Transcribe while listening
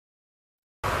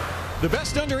The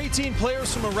best under-18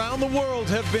 players from around the world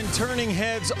have been turning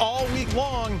heads all week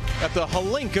long at the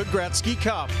Hlinka Gretzky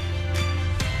Cup.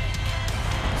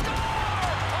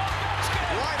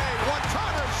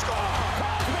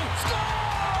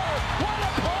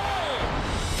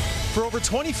 For over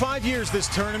 25 years, this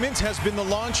tournament has been the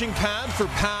launching pad for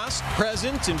past,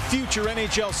 present, and future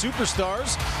NHL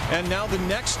superstars. And now the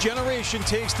next generation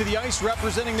takes to the ice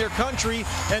representing their country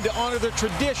and to honor the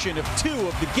tradition of two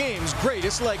of the game's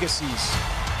greatest legacies.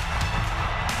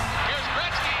 Here's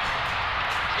Gretzky.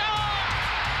 Score!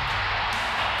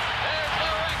 There's the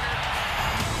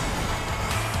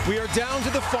record. We are down to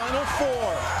the Final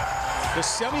Four. The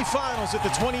semifinals at the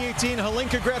 2018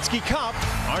 Hlinka Gretzky Cup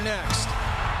are next.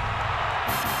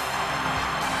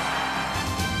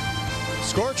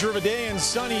 Scorcher of a day in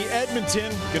sunny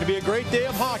Edmonton. Going to be a great day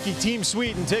of hockey. Team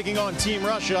Sweden taking on Team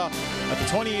Russia at the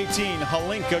 2018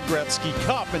 Hlinka Gretzky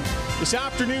Cup. And this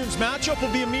afternoon's matchup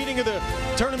will be a meeting of the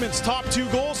tournament's top two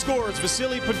goal scorers.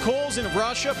 Vasily Podkolzin of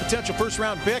Russia, potential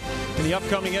first-round pick in the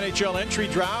upcoming NHL entry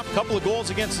draft. Couple of goals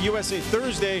against the USA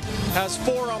Thursday. Has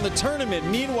 4 on the tournament.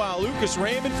 Meanwhile, Lucas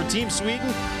Raymond for Team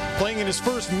Sweden, playing in his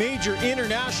first major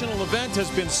international event, has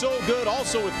been so good,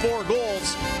 also with 4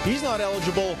 goals. He's not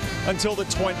eligible until the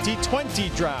 2020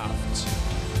 draft.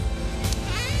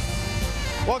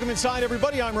 Welcome inside,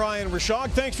 everybody. I'm Ryan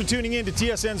Rashog. Thanks for tuning in to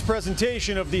TSN's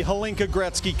presentation of the Hlinka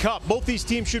Gretzky Cup. Both these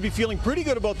teams should be feeling pretty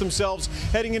good about themselves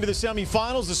heading into the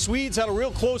semifinals. The Swedes had a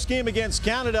real close game against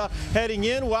Canada heading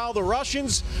in, while the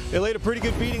Russians, they laid a pretty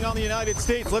good beating on the United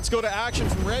States. Let's go to action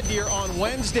from Red Deer on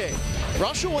Wednesday.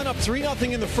 Russia went up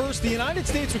 3-0 in the first. The United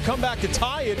States would come back to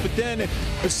tie it, but then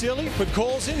Vasily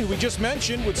Podkolzin, who we just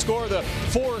mentioned, would score the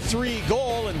 4-3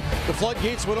 goal, and the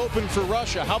floodgates would open for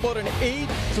Russia. How about an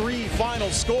 8-3 final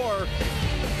score?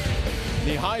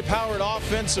 The high-powered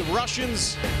offensive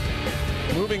Russians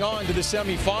moving on to the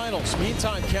semifinals.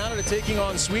 Meantime, Canada taking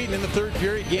on Sweden in the third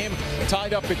period. Game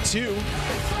tied up at 2.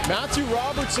 Matthew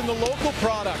Robertson, the local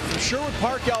product from Sherwood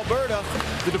Park, Alberta,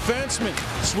 the defenseman,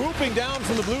 swooping down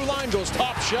from the blue line, goes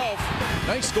top shelf.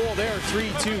 Nice goal there.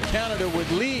 3-2 Canada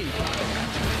would lead.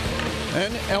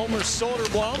 And Elmer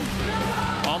Soderblom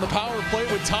on the power play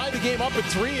would tie the game up at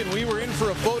 3, and we were in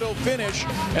for a photo finish.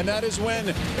 And that is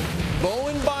when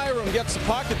Bowen Byram gets the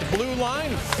puck at the blue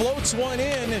line, floats one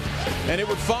in, and it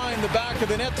would find the back of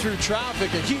the net through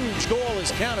traffic. A huge goal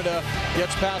as Canada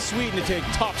gets past Sweden to take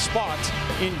top spot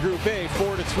in Group A.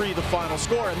 4-3 the final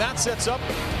score. And that sets up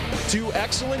 2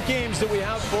 excellent games that we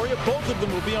have for you. Both of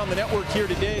them will be on the network here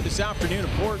today. This afternoon,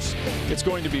 of course, it's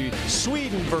going to be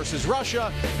Sweden versus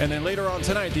Russia, and then later on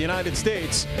tonight, the United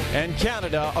States and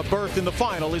Canada. A berth in the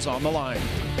final is on the line.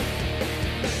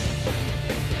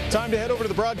 Time to head over to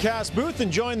the broadcast booth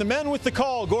and join the men with the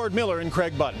call, Gord Miller and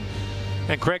Craig Button.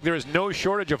 And Craig, there is no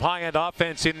shortage of high-end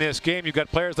offense in this game. You've got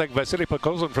players like Vasily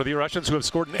Podkolzin for the Russians who have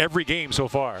scored in every game so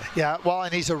far. Yeah, well,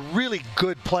 and he's a really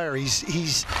good player.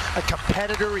 He's a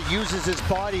competitor. He uses his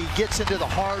body. He gets into the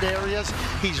hard areas.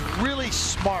 He's really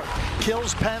smart.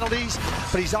 Kills penalties,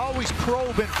 but he's always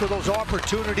probing for those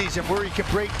opportunities and where he can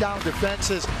break down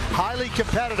defenses. Highly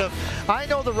competitive. I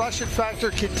know the Russian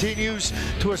factor continues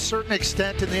to a certain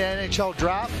extent in the NHL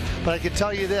draft, but I can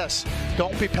tell you this,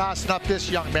 don't be passing up this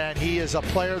young man. He is a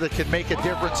player that can make a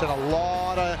difference in a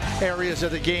lot of areas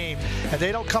of the game, and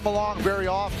they don't come along very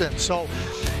often. So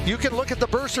you can look at the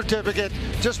birth certificate,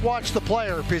 just watch the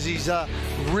player, because he's a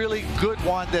really good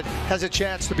one that has a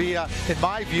chance to be, in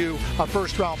my view, a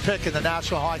first-round pick in the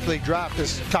National Hockey League draft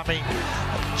this coming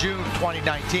June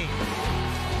 2019.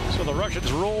 So the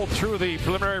Russians rolled through the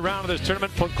preliminary round of this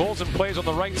tournament. Podkolzin plays on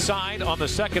the right side on the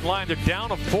second line. They're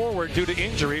down a forward due to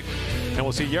injury, and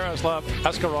we'll see Yaroslav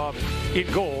Askarov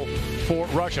in goal for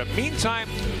Russia. Meantime,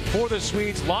 for the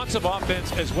Swedes, lots of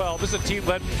offense as well. This is a team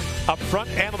led up front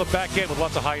and on the back end with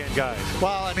lots of high-end guys.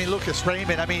 Well, I mean, Lucas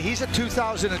Raymond, I mean, he's a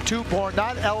 2002 born,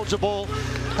 not eligible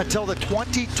until the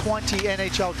 2020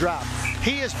 NHL draft.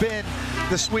 He has been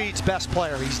the Swedes' best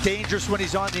player. He's dangerous when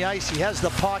he's on the ice. He has the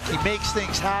puck. He makes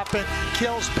things happen,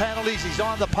 kills penalties. He's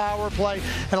on the power play.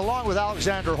 And along with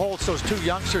Alexander Holtz, those 2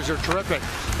 youngsters are terrific.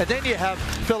 And then you have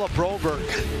Philip Broberg.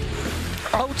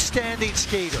 Outstanding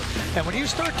skater. And when you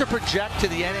start to project to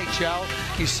the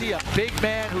NHL, you see a big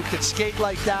man who can skate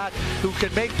like that, who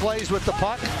can make plays with the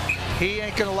puck. He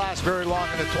ain't going to last very long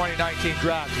in the 2019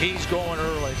 draft. He's going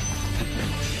early.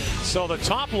 So the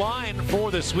top line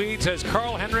for the Swedes has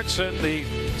Carl Henriksson, the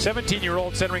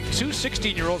 17-year-old, centering 2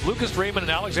 16-year-olds, Lucas Raymond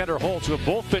and Alexander Holtz, who have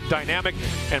both been dynamic,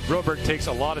 and Broberg takes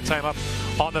a lot of time up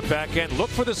on the back end.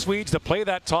 Look for the Swedes to play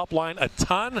that top line a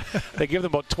ton. They give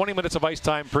them about 20 minutes of ice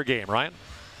time per game, Ryan.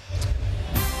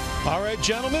 All right,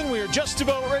 gentlemen, we are just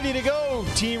about ready to go.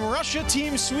 Team Russia,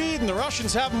 Team Sweden. The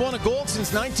Russians haven't won a gold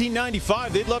since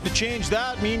 1995. They'd love to change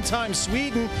that. Meantime,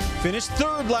 Sweden finished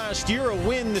third last year, a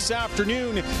win this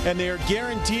afternoon, and they are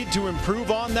guaranteed to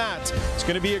improve on that. It's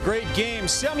going to be a great game.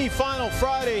 Semifinal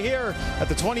Friday here at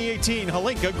the 2018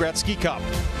 Hlinka Gretzky Cup.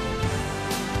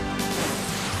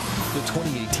 The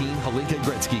 2018 Hlinka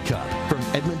Gretzky Cup from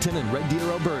Edmonton and Red Deer,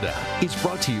 Alberta is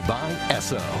brought to you by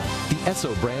Esso. The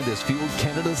Esso brand has fueled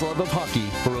Canada's love of hockey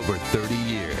for over 30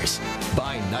 years.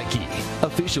 By Nike,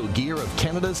 official gear of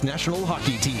Canada's national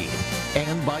hockey team.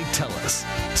 And by TELUS.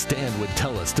 Stand with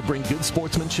TELUS to bring good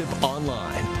sportsmanship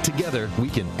online. Together, we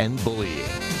can end bullying.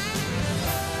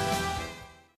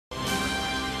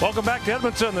 Welcome back to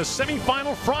Edmonton, the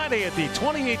semifinal Friday at the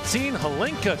 2018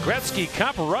 Hlinka Gretzky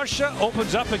Cup. Russia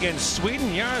opens up against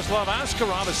Sweden. Yaroslav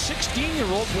Askarov, a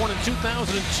 16-year-old born in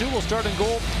 2002, will start in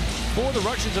goal for the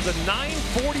Russians at the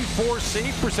 .944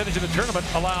 save percentage in the tournament.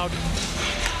 Allowed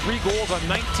 3 goals on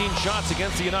 19 shots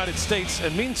against the United States.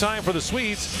 And meantime, for the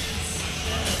Swedes,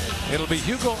 it'll be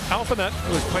Hugo Alpenet,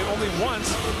 who has played only once,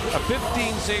 a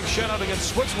 15-save shutout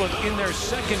against Switzerland in their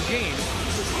second game.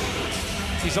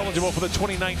 He's eligible for the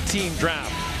 2019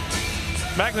 draft.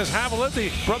 Magnus Havelid,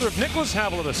 the brother of Nicholas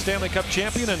Havelid, a Stanley Cup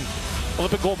champion and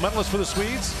Olympic gold medalist for the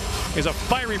Swedes, is a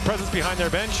fiery presence behind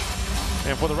their bench.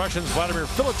 And for the Russians, Vladimir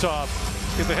Filatov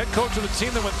is the head coach of the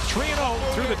team that went 3-0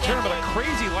 through the tournament. A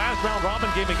crazy last round robin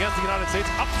game against the United States,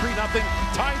 up 3-0,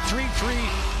 tied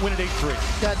 3-3, win it 8-3.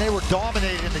 Yeah, and they were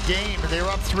dominating the game, and they were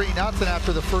up 3-0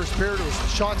 after the first period.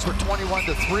 Shots were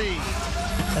 21-3.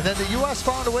 And then the U.S.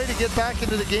 found a way to get back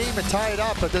into the game and tie it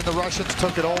up, but then the Russians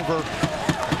took it over,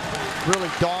 really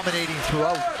dominating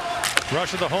throughout.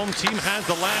 Russia, the home team, has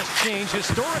the last change.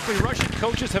 Historically, Russian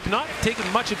coaches have not taken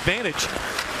much advantage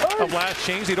of last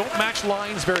change. They don't match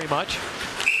lines very much.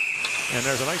 And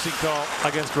there's an icing call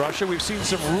against Russia. We've seen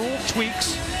some rule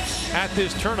tweaks at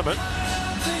this tournament.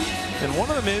 And one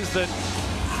of them is that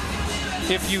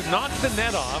if you knock the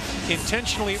net off,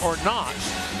 intentionally or not,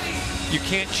 you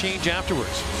can't change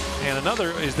afterwards. And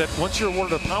another is that once you're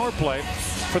awarded a power play,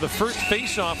 for the first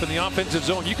face-off in the offensive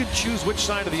zone, you can choose which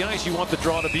side of the ice you want the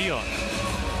draw to be on.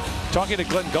 Talking to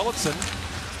Glenn Gulletson,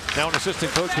 now an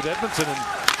assistant coach with Edmonton and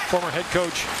former head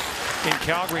coach in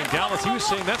Calgary and Dallas, he was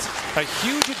saying that's a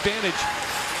huge advantage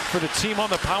for the team on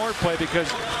the power play, because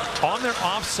on their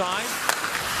offside,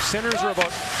 centers are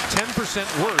about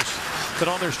 10% worse than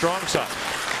on their strong side.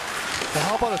 Well,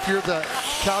 how about if you're the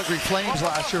Calgary Flames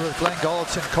last year with Glenn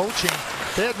Gulletson coaching?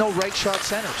 They had no right shot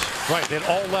centers. Right, they had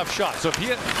all left shots. So if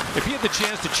he had the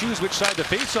chance to choose which side the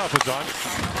faceoff was on,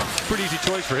 pretty easy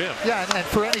choice for him. Yeah, and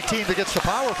for any team that gets the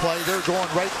power play, they're going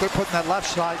right. They're putting that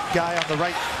left side guy on the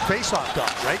right faceoff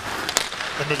dot, right,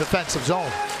 in the defensive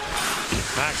zone.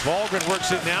 Max Wahlgren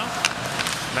works it now.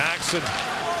 Max and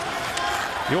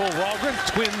Joel Wahlgren,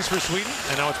 twins for Sweden,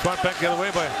 and now it's brought back the other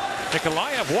way by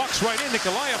Nikolaev. Walks right in.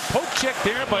 Nikolaev poke check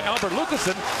there by Albert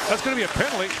Lucasen. That's going to be a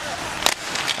penalty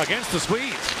against the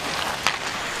Swedes.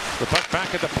 The puck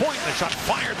back at the point, and a shot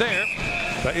fired there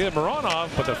by Ilya Mironov,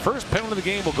 but the first penalty of the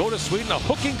game will go to Sweden. A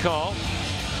hooking call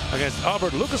against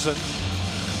Albert Lucasen.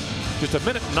 Just 1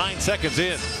 minute and 9 seconds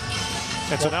in.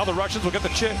 And so now the Russians will get to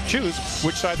choose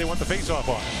which side they want the face-off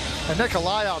on. And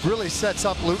Nikolaev really sets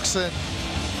up Lucasen.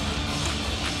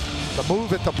 The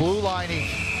move at the blue line, he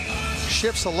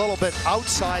shifts a little bit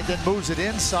outside, then moves it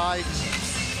inside.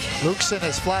 Lucasen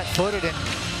is flat-footed and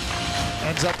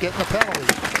ends up getting a penalty.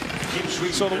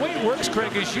 So the way it works,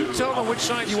 Craig, is you tell them which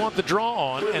side you want the draw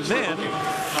on, and then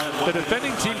the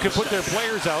defending team can put their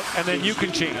players out, and then you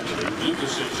can change.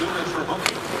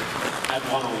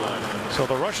 So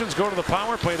the Russians go to the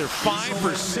power play. They're 5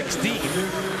 for 16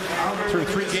 through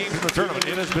 3 games in the tournament.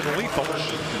 It has been lethal.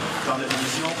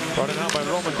 Brought in now by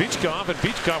Roman Bichkov, and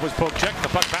Bichkov was poke checked. The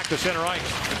puck back to center ice.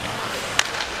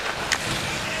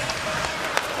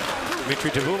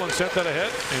 Dmitry Tavulin sent that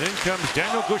ahead, and in comes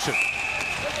Daniel Gushin.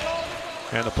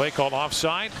 And the play called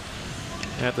offside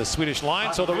at the Swedish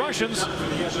line. So the Russians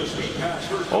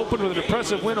opened with an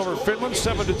impressive win over Finland,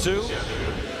 7-2.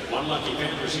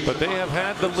 But they have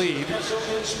had the lead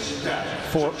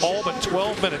for all but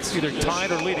 12 minutes, either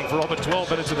tied or leading for all but 12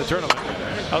 minutes in the tournament.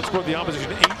 Outscored the opposition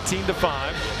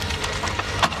 18-5.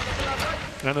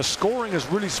 And the scoring is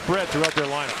really spread throughout their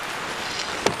lineup.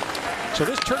 So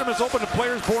this tournament is open to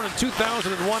players born in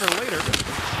 2001 or later,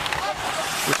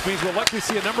 which means we'll likely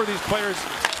see a number of these players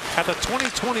at the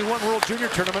 2021 World Junior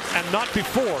Tournament and not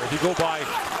before. If you go by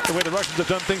the way the Russians have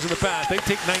done things in the past, they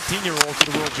take 19-year-olds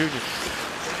to the World Junior.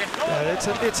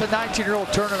 It's a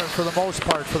 19-year-old tournament for the most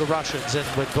part for the Russians, and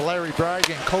with Valeri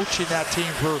Bragin coaching that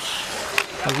team for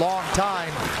a long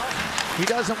time, He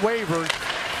doesn't waver.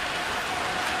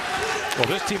 Well,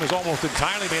 this team is almost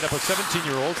entirely made up of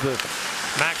 17-year-olds, the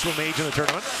maximum age in the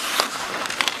tournament.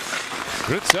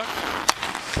 Gretzky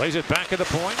plays it back at the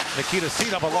point. Nikita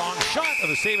Sidov, a long shot,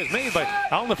 and the save is made by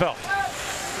Alnefelt.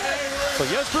 So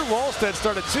Jesper Wallstedt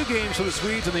started 2 games for the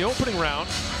Swedes in the opening round.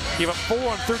 Gave up 4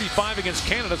 on 35 against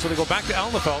Canada, so they go back to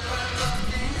Alnefelt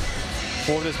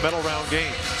for this medal round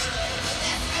game.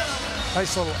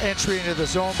 Nice little entry into the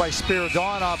zone by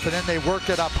Spiridonov, and then they work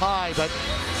it up high, but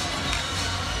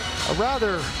a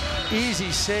rather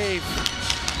easy save.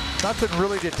 Nothing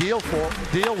really to deal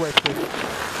with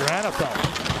for Alnefelt.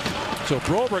 So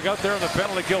Broberg out there on the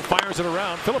penalty kill fires it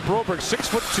around. Philip Broberg,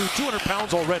 6'2", 200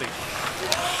 pounds already.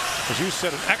 As you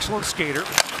said, an excellent skater.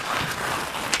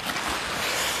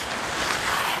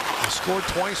 He's scored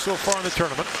twice so far in the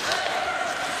tournament.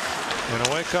 And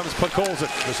away comes Podkolzin.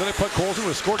 Vasily Podkolzin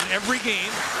was scored in every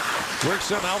game.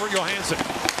 Works on Albert Johansson.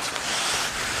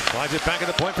 Slides it back at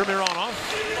the point for Mironov.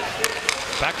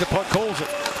 Back to Podkolzin.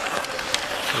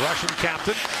 The Russian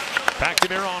captain. Back to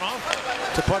Mironov.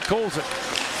 To Podkolzin.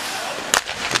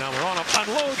 And now Mironov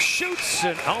unloads, shoots,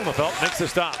 and Alnefelt makes the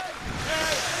stop.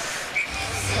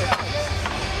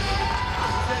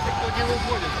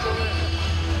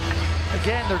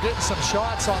 Again, they're getting some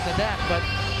shots on the net, but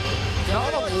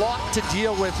not a lot to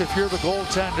deal with if you're the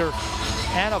goaltender.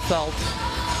 Alnefelt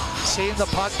seeing the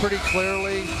puck pretty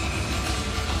clearly,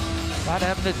 not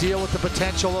having to deal with the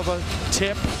potential of a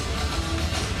tip.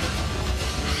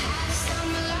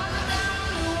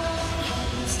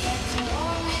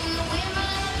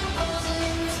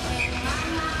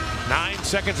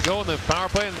 Seconds ago in the power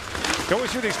play, and you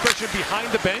always hear the expression behind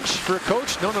the bench for a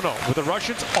coach. No. With the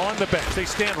Russians on the bench. They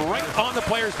stand right on the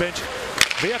player's bench.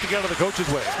 They have to get out of the coach's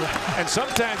way. And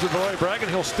sometimes with Roy Bragan,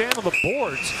 he'll stand on the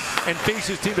boards and face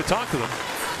his team to talk to them.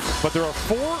 But there are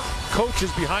 4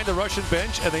 coaches behind the Russian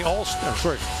bench, and they all,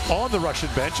 on the Russian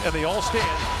bench, and they all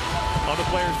stand on the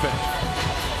player's bench.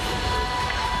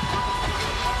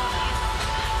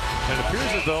 And it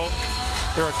appears as though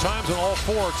there are times when all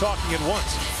 4 are talking at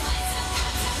once.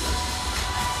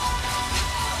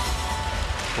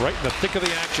 Right in the thick of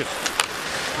the action.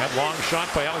 That long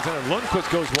shot by Alexander Lundqvist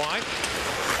goes wide.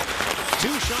 2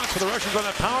 shots for the Russians on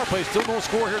that power play. Still no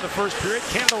score here in the first period.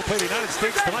 Canada will play the United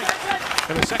States tonight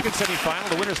in the second semifinal.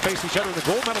 The winners face each other in the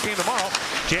gold medal game tomorrow.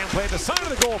 Jam play at the side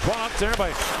of the goal, brought up there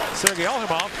by Sergei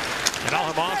Alhimov. And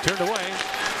Alhimov turned away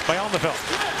by Alnefelt.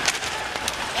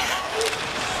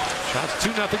 Shots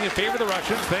 2-0 in favor of the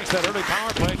Russians thanks to that early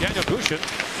power play. Daniel Gushin,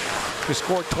 who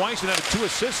scored twice and added 2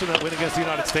 assists in that win against the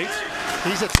United States.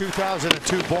 He's a 2002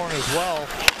 born as well.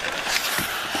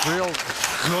 Real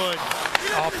good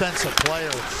offensive player.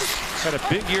 Had a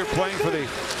big year playing for the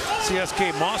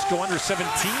CSK Moscow under-17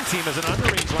 team as an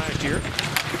underage last year.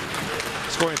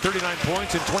 Scoring 39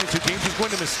 points in 22 games. He's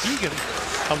going to Muskegon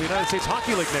of the United States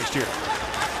Hockey League next year.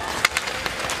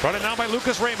 Brought in now by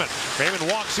Lucas Raymond. Raymond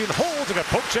walks in, holds, and a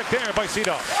poke check there by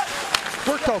Sidov.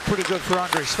 Worked out pretty good for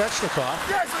Andrei Svechnikov.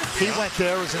 He went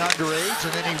there as an underage,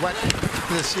 and then he went to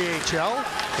the CHL.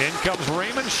 In comes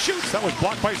Raymond, shoots. That was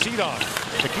blocked by Sidov.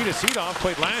 Nikita Sidov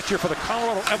played last year for the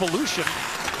Colorado Evolution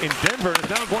in Denver and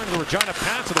is now going to the Regina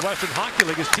Pats of the Western Hockey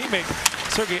League. His teammate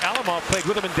Sergei Alhimov played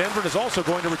with him in Denver and is also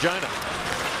going to Regina.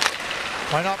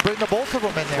 Why not bring the both of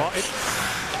them in there? Well,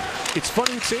 it's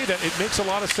funny you say that. It makes a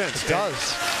lot of sense. It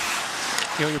does.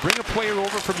 You know, you bring a player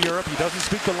over from Europe. He doesn't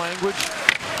speak the language.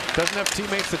 Doesn't have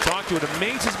teammates to talk to. It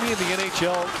amazes me in the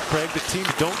NHL, Craig, that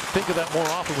teams don't think of that more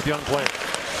often with young players.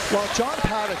 Well, John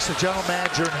Paddock's the general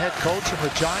manager and head coach in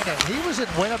Regina. He was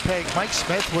in Winnipeg. Mike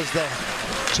Smith was the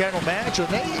general manager.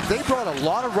 They brought a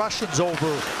lot of Russians over,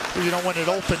 you know, when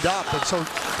it opened up. And so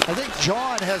I think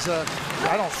John has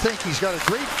he's got a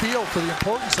great feel for the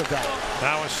importance of that.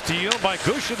 Now a steal by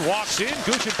Gushin, walks in.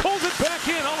 Gushin pulls it back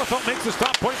in. Alnefelt makes the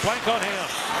stop, point blank on him.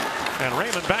 And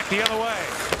Raymond back the other way.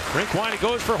 Rink wide, he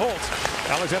goes for Holtz.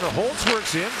 Alexander Holtz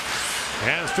works in.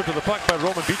 And stripped of the puck by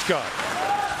Roman Bichkov.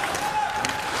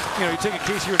 You know, you take a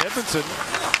case here in Edmonton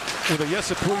with a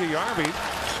Jesse Puljujärvi.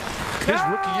 His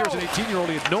rookie year as an 18-year-old,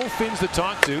 he had no Finns to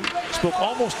talk to, spoke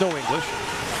almost no English,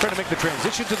 trying to make the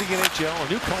transition to the NHL, a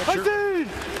new culture.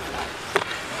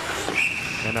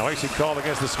 And now icing call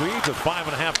against the Swedes with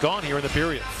 5.5 gone here in the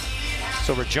period.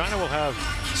 So Regina will have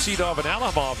Sidov and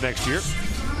Alhimov next year.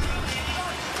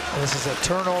 This is a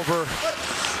turnover.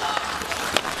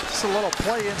 Just a little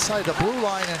play inside the blue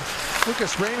line, and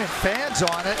Lucas Raymond fans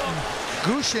on it, and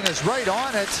Gushin is right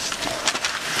on it.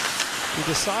 He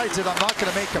decides that I'm not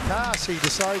going to make a pass. He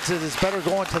decides that it's better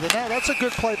going to the net. That's a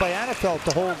good play by Alnefelt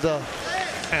to hold the...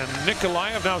 And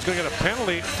Nikolaev now is going to get a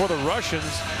penalty for the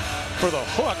Russians for the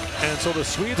hook, and so the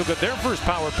Swedes will get their first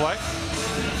power play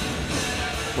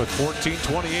with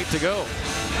 14:28 to go.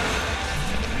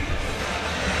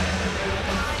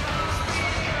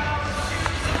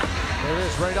 There it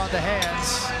is, right on the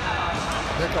hands.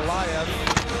 Nikolaev.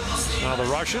 Now the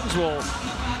Russians will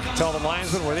tell the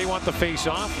linesmen where they want the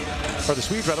face-off, or the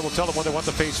Swedes rather will tell them where they want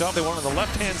the face-off. They want it on the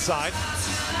left-hand side,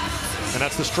 and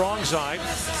that's the strong side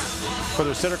for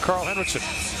their center, Carl Henriksson.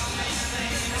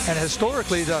 And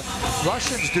historically, the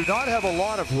Russians do not have a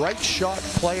lot of right shot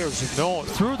players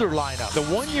through their lineup. The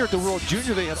 1 year at the World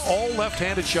Junior, they had all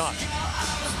left-handed shots.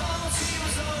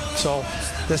 So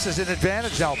this is an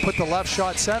advantage now. Put the left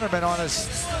shot centerman on his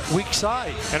weak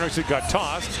side. Henriksson got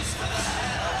tossed.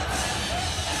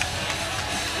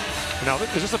 Now,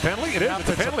 is this a penalty? It is. It's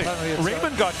a penalty.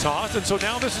 Raymond got tossed, and so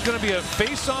now this is going to be a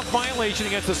face-off violation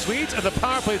against the Swedes, and the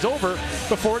power play is over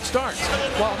before it starts.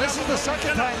 Well, this is the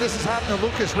second time this has happened to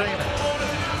Lucas Raymond.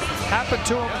 Happened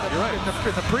to him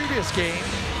in the previous game.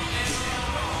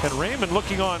 And Raymond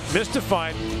looking on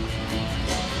mystified,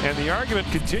 and the argument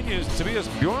continues. Tobias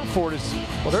Bjornford is...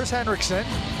 Well, there's Henriksson.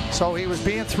 So he was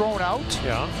being thrown out.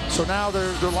 Yeah. So now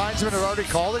the linesman had already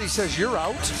called it. He says, you're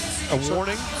out. A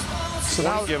warning. So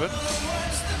now, given.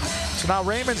 So now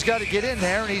Raymond's got to get in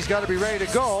there, and he's got to be ready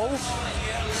to go.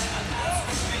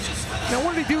 Now,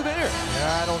 what did he do there?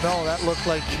 Yeah, I don't know. That looked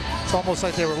like, it's almost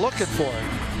like they were looking for it.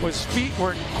 Well, his feet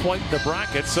weren't quite in the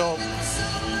bracket, so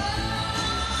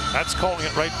that's calling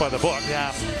it right by the book.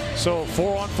 Yeah. So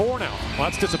 4-on-4 now. Well,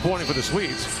 that's disappointing for the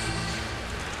Swedes.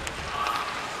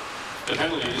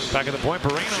 Back at the point,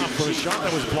 Baranov for a shot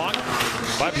that was blocked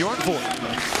by Bjornford.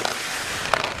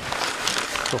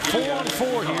 So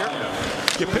 4-on-4 here.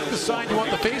 You pick the side you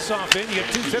want the face-off in. You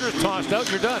get two centers tossed out,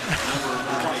 you're done.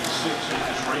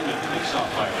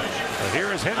 And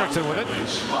here is Henriksson with it.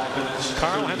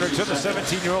 Carl Henriksson, the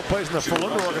 17-year-old, plays in the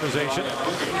Frölunda organization.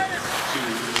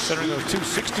 Centering those two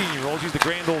 16-year-olds. He's the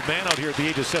grand old man out here at the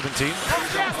age of 17.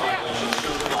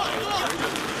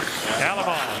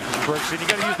 Alamov breaks in. You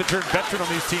got to use the term veteran on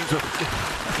these teams.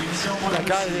 That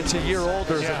guy that's a year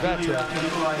older is a veteran.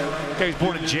 Okay, he's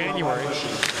born in January.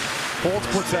 Holtz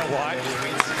puts that wide,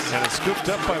 and it's scooped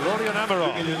up by Rodion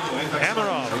Amirov.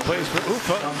 Amirov, who plays for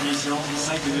Ufa,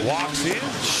 walks in,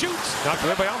 shoots, knocked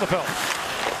away by Alnefeld.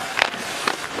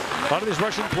 A lot of these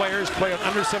Russian players play on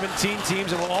under-17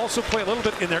 teams and will also play a little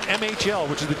bit in their MHL,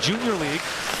 which is the junior league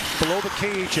below the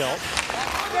KHL.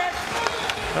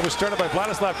 That was started by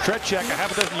Vladislav Tretiak a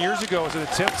half a dozen years ago as an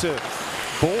attempt to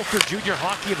bolster junior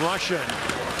hockey in Russia and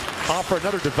offer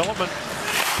another development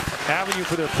avenue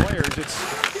for their players. It's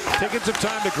taken some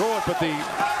time to grow it, but the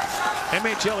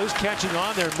MHL is catching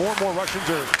on there. More and more Russians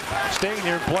are staying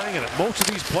there and playing in it. Most of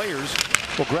these players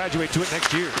will graduate to it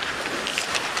next year.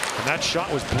 And that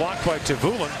shot was blocked by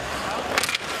Tavulin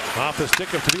off the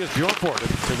stick of Tobias Bjornford.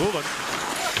 Tavulin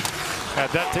had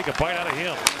that take a bite out of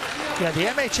him. Yeah, the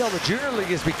MHL, the junior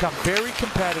league, has become very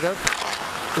competitive.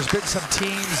 There's been some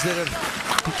teams that have,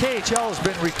 the KHL has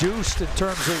been reduced in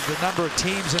terms of the number of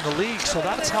teams in the league, so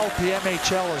that's helped the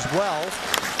MHL as well.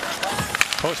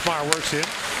 Postmeyer works in.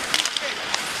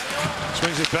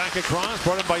 Swings it back across,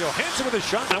 brought in by Johansson with a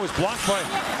shot. That was blocked by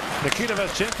Nikita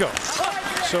Veschenko.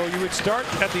 So you would start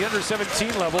at the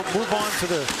under-17 level, move on to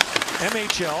the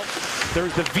MHL.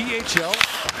 There's the VHL,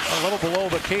 a level below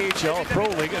the KHL, a pro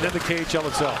league, and then the KHL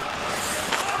itself.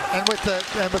 And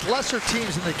with lesser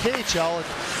teams in the KHL,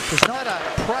 there's not a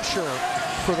pressure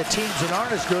for the teams that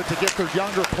aren't as good to get their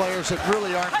younger players that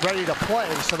really aren't ready to play.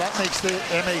 So that makes the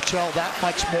MHL that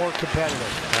much more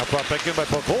competitive. Now brought back in by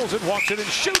Podkolzin, walks in and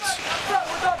shoots.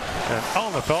 And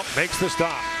Alnefeld makes the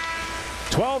stop.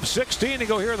 12-16 to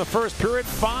go here in the first period.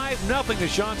 5-0 the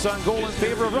shots on goal in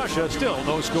favor of Russia. Still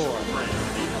no score.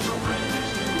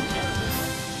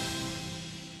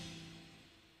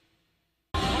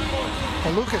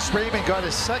 Well, Lucas Raymond got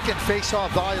his second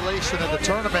face-off violation of the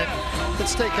tournament.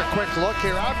 Let's take a quick look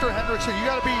here. After Henriksson, you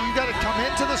got to come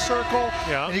into the circle,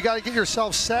 and you got to get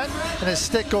yourself set, and his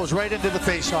stick goes right into the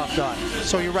face-off dot.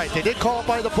 So you're right, they did call it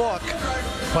by the book,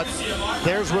 but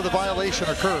there's where the violation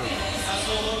occurred.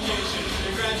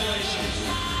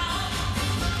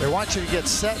 They want you to get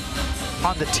set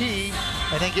on the tee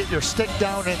and then get your stick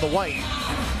down in the white.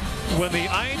 When the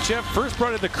IHF first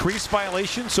brought in the crease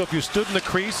violation, so if you stood in the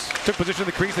crease, took position in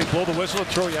the crease, they blow the whistle and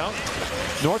throw you out.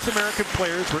 North American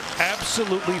players were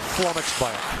absolutely flummoxed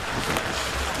by it.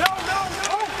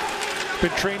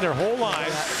 Been trained their whole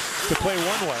lives to play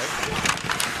one way.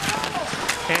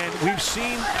 And we've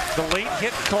seen the late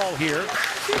hit call here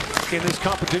in this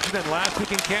competition, and last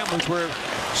week in Kamloops, where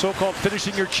so-called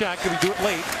finishing your check, if you do it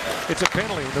late, it's a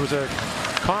penalty. There was a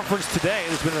conference today.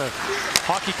 There's been a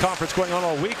hockey conference going on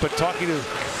all week, but talking to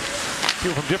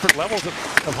people from different levels of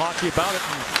hockey about it.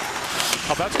 And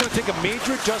how that's going to take a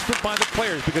major adjustment by the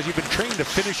players because you've been trained to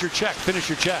finish your check, finish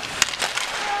your check.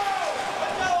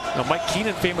 Now, Mike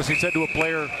Keenan famously said to a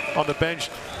player on the bench,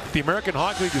 the American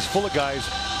Hockey League is full of guys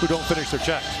who don't finish their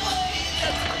checks.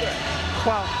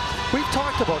 Well, we've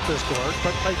talked about this, Gord,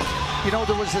 but like, you know,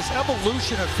 there was this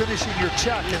evolution of finishing your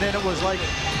check, and then it was like,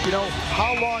 you know,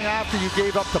 how long after you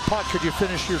gave up the puck could you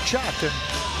finish your check? And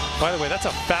by the way, that's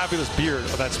a fabulous beard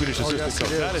of that Swedish assistant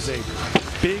coach. That is a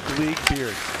big league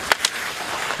beard.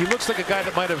 He looks like a guy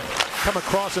that might have come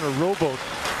across in a rowboat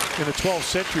in the 12th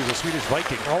century, the Swedish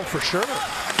Viking. Oh, for sure.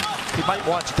 He might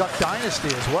watch Duck Dynasty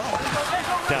as well.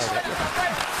 Doubt it.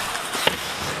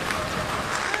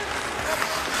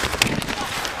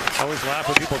 I always laugh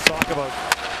when people talk about,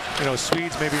 you know,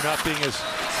 Swedes maybe not being as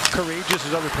courageous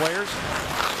as other players.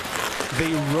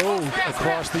 They rowed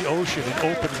across the ocean in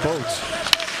open boats.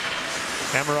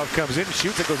 Amarov comes in,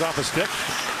 shoots, it goes off a stick.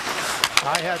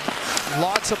 I had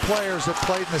lots of players that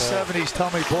played in the 70s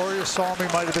tell me Boris Salmi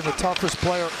might have been the toughest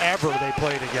player ever they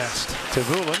played against.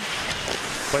 Tavulin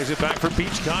plays it back for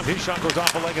Beachcomb. His shot goes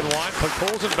off a leg and wide.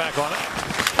 Podkolzin back on it.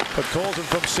 Podkolzin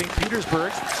from St.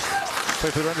 Petersburg.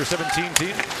 Plays for the under-17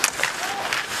 team.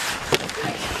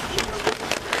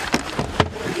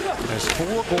 Has 4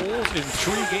 goals in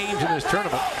 3 games in this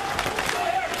tournament.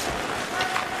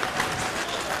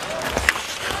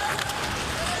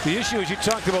 The issue, as you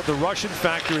talked about the Russian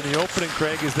factor in the opening,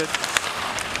 Craig, is that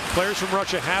players from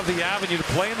Russia have the avenue to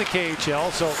play in the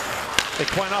KHL, so they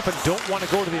quite often don't want to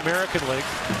go to the American League,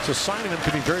 so signing them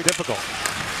can be very difficult.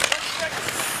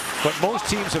 What most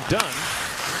teams have done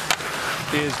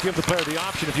is give the player the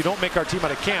option, if you don't make our team out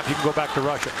of camp, you can go back to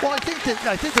Russia. Well, I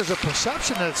think there's a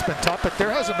perception that it's been tough, but there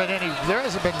hasn't been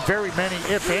very many,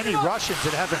 if any, Russians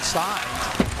that haven't signed.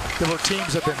 There were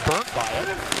teams that have been burnt by it.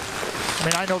 I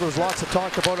mean, I know there's lots of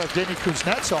talk about Evgeny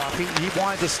Kuznetsov. He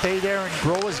wanted to stay there and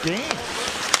grow his game.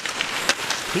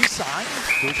 He signed.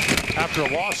 After a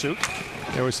lawsuit,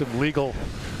 there was some legal.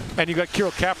 And you got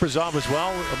Kirill Kaprizov as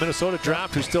well, a Minnesota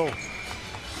draft who's still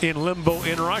in limbo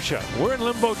in Russia. We're in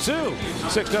limbo too.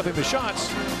 6-0 the shots,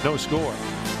 no score.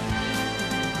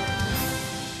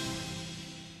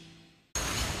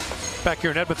 Back here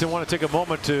in Edmonton, I want to take a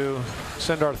moment to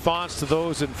send our thoughts to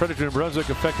those in Fredericton and Brunswick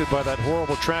affected by that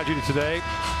horrible tragedy today.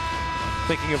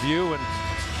 Thinking of you and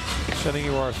sending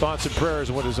you our thoughts and prayers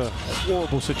in what is a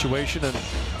horrible situation, and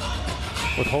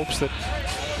with hopes that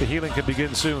the healing can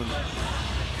begin soon.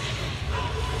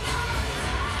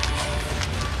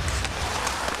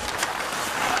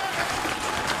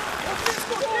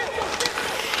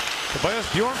 Tobias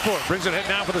Bjornfort brings it ahead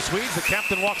now for the Swedes. The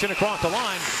captain walks in across the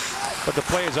line, but the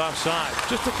play is offside.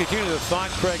 Just to continue the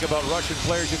thought, Craig, about Russian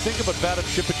players, you think about Vadim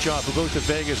Shipachyov, who goes to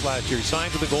Vegas last year. He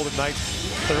signed with the Golden Knights.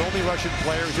 They're only Russian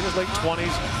players in his late 20s,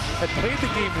 had played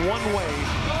the game one way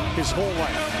his whole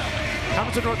life.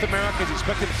 Comes to North America, is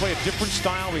expected to play a different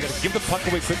style. We got to give the puck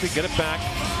away quickly, get it back.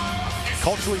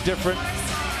 Culturally different.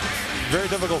 Very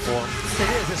difficult for him. It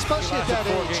is, especially at that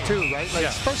age too, right? Like,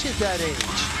 yeah. Especially at that age.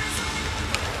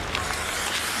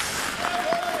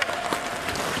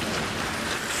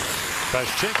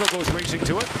 Pashchenko goes racing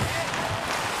to it.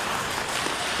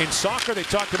 In soccer, they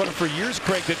talked about it for years,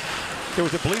 Craig, that there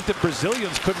was a belief that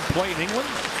Brazilians couldn't play in England.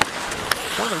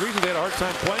 One of the reasons they had a hard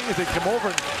time playing is they'd come over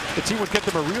and the team would get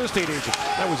them a real estate agent.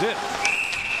 That was it.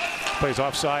 Plays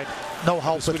offside. No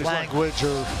help with language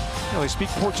or... You know, they speak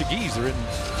Portuguese.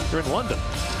 They're in London.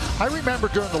 I remember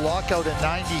during the lockout in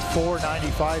 94,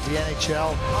 95, the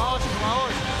NHL.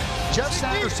 Jeff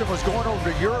Sanderson was going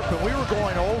over to Europe, and we were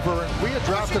going over, and we had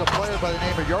drafted a player by the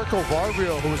name of Jarkko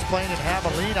Varvio, who was playing in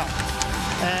Hamelina.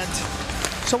 And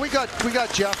so we got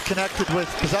Jeff connected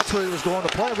with, because that's where he was going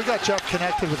to play. We got Jeff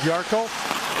connected with Jarkko.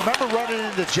 I remember running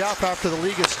into Jeff after the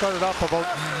league had started up about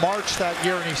March that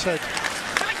year, and he said,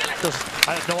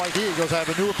 I had no idea. He goes, I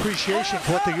have a new appreciation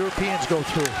for what the Europeans go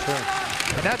through. Sure.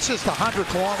 And that's just 100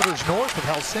 kilometers north of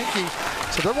Helsinki,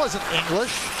 so there wasn't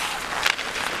English.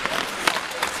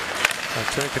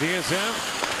 Turkey is in,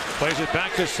 plays it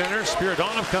back to center.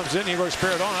 Spiridonov comes in. Igor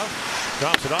Spiridonov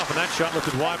drops it off, and that shot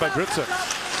lifted wide by Gritsuk.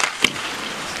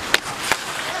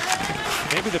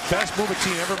 Maybe the best move a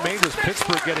team ever made was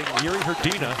Pittsburgh getting Yuri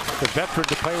Hrdina, the veteran,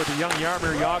 to play with the young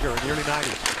Jaromir Jagr in the early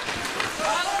 90s.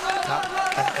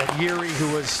 And Yuri, who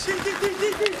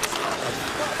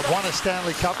won a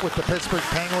Stanley Cup with the Pittsburgh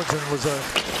Penguins and was a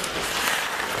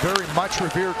very much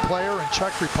revered player in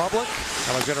Czech Republic.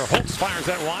 Alexander Holtz fires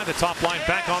that line. The top line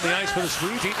back on the ice for the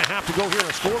Swedes. 8.5 to go here in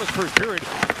a scoreless first period.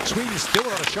 Sweden still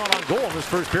on a shot on goal in this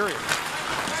first period.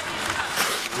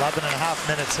 11 and a half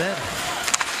minutes in.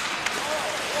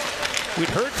 We'd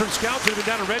heard from scouts that have been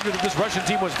down to Redmond that this Russian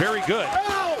team was very good.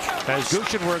 As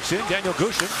Gushin works in, Daniel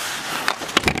Gushin.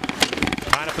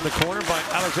 Tied up in the corner by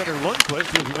Alexander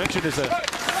Lundqvist, who we mentioned is a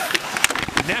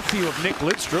nephew of Nick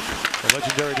Lidstrom, the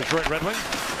legendary Detroit Red Wing.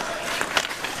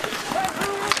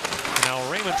 Now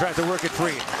Raymond tries to work it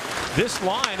free. This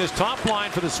line, this top line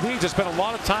for the Swedes, has spent a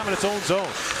lot of time in its own zone.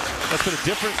 That's been a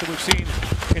difference that we've seen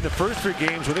in the first 3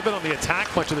 games where they've been on the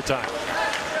attack much of the time.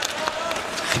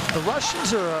 The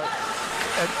Russians are,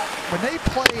 when they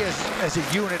play as a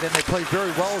unit, and they play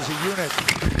very well as a unit,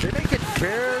 they make it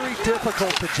very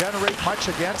difficult to generate much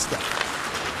against them.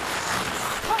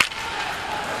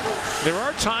 There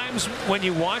are times when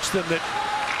you watch them that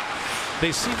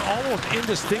they seem almost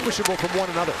indistinguishable from one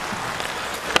another.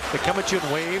 They come at you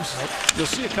in waves. You'll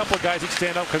see a couple of guys that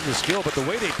stand out because of the skill, but the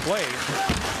way they play,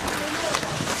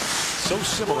 so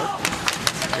similar.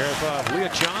 Here if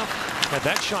Liachov had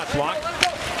that shot blocked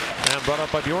and brought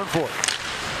up by Bjornfort.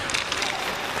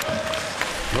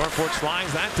 Bjornfort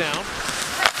slides that down.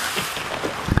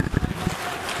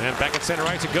 And back at center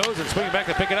ice it goes, and swinging back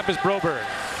to pick it up is Broberg.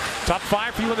 Top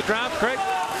 5 for you in the draft, Craig?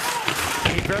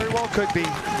 He very well could be,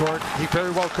 Gord. He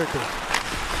very well could be.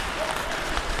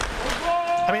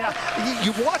 I mean,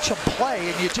 you watch him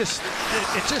play, and it just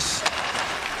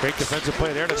great defensive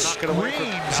play there to knock it away.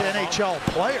 Screams NHL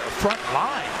player, front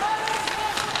line.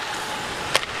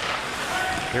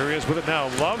 Here he is with it now.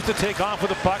 Loves to take off with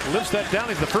the puck. Lifts that down.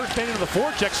 He's the first man into the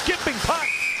forecheck. Skipping puck.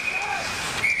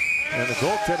 And the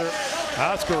goaltender,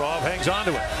 Askarov, hangs on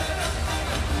to it.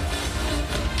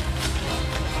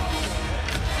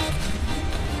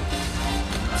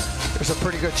 There's a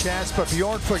pretty good chance, but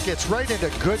Bjornfort gets right into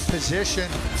good position.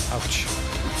 Ouch.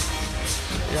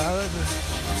 Yeah,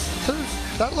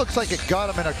 that looks like it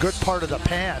got him in a good part of the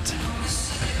pant.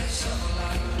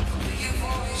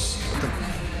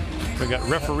 We've got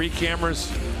referee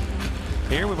cameras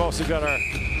here. We've also got our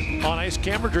on-ice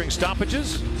camera during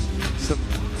stoppages. Some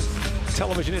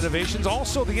television innovations.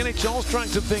 Also, the NHL's trying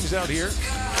some things out here.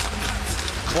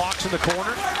 Clocks in the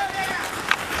corner.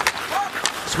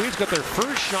 Swedes got their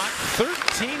first shot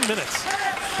 13 minutes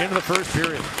into the first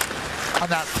period. On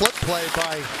that flip play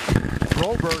by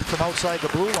Broberg from outside the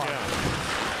blue line.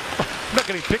 Yeah. I'm not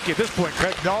getting picky at this point,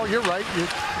 Craig. No, you're right.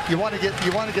 You want to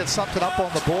get something up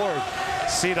on the board.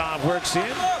 Sedov works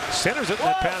in, centers it, and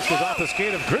that pass goes off the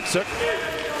skate of Gretzky.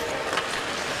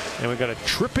 And we got a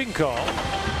tripping call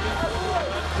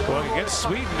going against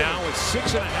Sweden now with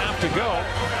 6.5 to go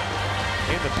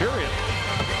in the period.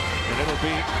 And it'll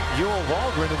be Joel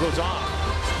Wahlgren who goes off.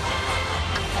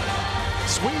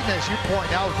 Sweden, as you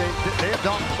point out, they have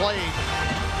not played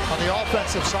on the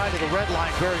offensive side of the red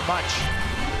line very much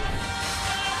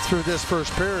through this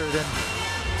first period. And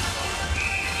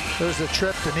there's the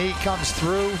trip. The knee comes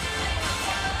through,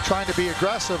 trying to be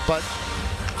aggressive, but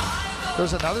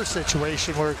there's another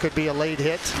situation where it could be a late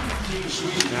hit.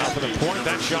 Now for the point,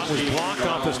 that shot was blocked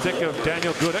off the stick of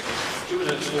Daniel Gudik.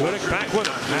 Gudik back with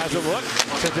him, has a look,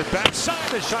 sends it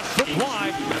backside, the shot flipped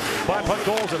wide by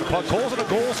Podkolzin. Podkolzin, the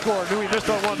goal scorer, knew he missed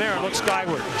on one there and looked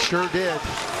skyward. Sure did.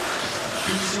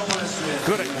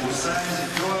 Gudik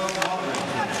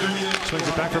swings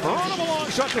it back from Verona, a long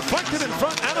shot deflected in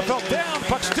front, Annafelt down,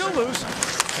 puck still loose,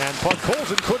 and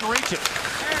Podkolzin couldn't reach it.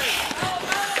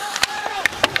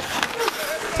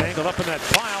 Tangled up in that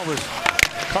pile was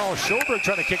Carl Schoberg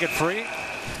trying to kick it free.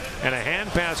 And a hand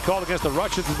pass called against the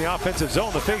Russians in the offensive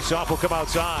zone. The faceoff will come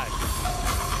outside.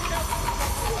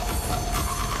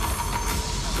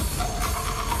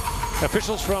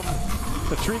 Officials from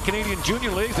the 3 Canadian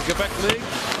Junior Leagues, the Quebec League,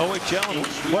 OHL, and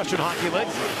Western Hockey League.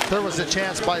 There was a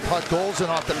chance by Podkolzin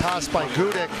off the pass by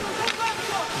Gudik.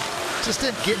 Just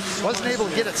wasn't able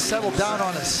to get it settled down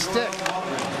on his stick.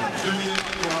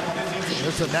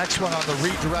 There's the next one on the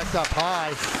redirect up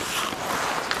high.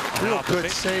 Real good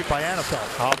save by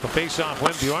Annafelt. Off the face-off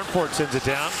win, Bjornfort sends it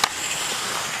down.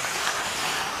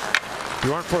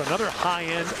 Bjornfort, another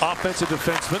high-end offensive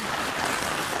defenseman.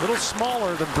 A little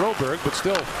smaller than Broberg, but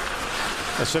still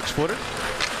a 6-footer.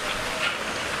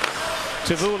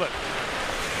 Tavula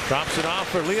drops it off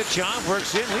for Liachov,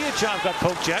 works in. Liachov got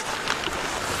poke checked.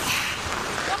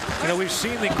 You know, we've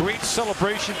seen the great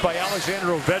celebration by Alexander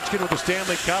Ovechkin with the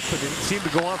Stanley Cup, and it seemed to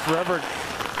go on forever.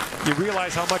 You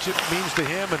realize how much it means to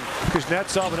him and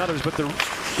Kuznetsov and others, but the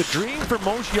dream for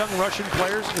most young Russian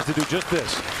players is to do just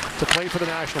this, to play for the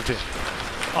national team.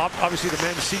 Obviously, the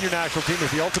men's senior national team is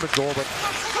the ultimate goal, but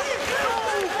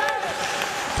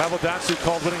Pavel Datsyuk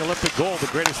called winning Olympic gold the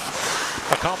greatest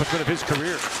accomplishment of his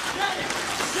career.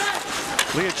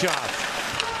 Liachov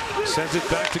sends it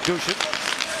back to Gushin.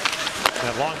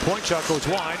 That long point shot goes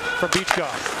wide from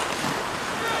Bichkov.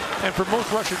 And for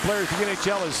most Russian players, the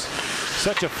NHL is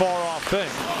such a far-off thing.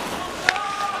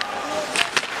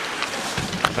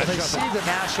 They see the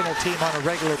national team on a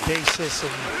regular basis,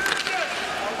 and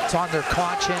it's on their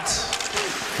conscience.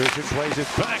 Christian plays it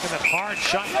back, and that hard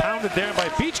shot pounded there by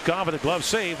Bichkov, and a glove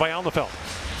save by Alnefelt.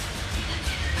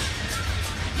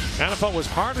 Alnefelt was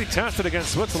hardly tested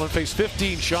against Switzerland, faced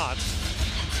 15 shots.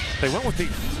 They went with the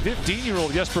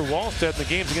 15-year-old Jesper Wallstedt in the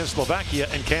games against Slovakia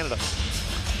and Canada.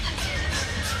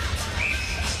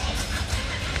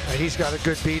 And he's got a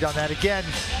good beat on that. Again,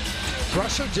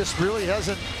 Russia just really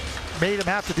hasn't made him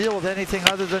have to deal with anything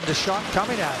other than the shot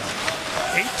coming at him.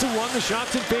 8-1, the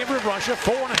shots in favor of Russia.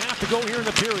 4.5 to go here in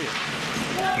the period.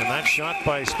 And that shot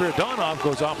by Spiridonov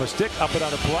goes off a stick, up and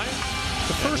out of play.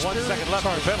 The first 1 second left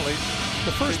on the penalty.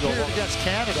 The first period against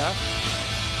Canada,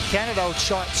 Canada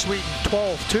outshot Sweden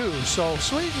 12-2. So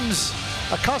Sweden's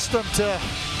accustomed to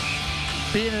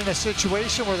being in a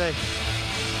situation where they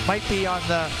might be on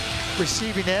the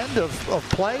receiving end of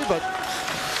play, but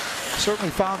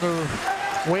certainly found their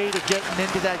way to getting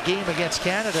into that game against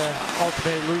Canada,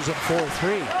 ultimately losing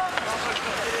 4-3.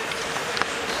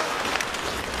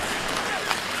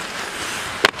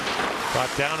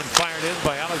 Brought down and fired in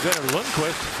by Alexander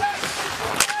Lundqvist.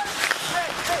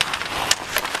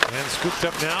 And scooped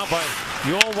up now by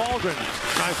Joel Wahlgren.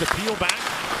 Tries to peel back.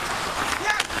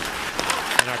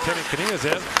 And Artemi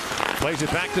Kniazev plays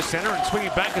it back to center, and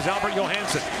swinging back is Albert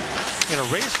Johansson. In a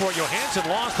race for it, Johansson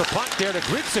lost the puck there to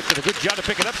Gretzky. Did a good job to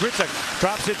pick it up. Gretzky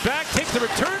drops it back, takes the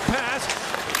return pass.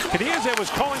 Kniazev was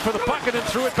calling for the puck and then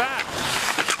threw it back.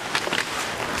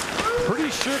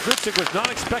 Pretty sure Gretzky was not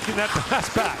expecting that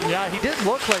pass back. Yeah, he didn't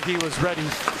look like he was ready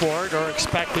for it or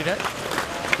expecting it.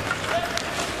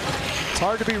 It's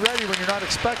hard to be ready when you're not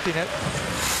expecting it.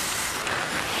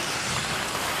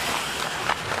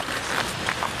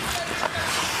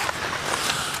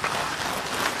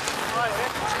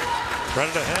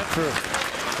 Credit ahead for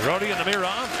Rodi and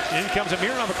Amirov. In comes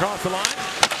Amirov across the line.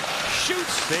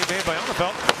 Shoots. Save made by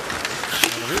Alnefelt.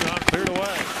 And the rebound cleared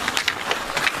away.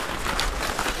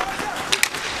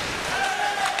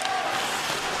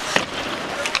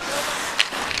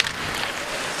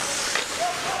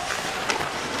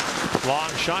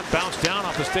 Long shot bounced down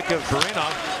off the stick of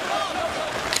Barinov.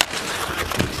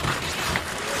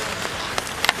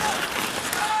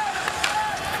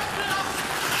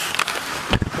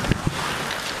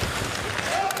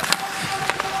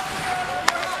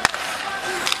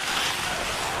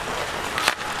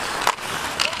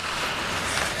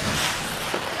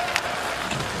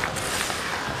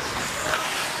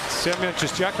 Semyon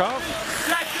Chestyakov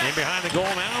in behind the goal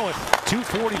now with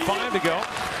 2:45 to go.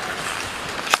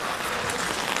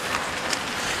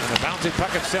 And the bouncing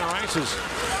puck at center ice is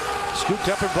scooped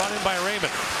up and brought in by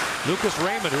Raymond. Lucas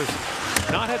Raymond, who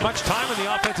has not had much time in the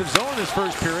offensive zone this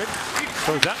first period,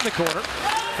 throws that in the corner.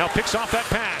 Now picks off that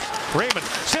pass. Raymond,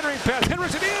 centering pass.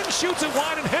 Henriksen in, shoots it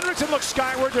wide, and Henriksen looks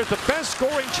skyward. There's the best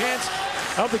scoring chance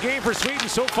of the game for Sweden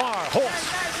so far. Holtz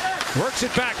works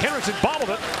it back. Henriksen bobbled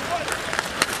it.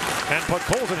 And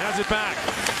Podkolzin has it back.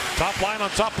 Top line on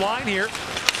top line here.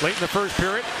 Late in the first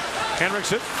period.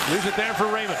 Henriksen leaves it there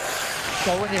for Raymond.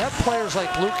 Well, when you have players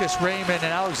like Lucas Raymond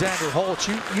and Alexander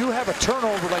Holtz, you have a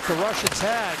turnover like the Russians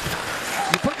had.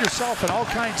 You put yourself in all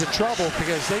kinds of trouble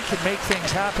because they can make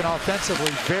things happen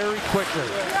offensively very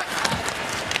quickly.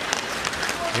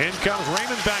 In comes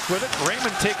Raymond back with it.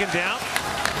 Raymond taken down.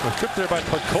 Was tripped there by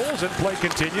Podkolzin. Play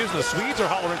continues. The Swedes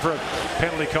are hollering for a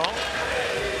penalty call.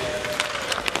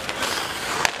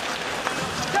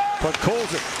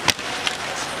 Podkolzin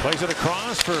plays it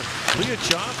across for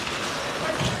Liachov.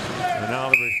 And now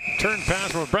the return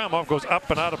pass from Abramov goes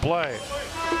up and out of play.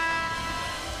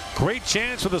 Great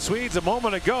chance for the Swedes a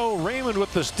moment ago. Raymond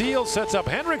with the steal sets up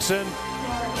Henriksen.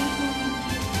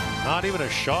 Not even a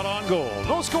shot on goal.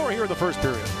 No score here in the first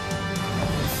period.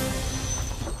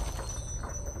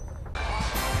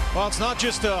 Well, it's not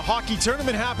just a hockey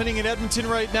tournament happening in Edmonton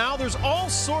right now. There's all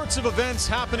sorts of events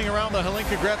happening around the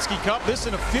Hlinka Gretzky Cup. This is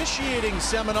an officiating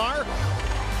seminar.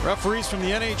 Referees from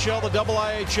the NHL, the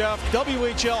IIHF,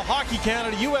 WHL, Hockey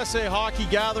Canada, USA Hockey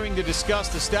gathering to discuss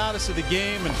the status of the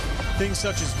game and things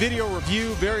such as video review,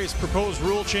 various proposed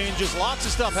rule changes. Lots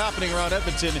of stuff happening around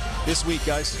Edmonton this week,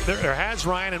 guys. There has,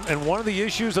 Ryan, and one of the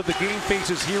issues that the game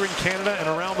faces here in Canada and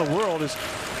around the world is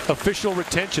official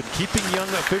retention, keeping young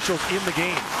officials in the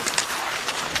game.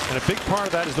 And a big part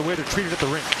of that is the way they're treated at the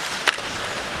rink.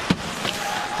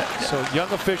 So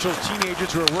young officials,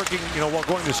 teenagers who are working, while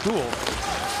going to school,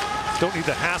 don't need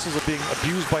the hassles of being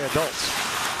abused by adults.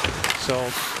 So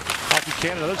Hockey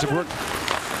Canada, others have worked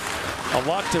a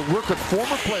lot to work with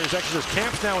former players. Actually, there's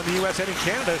camps now in the U.S. and in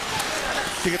Canada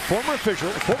to get former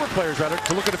players rather,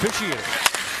 to look at officiating.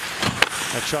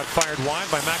 That shot fired wide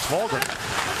by Max Wahlgren.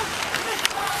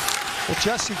 Well,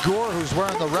 Jesse Gore, who's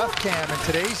wearing the ref cam in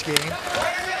today's game,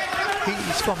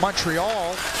 he's from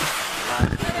Montreal.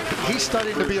 He's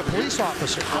studying to be a police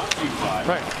officer.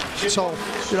 Right. So,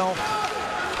 you know,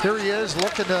 here he is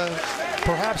looking to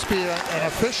perhaps be an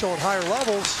official at higher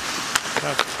levels.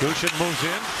 Gushin moves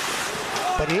in.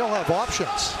 But he'll have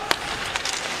options.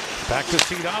 Back to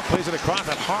Sidov, plays it across.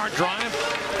 That hard drive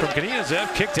from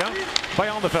Kniazev, kicked out by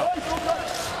Alnefeld.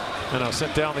 And now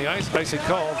sent down the ice. Icing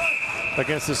called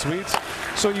against the Swedes.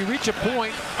 So you reach a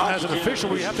point as an official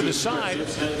where you have to decide,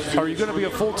 are you going to be a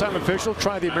full-time official,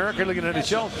 try the American League and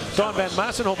NHL? Don Van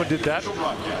Massenhoven did that.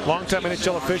 Long-time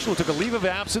NHL official who took a leave of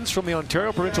absence from the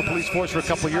Ontario Provincial Police Force for a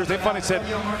couple of years. They finally said,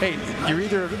 hey, you're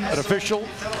either an official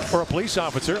or a police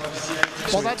officer.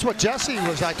 Well, that's what Jesse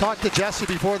was. I talked to Jesse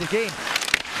before the game.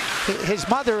 His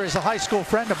mother is a high school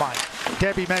friend of mine,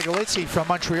 Debbie Megalitzi from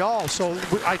Montreal. So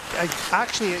I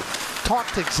actually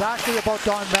talked exactly about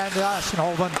Don Van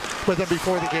Massenhoven with him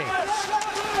before the game.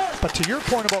 But to your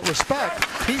point about respect,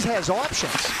 he has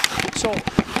options. So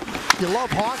you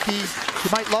love hockey, you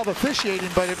might love officiating,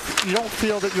 but if you don't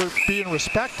feel that you're being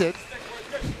respected,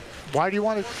 why do you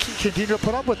want to continue to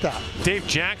put up with that? Dave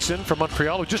Jackson from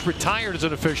Montreal, who just retired as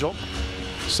an official,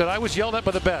 said, I was yelled at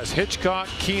by the best. Hitchcock,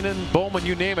 Keenan, Bowman,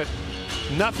 you name it.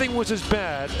 Nothing was as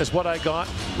bad as what I got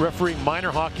refereeing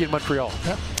minor hockey in Montreal.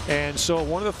 Yep. And so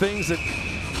one of the things that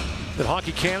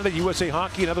Hockey Canada, USA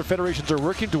Hockey, and other federations are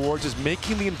working towards is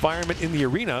making the environment in the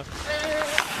arena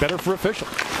better for officials.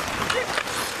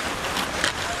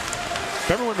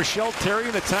 Remember when Michelle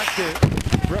Therrien attacked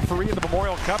the referee in the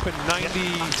Memorial Cup in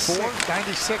 94?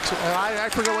 96. I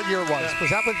forget what year it was. Was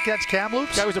that against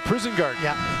Kamloops? That was a prison guard.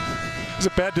 Yeah. It was a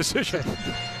bad decision.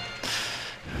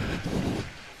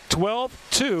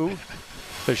 12-2.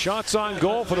 The shots on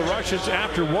goal for the Russians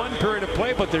after one period of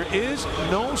play, but there is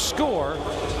no score.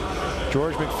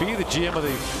 George McPhee, the GM of the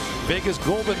Vegas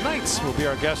Golden Knights, will be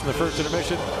our guest in the first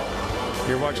intermission.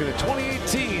 You're watching the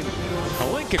 2018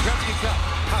 Hlinka Gretzky Cup,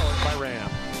 powered by Ram.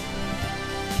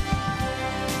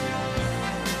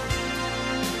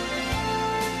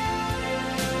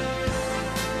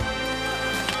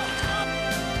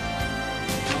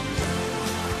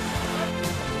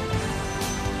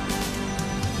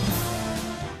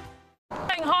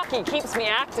 Hockey keeps me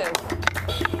active.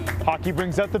 Hockey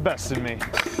brings out the best in me.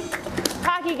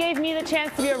 Hockey gave me the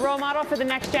chance to be a role model for the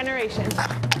next generation.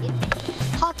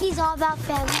 Hockey's all about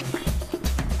family.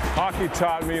 Hockey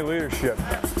taught me leadership.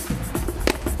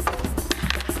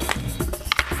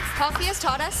 Hockey has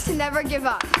taught us to never give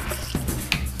up.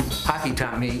 Hockey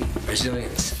taught me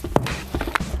resilience.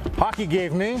 Hockey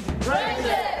gave me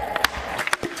friendship.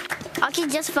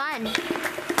 Hockey's just fun.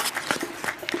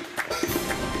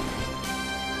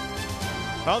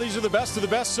 Well, these are the best of the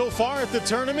best so far at the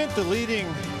tournament. The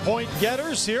leading point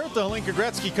getters here at the Hlinka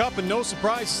Gretzky Cup, and no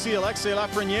surprise to see Alexis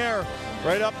Lafreniere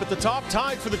right up at the top,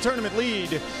 tied for the tournament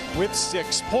lead with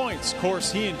 6 points. Of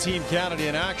course, he and Team Canada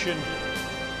in action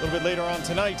a little bit later on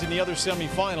tonight in the other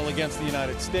semifinal against the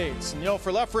United States. And, you know,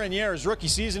 for Lafreniere, his rookie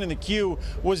season in the Q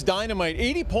was dynamite.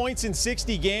 80 points in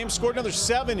 60 games, scored another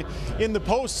 7 in the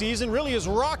postseason. Really has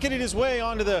rocketed his way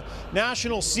onto the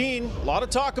national scene. A lot of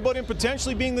talk about him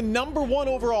potentially being the #1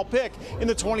 overall pick in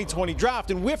the 2020 draft.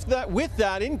 And with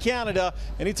that in Canada,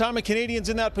 anytime a Canadian's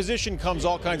in that position comes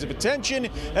all kinds of attention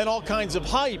and all kinds of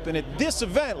hype. And at this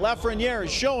event, Lafreniere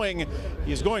is showing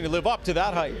he is going to live up to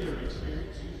that hype.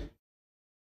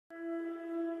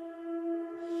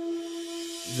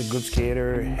 He's a good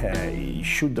skater. He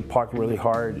shoots the puck really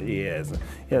hard. He has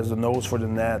the nose for the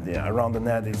net. Around the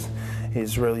net,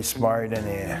 he's really smart,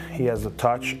 and he has the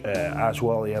touch as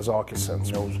well. He has hockey sense.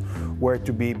 He knows where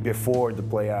to be before the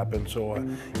play happens. So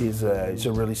he's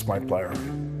a really smart player.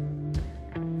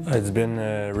 It's been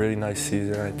a really nice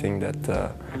season. I think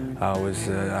that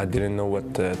I didn't know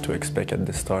what to expect at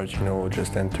the start. You know,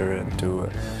 just enter into a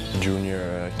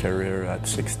junior career at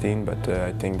 16. But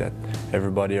I think that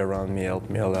everybody around me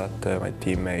helped me a lot. My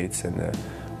teammates, and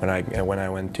when I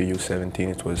went to U17,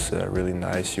 it was really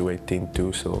nice. U18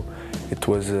 too. So it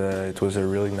was a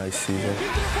really nice season.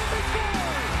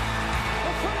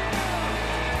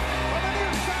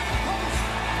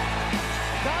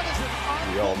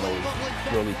 We all know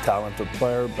he's a really talented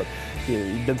player, but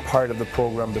he's been part of the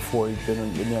program before. He's been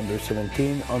in the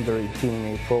under-17, under-18 in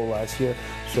April last year.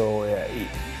 So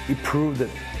he proved that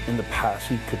in the past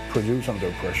he could produce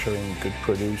under pressure and he could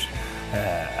produce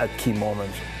at key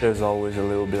moments. There's always a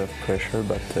little bit of pressure,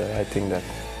 but I think that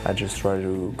I just try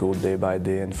to go day by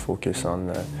day and focus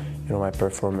on my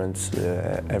performance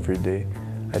every day.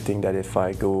 I think that if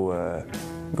I go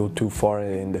too far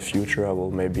in the future, I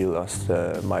will maybe lose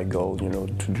my goal,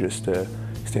 to just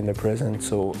stay in the present.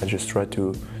 So I just try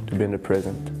to be in the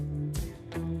present.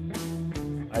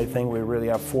 I think we really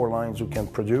have 4 lines who can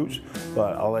produce,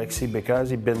 but Alexi, because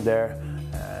he's been there,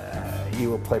 he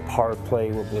will play power play,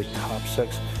 he will play top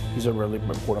 6. He's a really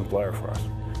important player for us.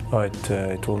 Oh,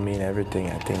 it will mean everything.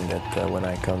 I think that when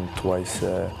I come twice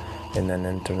in an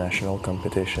international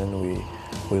competition,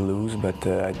 we lose, but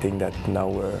I think that now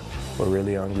we're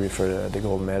really hungry for the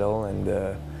gold medal, and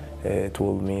it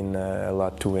will mean a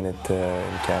lot to win it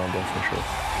in Canada for sure.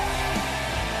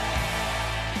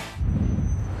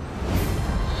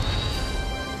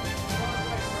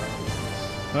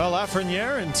 Well,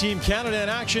 Lafreniere and Team Canada in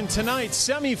action tonight.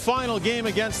 Semi-final game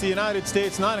against the United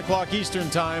States, 9 o'clock Eastern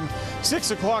Time,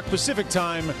 6 o'clock Pacific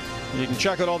Time. You can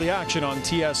check out all the action on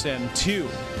TSN2.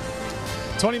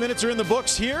 20 minutes are in the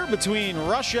books here between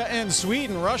Russia and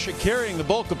Sweden. Russia carrying the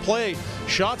bulk of play.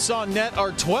 Shots on net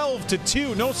are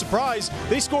 12-2. No surprise,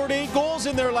 they scored 8 goals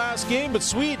in their last game, but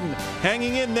Sweden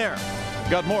hanging in there.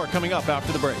 Got more coming up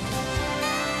after the break.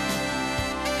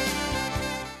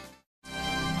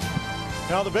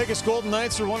 Now, the Vegas Golden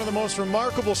Knights are one of the most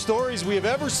remarkable stories we have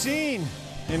ever seen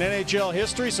in NHL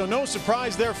history, so no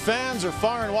surprise their fans are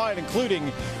far and wide,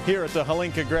 including here at the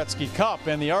Hlinka Gretzky Cup.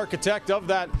 And the architect of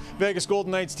that Vegas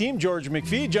Golden Knights team, George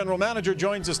McPhee, general manager,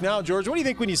 joins us now. George, what do you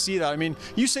think when you see that? I mean,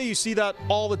 you say you see that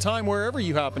all the time wherever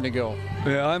you happen to go.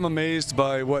 Yeah, I'm amazed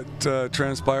by what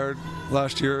transpired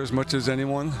last year as much as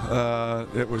anyone.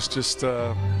 It was just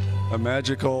a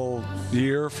magical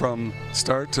year from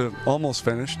start to almost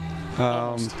finished.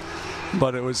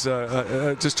 But it was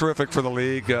just terrific for the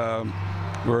league.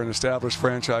 We're an established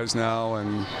franchise now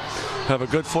and have a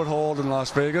good foothold in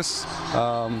Las Vegas.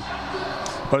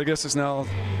 But I guess it's now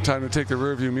time to take the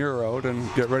rearview mirror out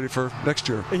and get ready for next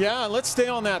year. Yeah, let's stay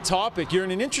on that topic. You're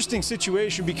in an interesting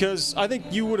situation because I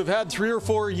think you would have had 3 or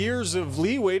 4 years of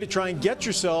leeway to try and get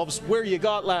yourselves where you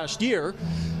got last year.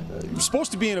 You're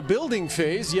supposed to be in a building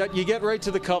phase, yet you get right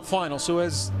to the Cup final. So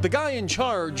as the guy in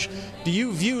charge, do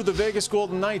you view the Vegas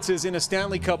Golden Knights as in a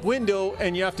Stanley Cup window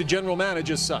and you have to general manage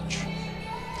as such?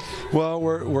 Well,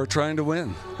 we're trying to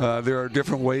win. There are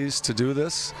different ways to do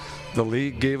this. The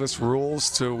league gave us rules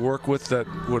to work with that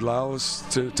would allow us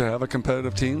to have a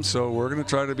competitive team, so we're going to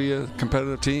try to be a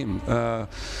competitive team.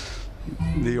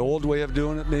 The old way of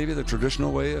doing it, maybe, the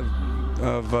traditional way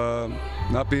of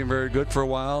not being very good for a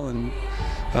while, and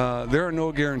there are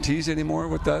no guarantees anymore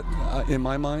with that, in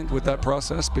my mind, with that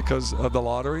process because of the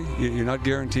lottery. You're not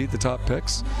guaranteed the top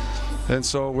picks. And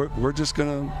so we're just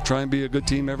going to try and be a good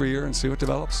team every year and see what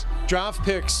develops. Draft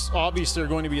picks obviously are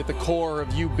going to be at the core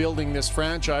of you building this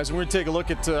franchise. And we're going to take a look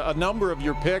at a number of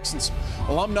your picks and some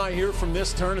alumni here from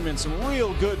this tournament, some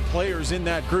real good players in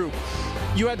that group.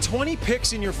 You had 20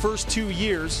 picks in your first 2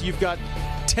 years. You've got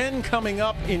 10 coming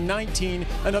up in 19,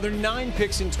 another 9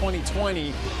 picks in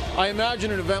 2020. I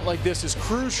imagine an event like this is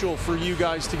crucial for you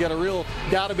guys to get a real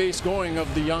database going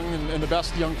of the young and the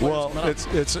best young players. Well,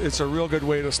 it's a real good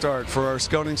way to start. For our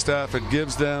scouting staff, it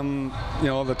gives them,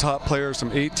 the top players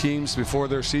from 8 teams before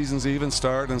their seasons even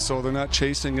start, and so they're not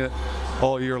chasing it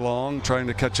all year long, trying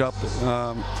to catch up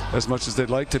as much as they'd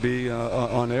like to be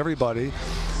on everybody.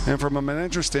 And from a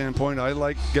manager standpoint, I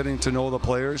like getting to know the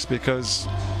players because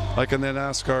I can then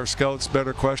ask our scouts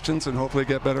better questions and hopefully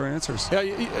get better answers. Yeah,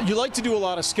 you like to do a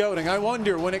lot of scouting. I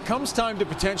wonder, when it comes time to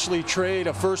potentially trade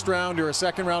a first round or a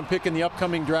second round pick in the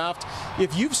upcoming draft,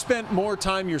 if you've spent more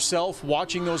time yourself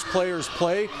watching those players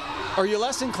play, are you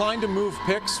less inclined to move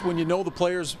picks when you know the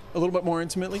players a little bit more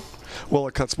intimately? Well,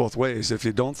 it cuts both ways. If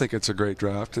you don't think it's a great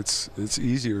draft, it's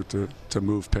easier to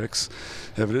move picks.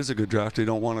 If it is a good draft, you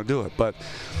don't want to do it. But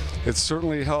it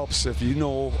certainly helps if you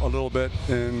know a little bit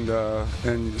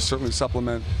and certainly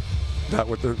supplement that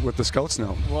with the scouts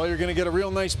now. Well, you're going to get a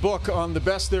real nice book on the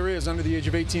best there is under the age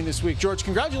of 18 this week. George,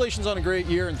 congratulations on a great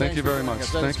year. And thank you very much.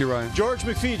 Thank you, Ryan. George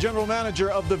McPhee, general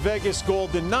manager of the Vegas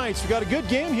Golden Knights. We've got a good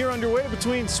game here underway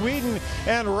between Sweden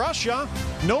and Russia.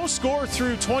 No score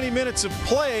through 20 minutes of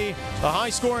play. The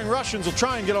high-scoring Russians will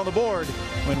try and get on the board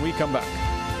when we come back.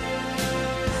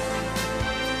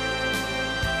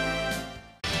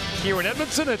 Here in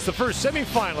Edmonton, it's the first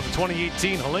semifinal of the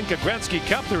 2018 Hlinka Gretzky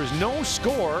Cup. There is no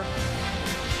score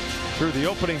through the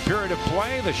opening period of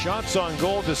play. The shots on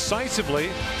goal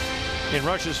decisively in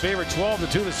Russia's favor,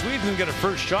 12-2. The Swedes didn't get a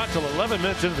first shot till 11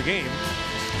 minutes into the game.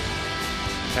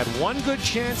 Had one good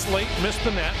chance late, missed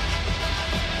the net.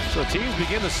 So teams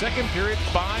begin the second period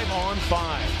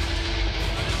 5-on-5.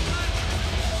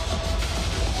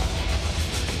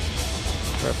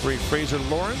 Referee Fraser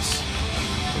Lawrence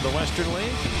in the Western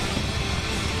League.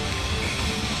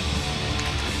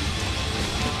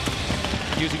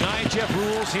 Using IHF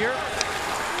rules here.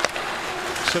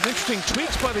 Some interesting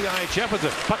tweaks by the IHF as the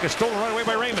puck is stolen right away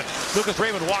by Raymond. Lucas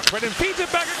Raymond walks right in, feeds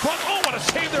it back across. Oh, what a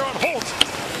save there on Holtz.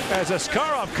 As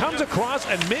Askarov comes across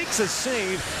and makes a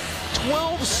save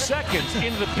 12 seconds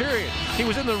into the period. He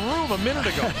was in the room a minute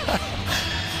ago.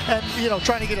 And, you know,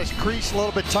 trying to get his crease a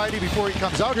little bit tidy before he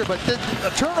comes out here. But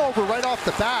a turnover right off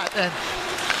the bat. And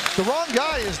the wrong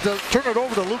guy is to turn it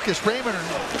over to Lucas Raymond. And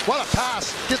what a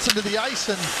pass. Gets him to the ice,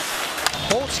 and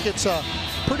Holtz gets a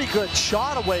pretty good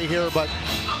shot away here, but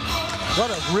what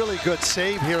a really good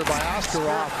save here by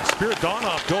Askarov.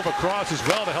 Spiridonov dove across as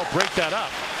well to help break that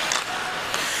up.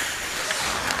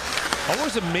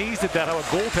 Always amazed at that, how a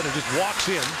goaltender just walks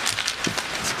in.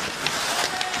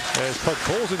 As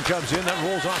Podkolzin comes in, that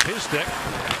rolls off his stick.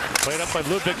 Played up by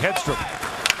Ludwig Hedstrom.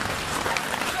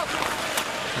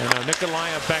 And now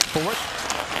Nikolaev back forth.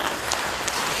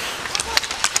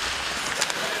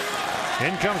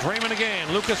 In comes Raymond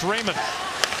again. Lucas Raymond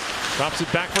drops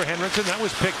it back for Henriksen. That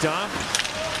was picked on.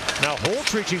 Now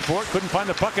Holtz reaching for it. Couldn't find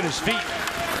the puck in his feet.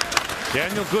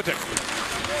 Daniel Gutek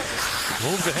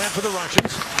moves ahead for the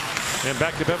Russians. And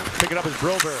back to pick it up is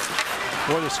Broberg.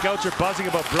 Boy, the scouts are buzzing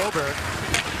about Broberg.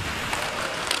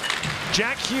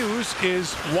 Jack Hughes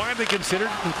is widely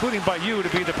considered, including by you, to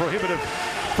be the prohibitive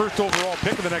first overall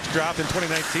pick of the next draft in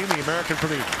 2019. The American for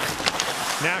the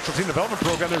National Team Development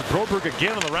Program. There's Broberg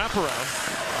again on the wraparound.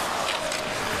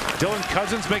 Dylan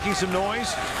Cousins making some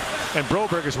noise, and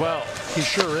Broberg as well. He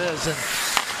sure is. And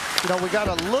you know, we got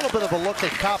a little bit of a look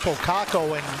at Capo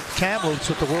Kakko and Kamloops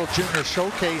with the World Junior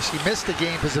Showcase. He missed the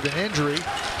game because of an injury.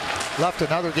 Left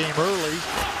another game early.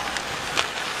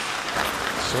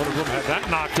 Soderblom had that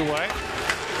knocked away.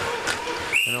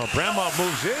 You know, Abramov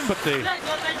moves in, but the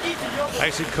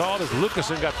icing called as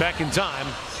Lucasen got back in time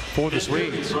for the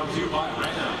Swedes.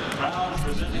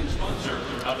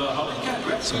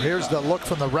 So here's the look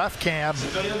from the ref cam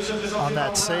on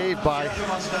that save by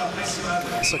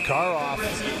Sakharov.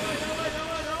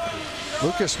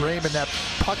 Lucas Raymond, that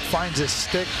puck finds his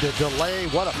stick, the delay,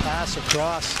 what a pass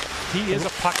across. He is a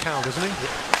puck hound, isn't he?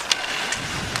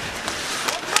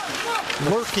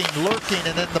 Lurking,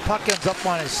 and then the puck ends up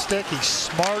on his stick. He's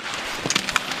smart.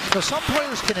 You know, some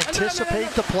players can anticipate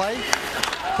the play,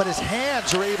 but his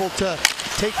hands are able to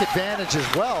take advantage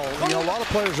as well. You know, a lot of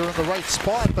players are in the right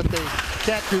spot, but they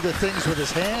can't do the things with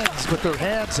their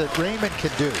hands that Raymond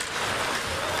can do.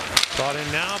 Brought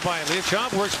in now by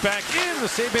Liachov, works back in, the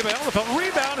save made by Elnefeld.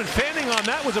 Rebound, and fanning on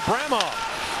that was Abramov.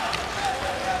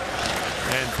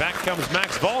 And back comes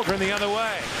Max Volgren the other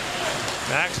way.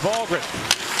 Max Volgren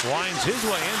winds his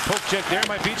way in, poke check there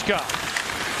by Bichkov.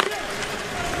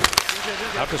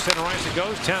 Out to center ice it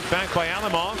goes, tapped back by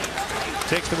Alimov.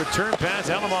 Takes the return pass,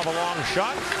 Alimov a long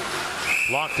shot.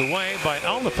 Locked away by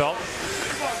Elnefeld.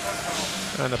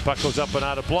 And the puck goes up and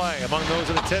out of play. Among those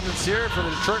in attendance here from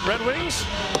the Detroit Red Wings,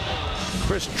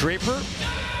 Chris Draper.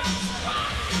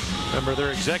 Remember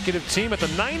their executive team at the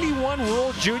 91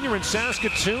 World Junior in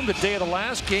Saskatoon, the day of the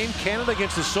last game, Canada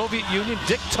against the Soviet Union.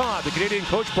 Dick Todd, the Canadian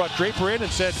coach, brought Draper in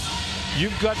and said,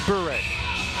 "You've got Bure."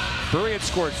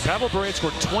 Pavel Bure had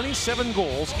scored 27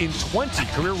 goals in 20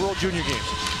 career World Junior games.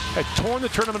 Had torn the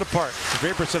tournament apart. And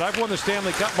Draper said, "I've won the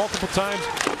Stanley Cup multiple times.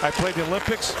 I played the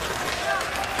Olympics."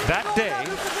 That day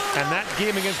and that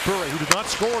game against Bure, who did not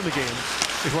score in the game,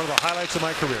 is one of the highlights of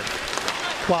my career.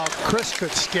 Well, Chris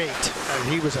could skate.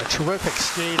 He was a terrific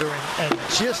skater and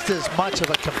just as much of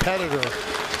a competitor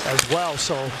as well.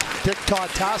 So Dick Todd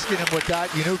tasking him with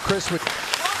that. You knew Chris would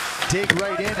dig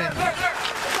right in and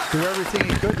do everything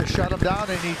he could to shut him down,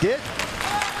 and he did.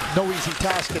 No easy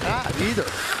task in that either.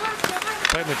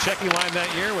 Played in the checking line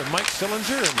that year with Mike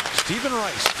Sillinger and Stephen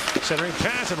Rice. Centering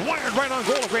pass and wired right on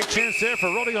goal. A great chance there for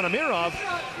Rodion Amirov.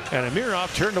 And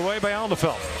Amirov turned away by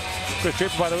Alnefeld. Chris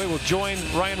Draper, by the way, will join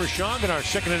Ryan Rishaug in our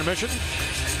second intermission.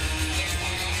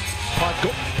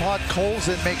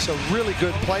 Podkolzin makes a really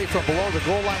good play from below the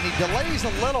goal line. He delays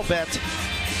a little bit.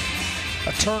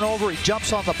 A turnover. He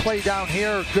jumps on the play down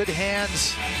here. Good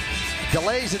hands.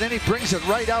 Delays, and then he brings it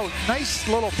right out. Nice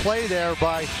little play there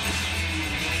by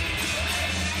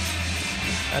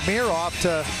Amirov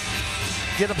to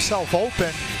get himself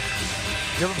open,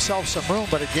 give himself some room.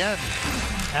 But again,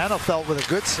 Alnefeld with a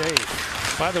good save.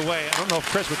 By the way, I don't know if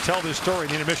Chris would tell this story in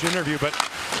the intermission interview, but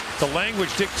the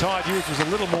language Dick Todd used was a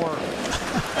little more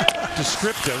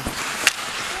descriptive.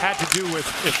 Had to do with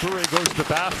if Bure goes to the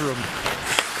bathroom,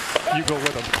 you go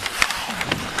with him.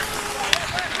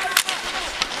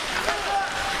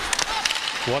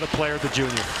 What a player, the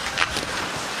junior.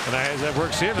 And as that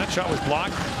works in, that shot was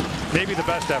blocked. Maybe the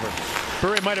best ever.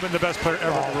 Burry might have been the best player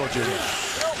ever in the World Junior.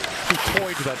 He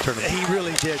toyed to that tournament. He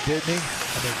really did, didn't he?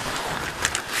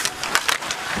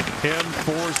 Him,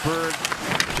 Forsberg,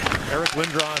 Eric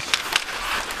Lindros.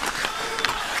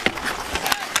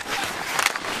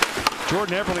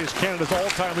 Jordan Eberle is Canada's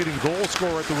all-time leading goal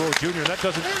scorer at the World Junior, and that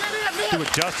doesn't do it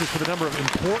justice for the number of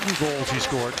important goals he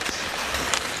scored.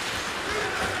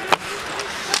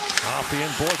 Off the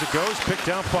end boards it goes, picked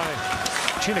out by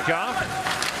Chinikov.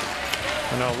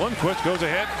 And now Lundqvist goes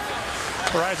ahead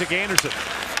for Isaac Anderson.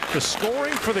 The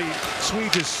scoring for the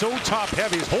Swedes is so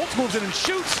top-heavy as Holtz moves in and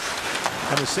shoots.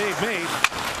 And the save made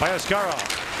by Askarov.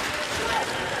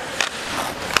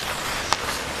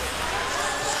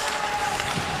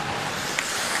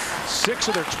 Six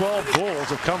of their 12 goals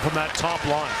have come from that top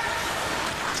line.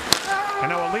 And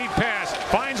now a lead pass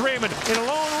finds Raymond in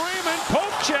alone. Raymond,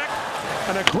 poke check.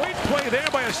 And a great play there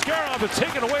by Askarov to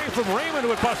take it away from Raymond, who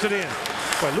had busted in.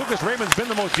 But Lucas Raymond's been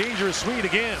the most dangerous Swede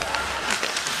again.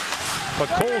 But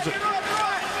Colson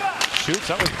shoots,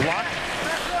 that was blocked.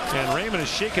 And Raymond is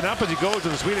shaken up as he goes to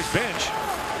the Swedish bench.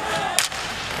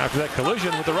 After that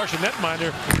collision with the Russian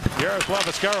netminder, Yaroslav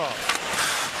Askarov.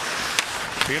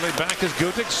 Feeling back as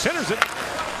Gutic centers it.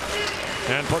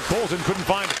 And Colson couldn't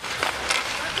find it.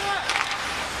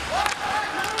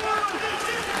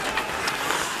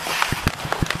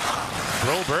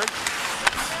 Broberg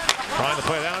trying to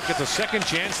play it out, gets a second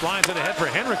chance, lines it ahead for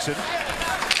Henriksen.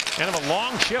 Kind of a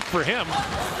long shift for him.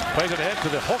 Plays it ahead to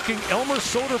the hulking Elmer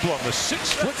Soderblom, the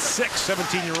 6'6",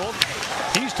 17-year-old.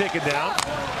 He's taken down.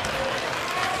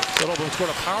 Soderblom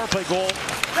scored a power play goal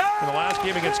in the last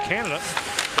game against Canada.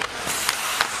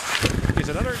 He's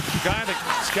another guy that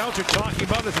scouts are talking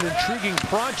about as an intriguing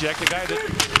project, a guy that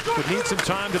would need some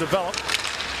time to develop.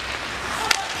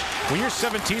 When you're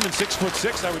 17 and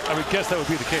 6'6", I would guess that would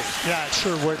be the case. Yeah, it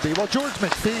sure would be. Well, George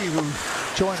McPhee, who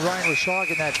joined Ryan Rishaug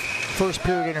in that first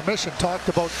period intermission, talked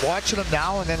about watching him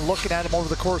now and then looking at him over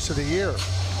the course of the year.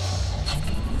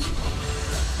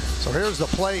 So here's the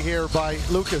play here by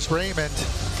Lucas Raymond.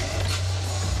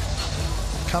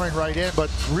 Coming right in, but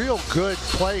real good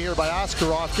play here by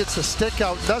Askarov. Gets the stick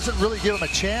out, doesn't really give him a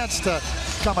chance to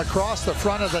come across the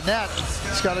front of the net.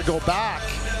 He's got to go back.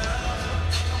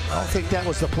 I don't think that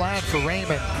was the plan for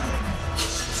Raymond.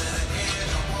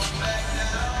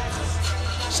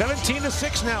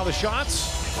 17-6 now, the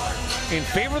shots in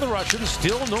favor of the Russians.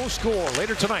 Still no score.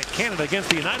 Later tonight, Canada against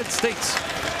the United States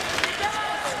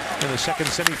in the second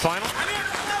semifinal.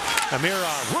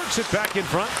 Amirov works it back in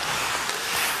front,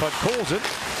 but Colson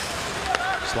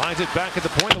slides it back at the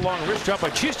point along wrist drop by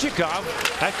Chichikov.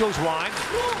 That goes wide.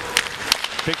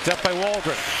 Picked up by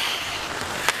Waldron.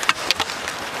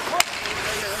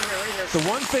 The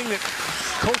one thing that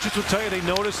coaches will tell you they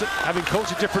notice that having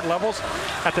coached at different levels,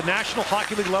 at the National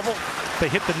Hockey League level, they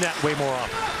hit the net way more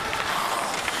often.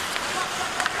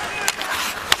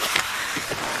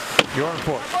 You're on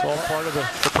court. It's all part of the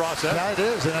process. Yeah, it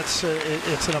is, and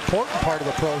it's an important part of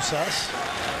the process.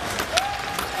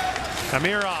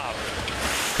 Amirov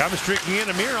comes streaking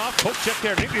in. Amirov, poke check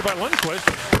there neatly by Lundqvist.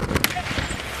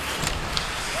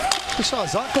 We saw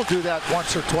his uncle do that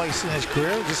once or twice in his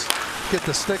career. Just get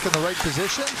the stick in the right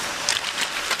position.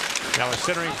 Now a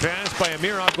centering pass by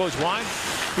Amirov goes wide.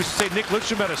 We used to say Nick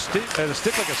Lidstrom had a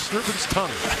stick like a serpent's tongue,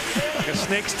 like a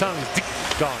snake's tongue.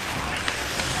 Gone.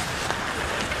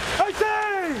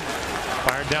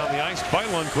 Fired down the ice by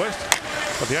Lundqvist,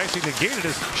 but the icing negated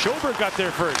as Schoberg got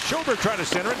there first. Schoberg tried to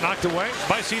center it, knocked away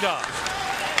by Sedov.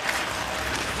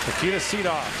 Nikita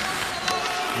Sedov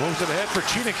moves it ahead for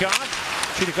Chinikov.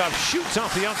 Chinikov shoots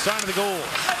off the outside of the goal.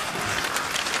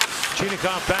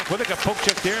 Chinikov back with it, got poke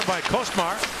check there by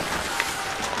Kosmar.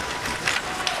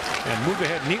 And moved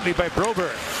ahead neatly by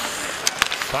Broberg.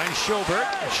 Finds Schoberg.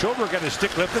 Schoberg got his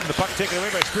stick lifted and the puck taken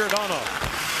away by Spiridonov.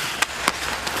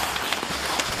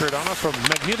 Spiridonov from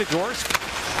Magnitogorsk.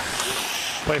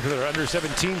 Played for their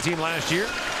under-17 team last year.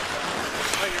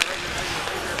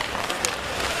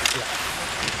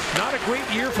 Not a great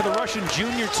year for the Russian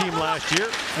junior team last year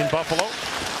in Buffalo.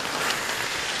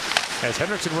 As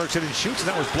Henriksen works in and shoots, and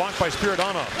that was blocked by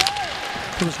Spiridonov.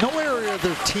 There was no area of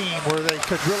their team where they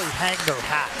could really hang their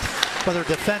hat, whether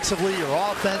defensively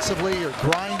or offensively or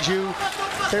grind you.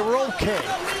 They were okay.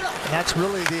 And that's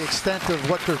really the extent of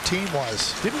what their team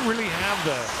was. Didn't really have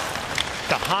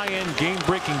the high-end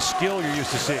game-breaking skill you're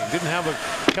used to seeing. Didn't have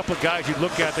a couple of guys you'd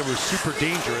look at that were super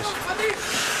dangerous.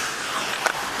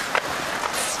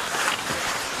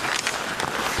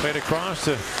 Played across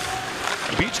to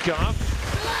Bichkov.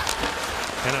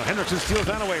 And now Henriksen steals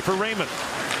that away for Raymond.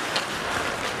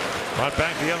 Brought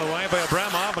back the other way by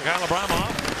Abramov, Mikhail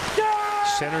Abramov.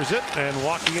 Centers it, and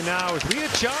walking in now is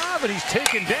Liachov, and he's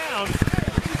taken down.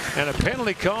 And a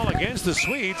penalty call against the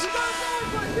Swedes.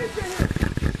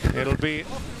 It'll be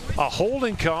a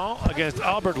holding call against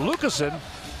Albert Lucasen.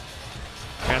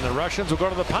 And the Russians will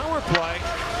go to the power play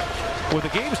with the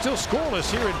game still scoreless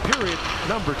here in period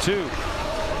number 2.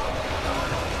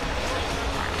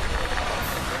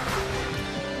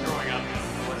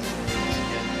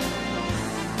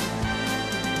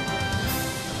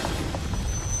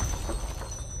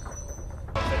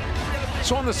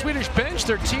 So on the Swedish bench,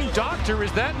 their team doctor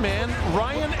is that man,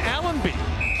 Ryan Allenby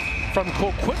from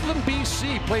Coquitlam,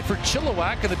 BC. Played for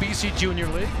Chilliwack in the BC Junior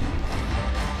League.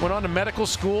 Went on to medical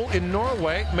school in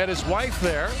Norway, met his wife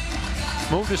there,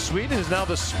 moved to Sweden, is now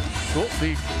the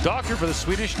doctor for the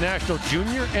Swedish national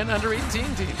junior and under 18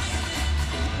 team.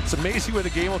 It's amazing where the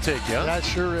game will take you. Huh? That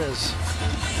sure is.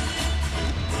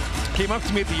 Came up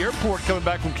to me at the airport coming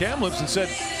back from Kamloops and said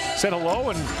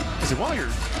hello, and I said, well, you're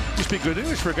just be good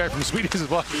English for a guy from Sweden. He says,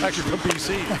 well, actually from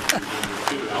BC.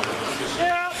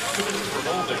 Yeah.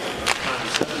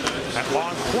 That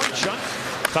long point shot.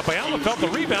 Tapayama felt the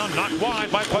rebound, knocked wide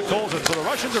by Podkolzin. So the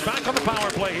Russians are back on the power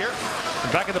play here.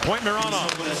 And back at the point, Mironov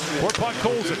for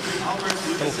Podkolzin.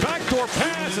 Little backdoor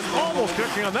pass, and almost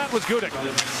connecting on that was Gudik.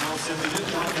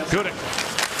 Gudik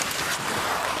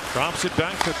drops it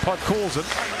back to Podkolzin.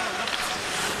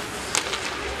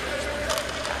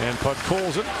 And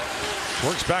Podkolzin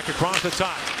works back across the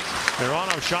top.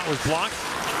 Mironov's shot was blocked.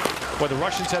 Boy, the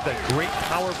Russians had that great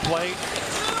power play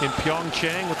in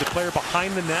Pyeongchang with the player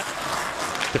behind the net.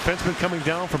 Defenseman coming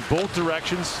down from both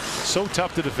directions. So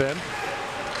tough to defend.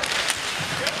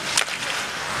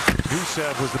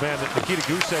 Gusev was the man that, Nikita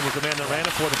Gusev was the man that ran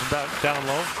it for them from down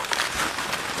low.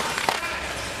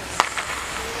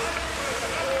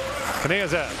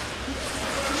 Kniazev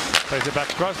plays it back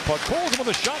across. Podkolzin with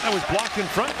a shot that was blocked in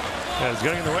front. As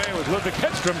getting in the way was Ludvig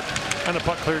Hedstrom, and the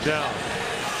puck cleared down.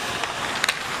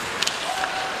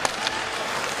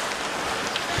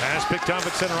 Pass picked up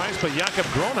at center ice by Jakob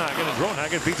Gronhagen, and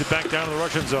Gronhagen beats it back down to the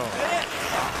Russian zone.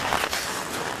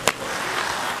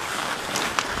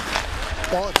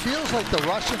 Well, it feels like the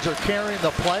Russians are carrying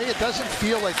the play. It doesn't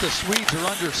feel like the Swedes are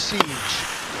under siege.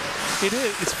 It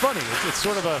is. It's funny. It's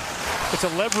sort of a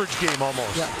leverage game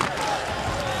almost. Yeah.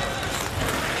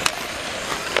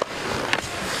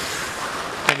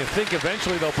 And you think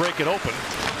eventually they'll break it open,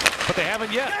 but they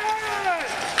haven't yet.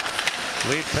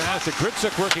 Lead pass to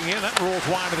Gritsuk working in. That rolls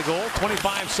wide of the goal.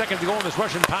 25 seconds to go in this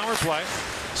Russian power play.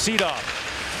 Sedov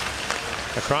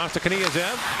across to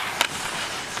Kniazev.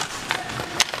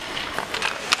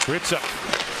 Gritsuk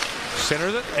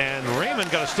centers it, and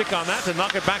Raymond got a stick on that to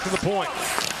knock it back to the point.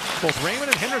 Both Raymond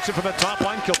and Henriksen from the top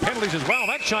line kill penalties as well.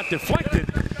 That shot deflected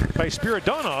by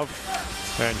Spiridonov,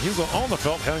 and Hugo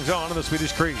Alnefelt hangs on to the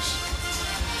Swedish crease.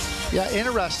 Yeah,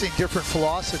 interesting, different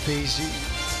philosophies.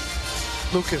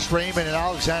 Lucas Raymond and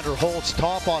Alexander Holtz,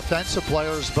 top offensive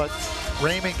players, but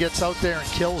Raymond gets out there and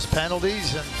kills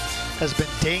penalties and has been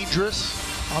dangerous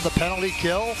on the penalty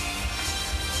kill.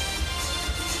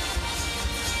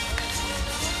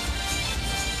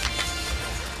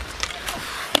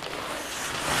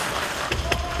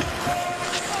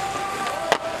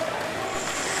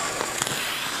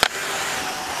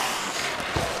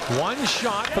 One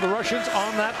shot for the Russians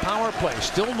on that power play.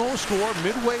 Still no score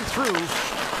midway through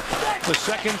the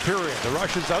second period. The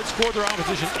Russians outscored their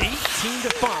opposition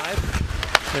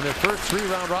 18-5 in their first 3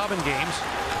 round robin games,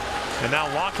 and now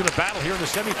locked in a battle here in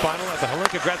the semifinal at the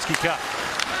Hlinka Gretzky Cup.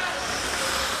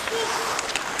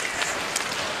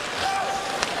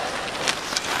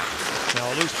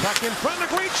 Now a loose puck in front. A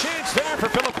great chance there for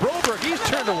Philip Broberg. He's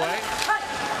turned away.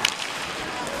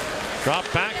 Drop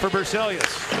back for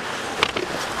Berselius.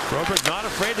 Broberg not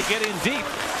afraid to get in deep.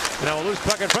 Now a loose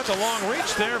puck in front, the long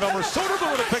reach there. Velmer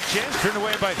Soderberg with a quick chance, turned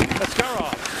away by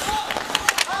Askarov.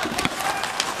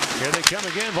 Here they come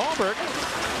again, Wahlberg.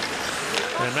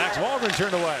 And Max Wahlgren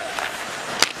turned away.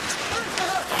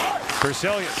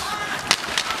 Berselius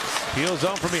peels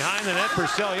on from behind the net.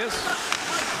 Berselius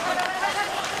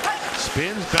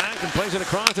spins back and plays it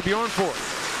across to Bjornfort.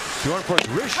 Bjornfort's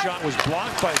wrist shot was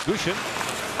blocked by Gushin.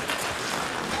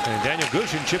 And Daniel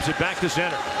Gushin chips it back to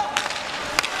center.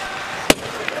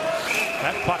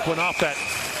 That puck went off that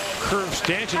curved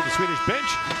stanchion of the Swedish bench,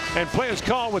 and play is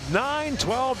called with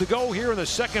 9:12 to go here in the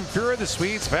second period. The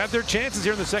Swedes have had their chances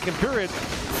here in the second period.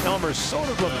 Elmer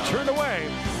Soderblom turned away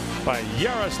by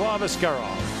Yaroslav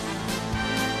Askarov.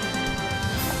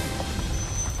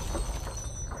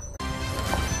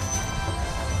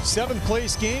 Seventh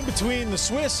place game between the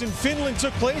Swiss and Finland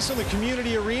took place in the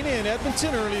Community Arena in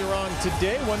Edmonton earlier on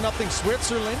today. 1-0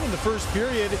 Switzerland in the first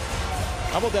period.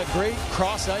 How about that great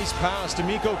cross-ice pass to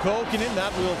Mikko Kokinen?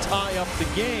 That will tie up the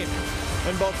game.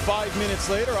 And about 5 minutes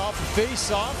later, off a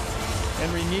face-off,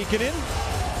 Henri Nikkanen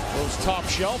goes top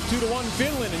shelf, 2-1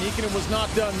 Finland, and Nikkanen was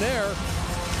not done there.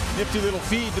 Nifty little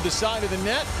feed to the side of the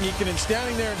net. Nikkanen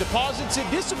standing there and deposits it.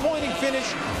 Disappointing finish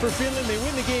for Finland. They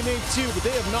win the game 8-2, but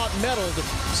they have not medaled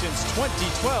since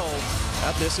 2012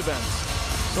 at this event.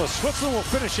 So Switzerland will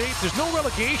finish 8th. There's no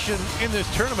relegation in this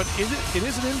tournament. It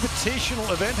is an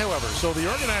invitational event, however, so the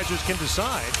organizers can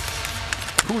decide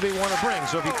who they want to bring.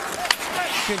 So if you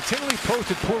continually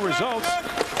posted poor results,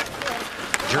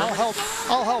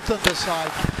 I'll help them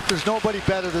decide. There's nobody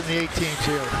better than the 8 teams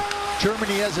here.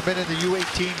 Germany hasn't been in the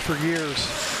U18 for years.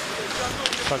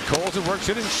 But Colson works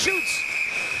in and shoots.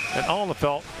 And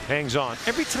Alnefelt hangs on.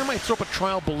 Every time I throw up a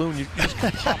trial balloon, you just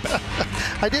pop it.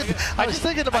 I was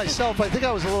thinking to myself, I think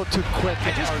I was a little too quick.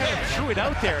 I just kind of threw it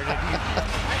out there. And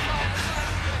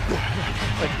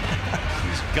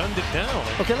he's gunned it down.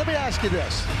 Okay, let me ask you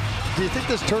this. Do you think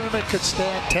this tournament could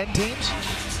stand 10 teams?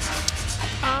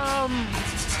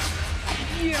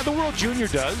 Yeah, the World Junior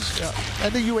does. Yeah.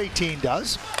 And the U18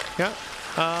 does. Yeah.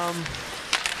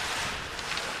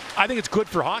 I think it's good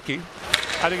for hockey.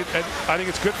 I think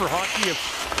it's good for hockey if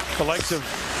the likes of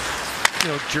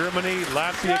Germany,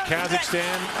 Latvia,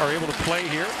 Kazakhstan are able to play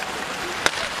here.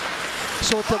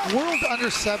 So at the World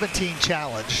Under-17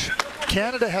 Challenge,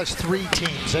 Canada has 3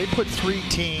 teams. They put 3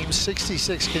 teams,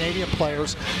 66 Canadian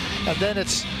players, and then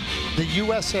it's the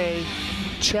USA,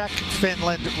 Czech,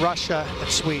 Finland, Russia, and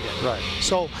Sweden. Right.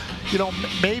 So,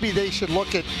 maybe they should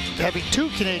look at having 2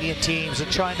 Canadian teams and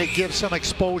trying to give some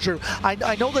exposure.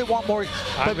 I know they want more.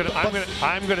 I'm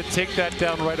gonna take that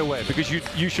down right away, because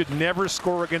you should never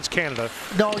score against Canada.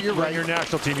 No, you're right. In your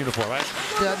national team uniform, right?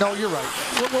 Yeah, no, you're right.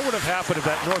 What would have happened if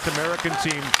that North American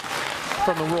team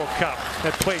from the World Cup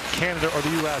that played Canada or the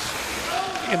U.S.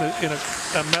 in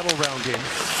a medal round game?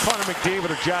 Connor McDavid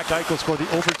or Jack Eichel scored the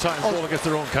overtime goal against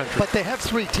their own country. But they have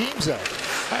 3 teams there.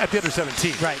 At the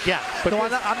Under-17. Right, yeah. But no,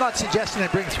 I'm not suggesting they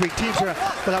bring 3 teams here.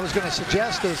 What I was going to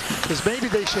suggest is maybe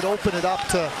they should open it up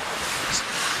to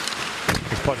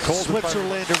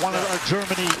Switzerland or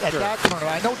Germany at that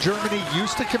tournament. I know Germany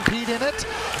used to compete in it,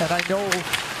 and I know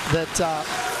that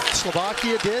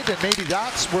Slovakia did, and maybe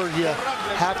that's where you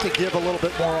have to give a little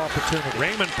bit more opportunity.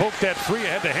 Raymond poked that free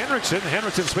ahead to Henriksen.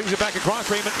 Henriksen swings it back across.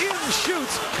 Raymond in,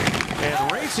 shoots,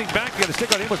 and racing back to get a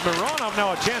stick on him was Mironov.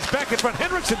 Now a chance back in front.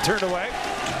 Henriksen turned away.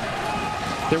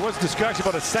 There was discussion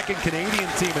about a second Canadian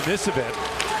team in this event.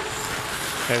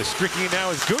 As streaking now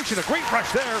is Gushin. A great rush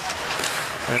there.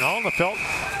 And Alnefelt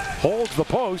holds the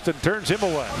post and turns him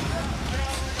away.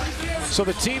 So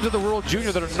the teams of the World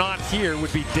Junior that are not here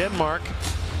would be Denmark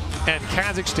and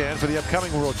Kazakhstan for the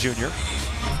upcoming World Junior.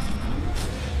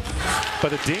 But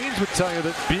the Danes would tell you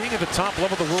that being at the top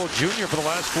level of the World Junior for the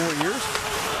last 4 years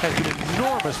has been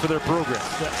enormous for their program.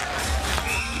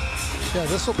 Yeah,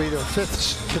 this will be their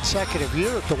 5th consecutive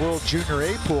year at the World Junior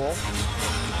A pool.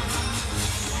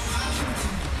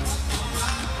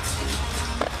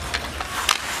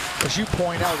 As you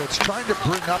point out, it's trying to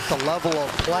bring up the level of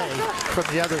play from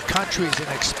the other countries and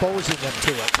exposing them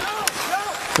to it.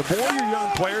 The more your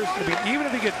young players, even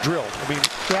if they get drilled,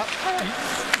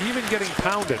 even getting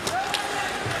pounded.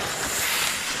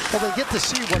 Well, they get to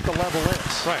see what the level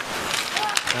is. Right.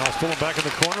 Now stolen back in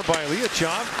the corner by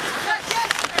Liachov.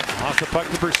 Off the puck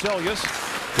to Berselius.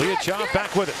 Liachov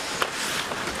back with it.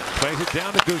 Plays it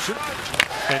down to Gushin.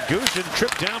 And Gushin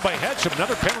tripped down by Hedstrom.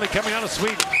 Another penalty coming out of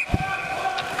Sweden.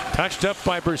 Touched up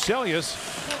by Berselius.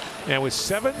 And with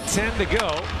 7:10 to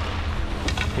go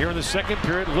here in the second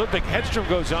period, Ludwig Hedstrom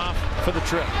goes off for the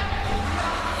trip.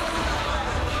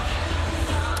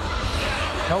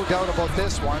 No doubt about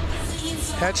this one.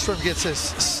 Hedstrom gets his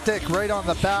stick right on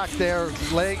the back there,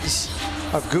 legs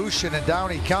of Gushin, and down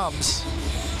he comes.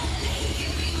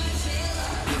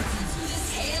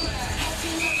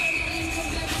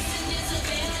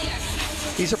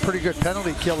 He's a pretty good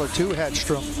penalty killer too,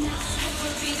 Hedstrom.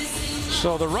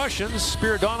 So the Russians,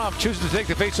 Spiridonov chooses to take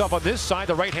the face-off on this side.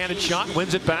 The right-handed shot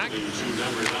wins it back.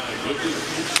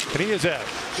 Kniazev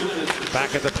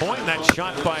back at the point. And that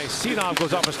shot by Sidov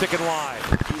goes off a stick and wide.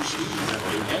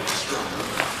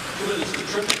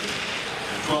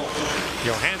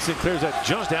 Johansson clears that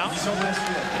just out.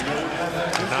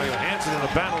 And now Johansson in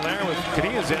a battle there with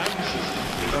Kniazev.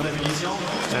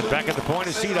 And back at the point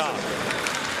is Sidov.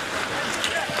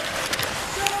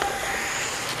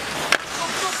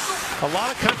 A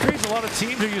lot of countries, a lot of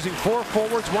teams are using 4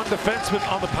 forwards, 1 defenseman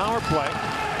on the power play.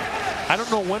 I don't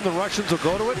know when the Russians will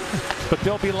go to it, but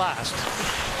they'll be last.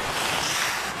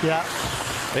 Yeah.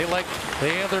 They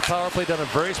have their power play done a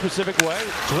very specific way.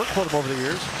 It's worked for them over the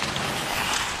years.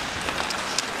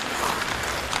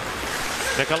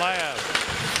 Nikolaev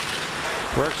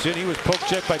works in. He was poke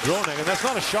checked by Groening, and that's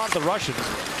not a shot at the Russians,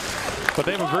 but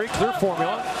they have a very clear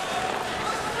formula.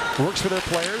 Works for their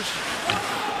players,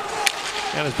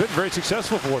 and has been very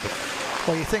successful for them.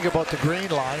 Well, you think about the green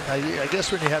line. I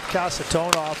guess when you have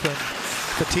Kasatonov and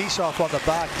Fetisov on the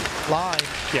back line,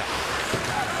 yeah,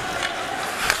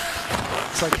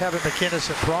 it's like having McInnes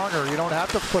and Pronger. You don't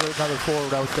have to put another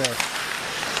forward out there.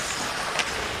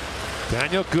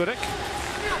 Daniel Gudik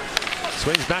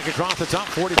swings back across the top.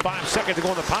 45 seconds to go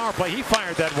on the power play. He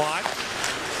fired that wide.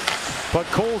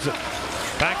 Podkolzin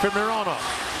back for Mironov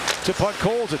to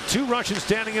Podkolzin. Two Russians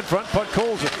standing in front.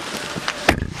 Podkolzin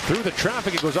through the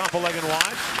traffic. It goes off a leg and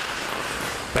wide.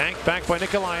 Banked back by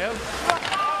Nikolaev.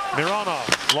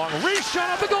 Mironov, long reach shot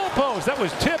off the goalpost. That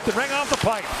was tipped and rang off the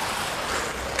pipe.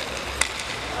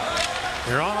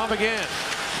 Mironov again.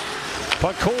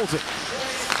 Podkolzin.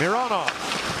 Mironov.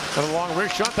 And a long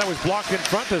wrist shot that was blocked in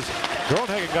front as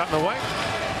Groenhagen got in the way.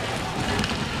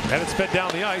 And it's fed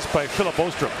down the ice by Philip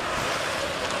Ostrom.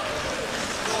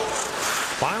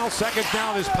 Final seconds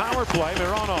now of this power play.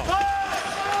 Mironov.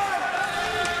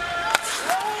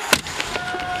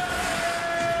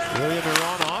 William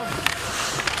Mironov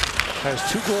has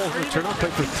 2 goals in the tournament.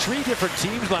 Played for 3 different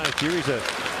teams last year. He's a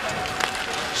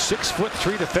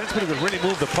 6'3" defenseman who can really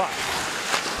move the puck.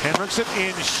 Henriksen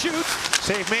in shoots.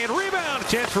 Save made, rebound.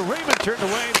 Chance for Raymond, turned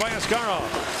away by Askarov.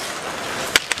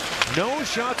 No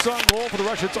shots on goal for the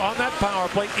Russians on that power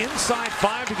play. Inside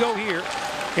 5 to go here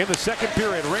in the second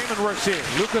period. Raymond works in.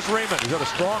 Lucas Raymond, who's had a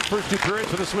strong first 2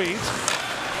 periods for the Swedes.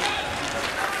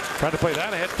 Tried to play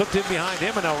that ahead, flipped in behind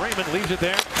him, and now Raymond leaves it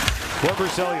there for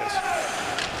Berzelius.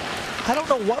 I don't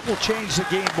know what will change the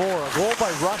game more, a goal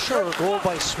by Russia or a goal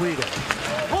by Sweden.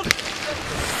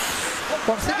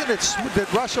 Well, I'm thinking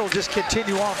that Russia will just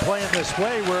continue on playing this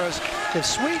way, whereas if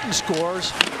Sweden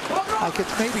scores, I could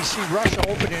maybe see Russia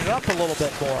opening it up a little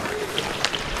bit more.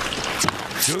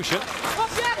 Dushin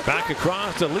back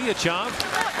across to Liachov.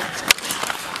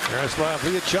 Yaroslav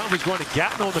Liachov, who's going to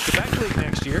Gatineau in the Quebec League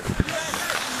next year.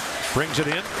 Brings it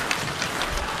in.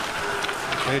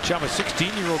 Liachov, a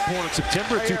 16-year-old born in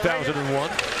September 2001.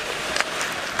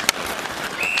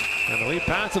 And the lead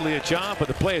pass to Liachov, but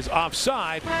the play is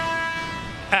offside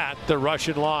at the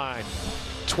Russian line.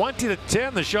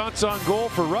 20-10, the shots on goal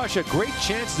for Russia. Great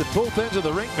chances at both ends of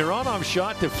the rink. Mironov's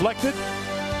shot deflected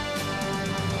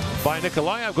by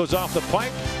Nikolaev, goes off the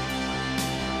pipe.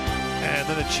 And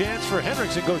then a chance for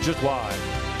Henriksen goes just wide.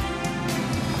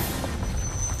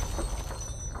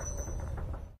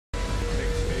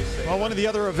 Well, one of the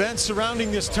other events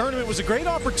surrounding this tournament was a great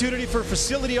opportunity for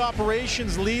facility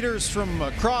operations leaders from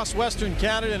across Western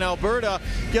Canada and Alberta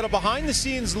get a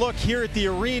behind-the-scenes look here at the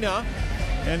arena.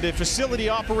 And a facility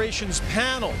operations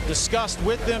panel discussed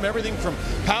with them everything from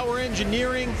power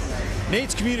engineering,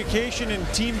 Nate's communication and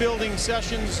team building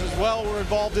sessions as well were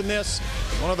involved in this.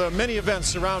 One of the many events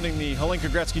surrounding the Hlinka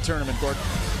Gretzky tournament, Gordon.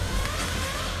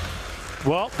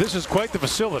 Well, this is quite the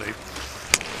facility.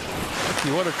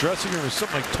 The order dressing room is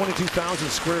something like 22,000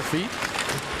 square feet.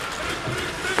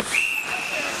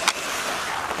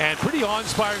 And pretty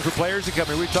awe-inspiring for players to come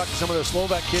here. We talked to some of the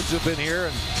Slovak kids who've been here,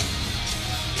 and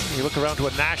you look around to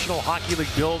a National Hockey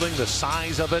League building, the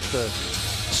size of it, the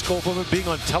scope of it, being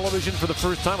on television for the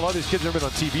first time. A lot of these kids have never been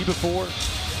on TV before.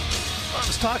 I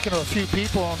was talking to a few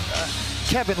people on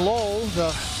Kevin Lowe,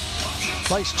 the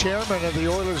vice chairman of the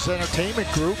Oilers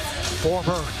Entertainment Group,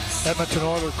 former Edmonton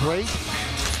Oilers great.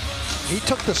 He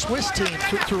took the Swiss team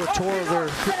through a tour of their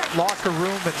locker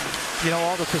room and, you know,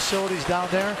 all the facilities down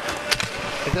there.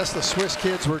 I guess the Swiss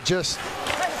kids were just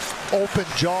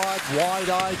open-jawed,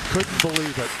 wide-eyed, couldn't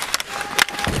believe it.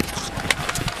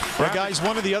 Well, guys,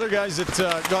 one of the other guys that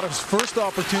got his first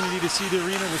opportunity to see the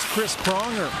arena was Chris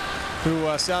Pronger,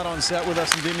 who sat on set with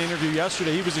us and did an interview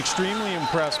yesterday. He was extremely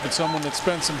impressed with someone that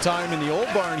spent some time in the old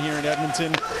barn here in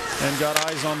Edmonton and got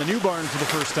eyes on the new barn for the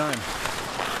first time.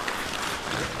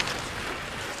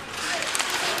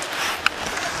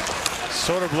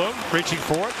 Soderblom reaching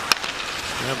for it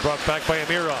and brought back by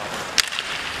Amirov.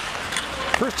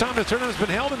 First time the tournament has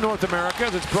been held in North America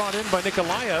as it's brought in by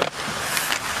Nikolaev.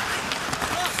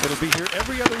 It'll be here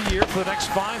every other year for the next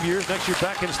 5 years. Next year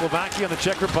back in Slovakia and the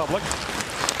Czech Republic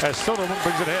as Soderblom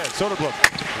brings it ahead. Soderblom,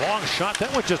 long shot.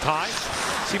 That went just high.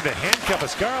 Seemed to handcuff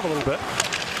Askarov a little bit.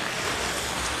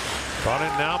 Brought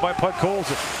in now by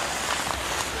Podkolzin.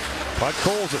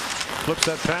 Podkolzin flips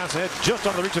that pass ahead just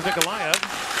on the reach of Nikolaev.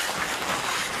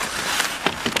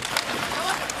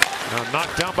 Now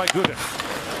knocked down by Gudik.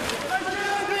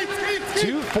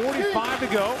 2:45 to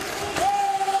go.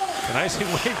 An icing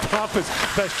waved off as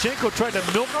Vaschenko tried to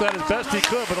milk that as best he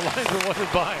could, but the linesman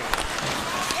wasn't by.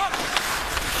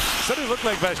 Suddenly looked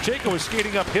like Vaschenko was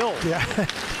skating uphill. Yeah.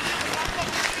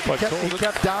 He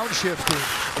kept downshifting.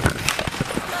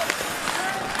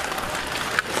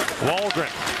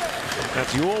 Wahlgren.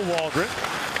 That's Joel Wahlgren.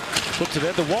 Looks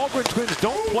ahead. The Wahlgren twins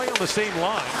don't play on the same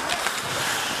line.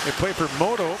 They play for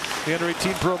Modo, the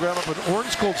under-18 program up in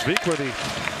Ornsköldsvik, where the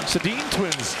Sedin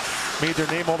twins made their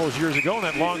name all those years ago. And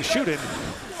that long shoot-in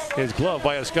is gloved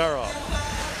by Askarov.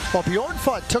 Well,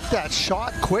 Bjornfot took that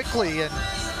shot quickly, and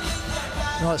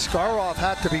Askarov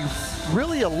had to be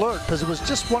really alert because it was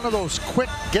just one of those quick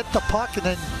get the puck and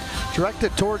then direct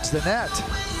it towards the net.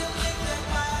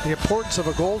 The importance of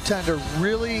a goaltender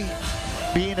really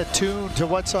being attuned to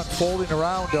what's unfolding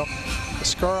around him.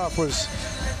 Askarov was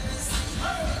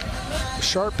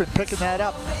sharp in picking that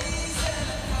up.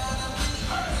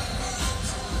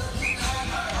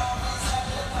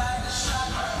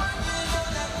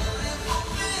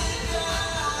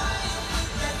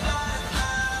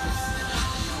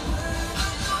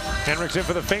 Henriksen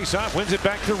for the face-off, wins it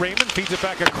back to Raymond, feeds it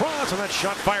back across, and that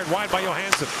shot fired wide by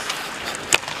Johansson.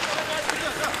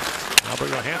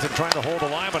 Albert Johansson trying to hold the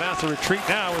line, but has to retreat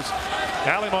now as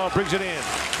Alimov brings it in.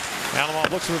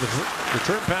 Alimov looks for the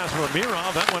return pass from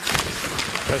Amirov. That one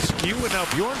askew, and now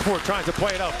Bjornfot tries to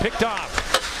play it out, picked off.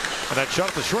 And that shot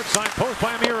at the short side post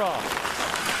by Amirov.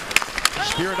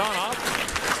 Spiridonov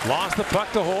lost the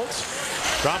puck to Holtz,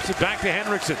 drops it back to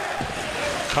Henriksen.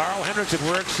 Carl Henriksen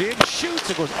works in, shoots,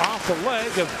 it goes off the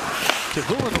leg of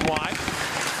Tavulin wide.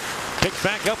 Picked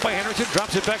back up by Henriksen,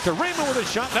 drops it back to Raymond with a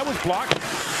shot. That was blocked.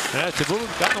 And Tavulin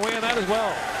got in the way of that as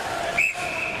well.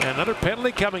 And another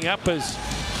penalty coming up as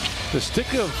the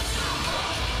stick of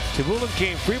Tavulin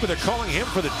came free, but they're calling him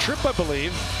for the trip, I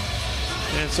believe.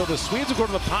 And so the Swedes will go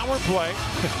to the power play.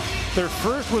 Their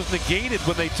first was negated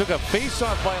when they took a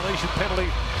face-off violation penalty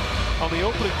on the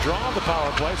opening draw of the power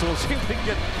play. So we'll see if they can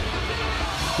get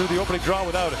through the opening draw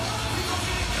without it.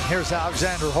 Here's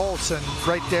Alexander Holtz, and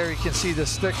right there you can see the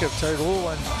stick of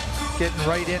Tavulin getting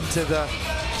right into the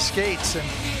skates. And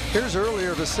here's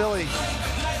earlier Vasily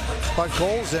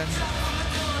Podkolzin.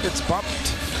 It's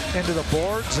bumped into the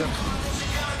boards. And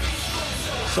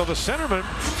so the centerman,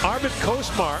 Arvid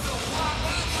Kosmar,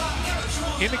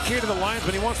 indicated the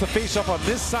linesman he wants to face up on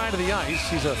this side of the ice.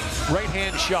 He's a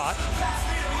right-hand shot.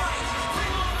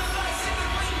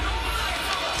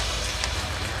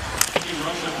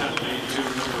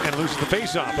 And loses the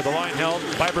face-off, but the line held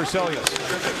by Berselius.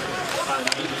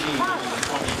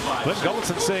 Glenn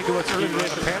Gullinson saying to us earlier today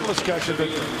in a panel discussion that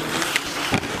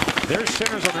their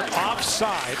centers on their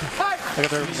offside, like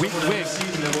their weak wing,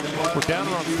 were down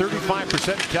around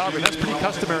 35% in Calgary. That's pretty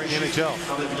customary in the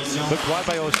NHL. Looked wide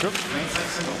by Ostrom.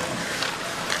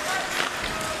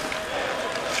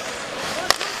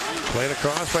 Played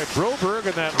across by Broberg,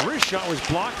 and that wrist shot was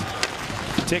blocked.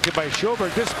 Taken by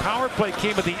Schoberg. This power play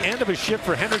came at the end of a shift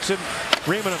for Henriksen,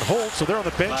 Raymond, and Holt, so they're on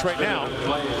the bench right now.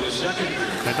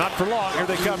 And not for long. Here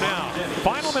they come now.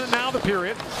 Final minute now of the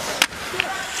period.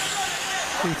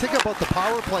 When you think about the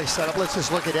power play setup, let's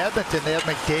just look at Edmonton. They have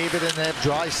McDavid, and they have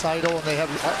Draisaitl, and they have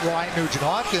Ryan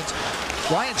Nugent-Hopkins.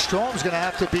 Ryan Strom's going to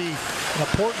have to be an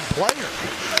important player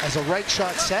as a right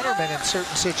shot centerman in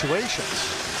certain situations.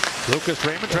 Lucas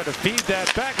Raymond tried to feed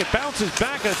that back. It bounces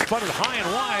back, and it's flooded high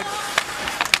and wide.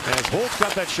 As Holtz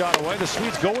got that shot away, the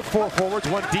Swedes go with 4 forwards,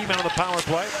 1 D-man on the power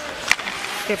play.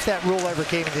 If that rule ever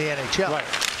came into the NHL. Right.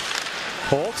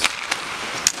 Holtz.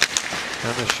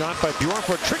 And the shot by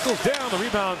Bjornfot trickles down. The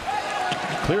rebound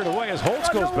cleared away as Holtz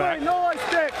goes back.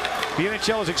 The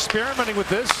NHL is experimenting with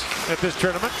this at this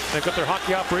tournament. They've got their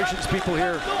hockey operations people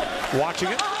here watching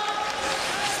it.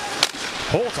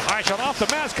 Holtz, a high shot off the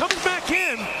mask, comes back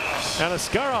in. And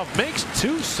Askarov makes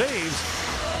 2 saves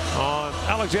on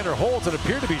Alexander Holtz that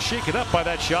appeared to be shaken up by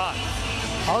that shot.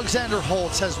 Alexander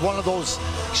Holtz has one of those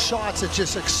shots that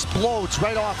just explodes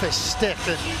right off his stick.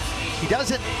 And he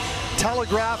doesn't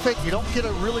telegraph it. You don't get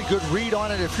a really good read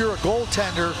on it if you're a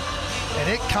goaltender. And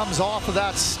it comes off of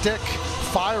that stick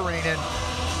firing. And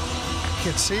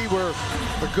you can see where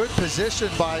the good position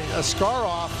by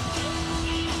Askarov.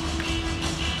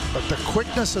 But the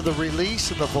quickness of the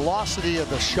release and the velocity of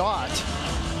the shot,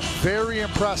 very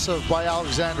impressive by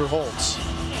Alexander Holtz.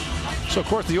 So, of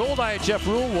course, the old IIHF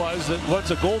rule was that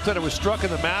once a goaltender was struck in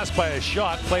the mask by a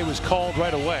shot, play was called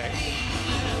right away.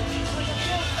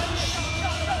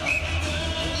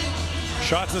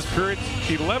 Shots this period,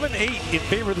 11-8 in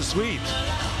favor of the Swedes.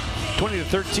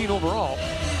 20-13 overall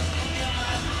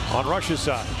on Russia's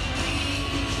side.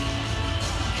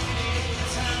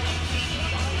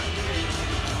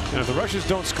 And if the Russians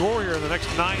don't score here in the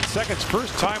next 9 seconds,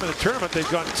 first time in the tournament, they've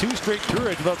gone 2 straight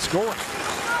periods without scoring.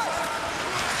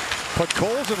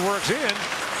 Podkolzin works in.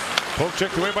 Poke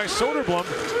checked away by Soderblom.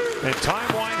 And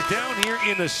time winds down here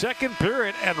in the second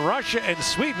period, and Russia and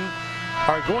Sweden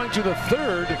are going to the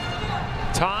third,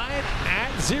 tied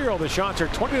at 0. The shots are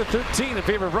 20-13 in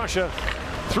favor of Russia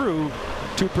through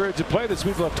 2 periods of play. The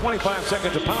Swedes will have 25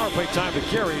 seconds of power play time to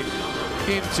carry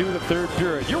into the third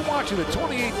period. You're watching the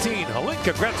 2018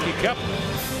 Hlinka Gretzky Cup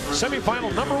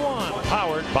semifinal number 1,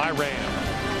 powered by Ram.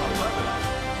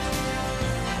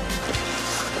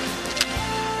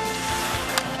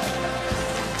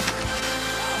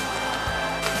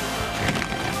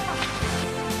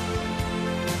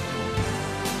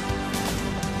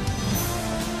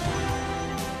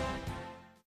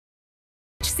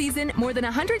 Season, more than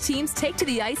 100 teams take to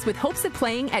the ice with hopes of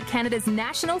playing at Canada's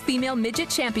National Female Midget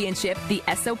Championship, the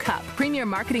ESSO Cup. Premier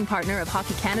marketing partner of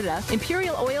Hockey Canada,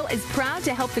 Imperial Oil is proud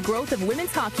to help the growth of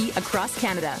women's hockey across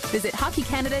Canada. Visit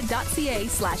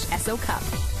hockeycanada.ca/ESSO Cup.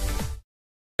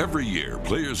 Every year,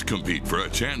 players compete for a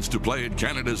chance to play at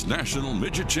Canada's National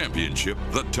Midget Championship,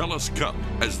 the TELUS Cup.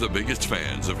 As the biggest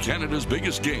fans of Canada's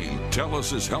biggest game,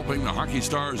 TELUS is helping the hockey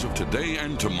stars of today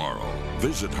and tomorrow.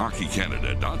 Visit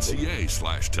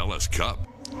hockeycanada.ca/TELUS Cup.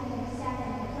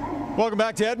 Welcome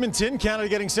back to Edmonton. Canada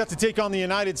getting set to take on the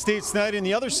United States tonight in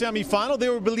the other semifinal. They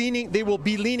will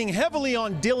be leaning heavily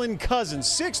on Dylan Cozens.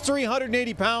 6'3",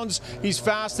 180 pounds. He's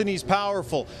fast and he's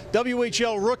powerful.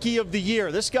 WHL Rookie of the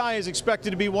Year. This guy is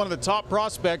expected to be one of the top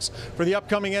prospects for the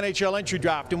upcoming NHL entry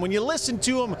draft. And when you listen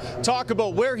to him talk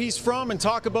about where he's from and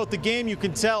talk about the game, you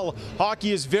can tell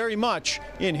hockey is very much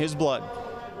in his blood.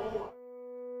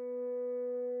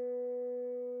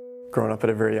 Growing up at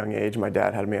a very young age, my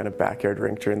dad had me on a backyard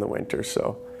rink during the winter,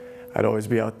 so I'd always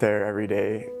be out there every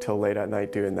day till late at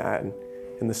night doing that. And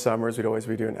in the summers, we'd always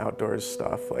be doing outdoors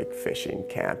stuff like fishing,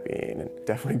 camping, and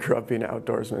definitely grew up being an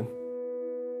outdoorsman.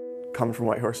 Coming from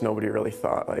Whitehorse, nobody really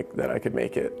thought that I could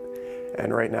make it.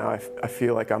 And right now, I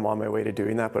feel like I'm on my way to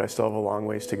doing that, but I still have a long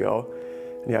ways to go.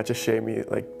 And yeah, it just showed me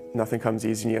nothing comes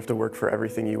easy and you have to work for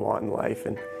everything you want in life,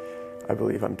 and I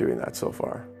believe I'm doing that so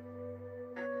far.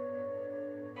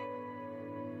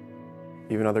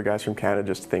 Even other guys from Canada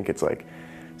just think it's like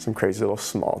some crazy little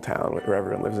small town where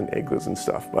everyone lives in igloos and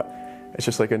stuff, but it's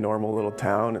just like a normal little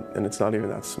town, and it's not even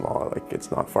that small. It's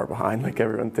not far behind like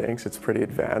everyone thinks. It's pretty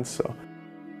advanced. So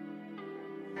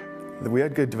we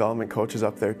had good development coaches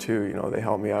up there too. You know, they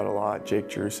helped me out a lot. Jake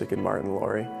Drusik and Martin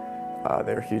Laurie.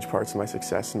 They were huge parts of my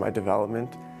success and my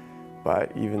development.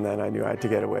 But even then, I knew I had to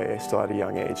get away. I still had a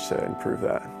young age to improve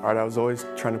that. I was always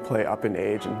trying to play up in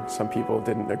age, and some people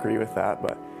didn't agree with that,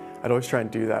 but I'd always try and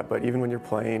do that. But even when you're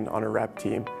playing on a rep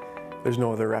team, there's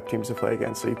no other rep teams to play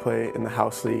against. So you play in the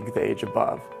house league, the age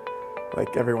above.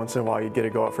 Like every once in a while you get to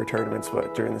go out for tournaments,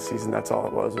 but during the season that's all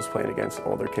it was playing against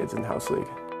older kids in the house league.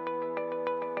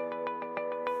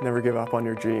 Never give up on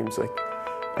your dreams.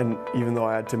 And even though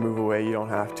I had to move away, you don't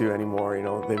have to anymore. You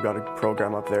know, they've got a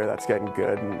program up there that's getting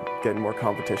good and getting more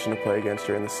competition to play against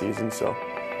during the season. So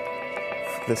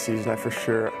this season I for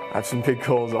sure have some big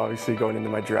goals obviously going into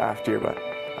my draft year, but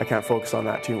I can't focus on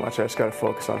that too much. I just got to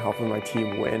focus on helping my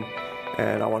team win,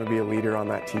 and I want to be a leader on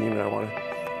that team, and I want to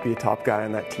be a top guy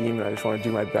on that team, and I just want to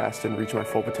do my best and reach my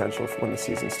full potential when the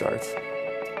season starts.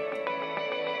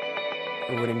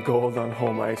 Winning gold on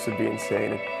home ice would be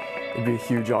insane. It'd be a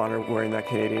huge honor wearing that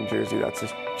Canadian jersey. That's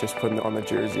just putting it on the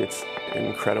jersey. It's an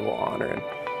incredible honor, and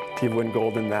to win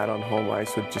gold in that on home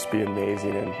ice would just be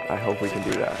amazing, and I hope we can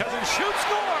do that. Cozens shoots,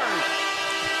 scores!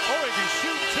 Oh, he can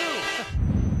shoot too.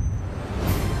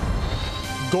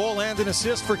 Goal and an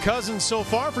assist for Cozens so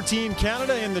far for Team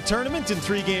Canada in the tournament in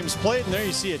 3 games played. And there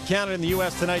you see it, Canada and the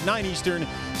U.S. tonight, 9 Eastern,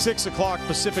 6 o'clock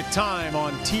Pacific time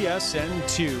on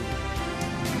TSN2.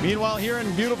 Meanwhile, here in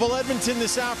beautiful Edmonton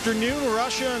this afternoon,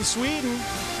 Russia and Sweden.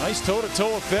 Nice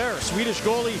toe-to-toe affair. Swedish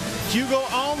goalie Hugo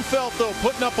Almfelt, though,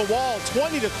 putting up a wall.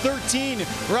 20-13,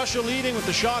 Russia leading with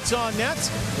the shots on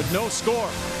net, but no score.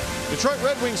 Detroit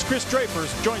Red Wings' Chris Draper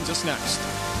joins us next.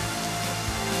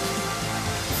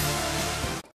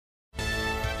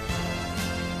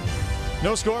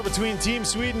 No score between Team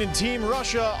Sweden and Team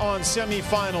Russia on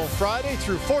semifinal Friday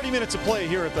through 40 minutes of play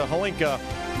here at the Hlinka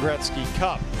Gretzky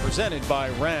Cup, presented by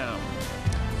Ram.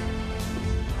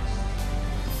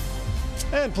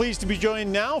 And pleased to be joined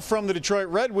now from the Detroit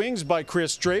Red Wings by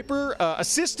Chris Draper,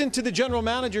 assistant to the general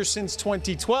manager since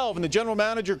 2012. And the general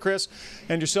manager, Chris,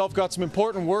 and yourself got some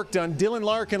important work done. Dylan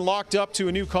Larkin locked up to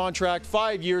a new contract,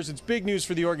 5 years. It's big news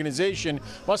for the organization.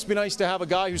 Must be nice to have a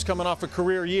guy who's coming off a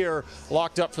career year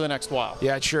locked up for the next while.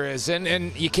 Yeah, it sure is.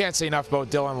 And you can't say enough about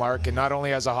Dylan Larkin, not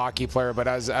only as a hockey player, but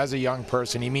as a young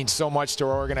person. He means so much to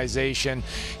our organization.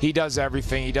 He does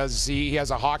everything. He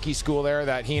has a hockey school there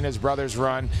that he and his brothers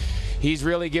run. he's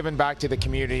really given back to the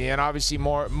community, and obviously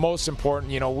most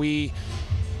important, you know,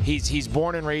 he's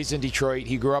born and raised in Detroit.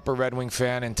 He grew up a Red Wing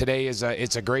fan, and today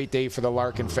it's a great day for the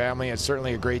Larkin family. It's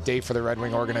certainly a great day for the Red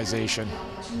Wing organization.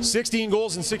 16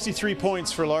 goals and 63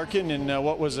 points for Larkin in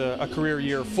what was a career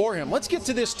year for him. Let's get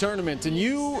to this tournament, and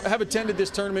you have attended this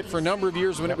tournament for a number of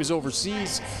years when it was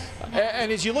overseas.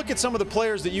 And as you look at some of the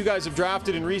players that you guys have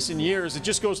drafted in recent years, it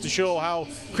just goes to show how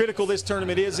critical this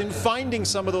tournament is in finding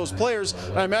some of those players.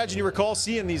 I imagine you recall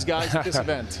seeing these guys at this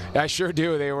event. I sure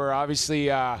do. They were obviously,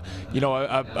 you know,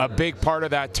 a big part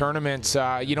of that tournament.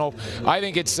 You know, I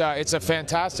think it's a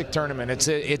fantastic tournament.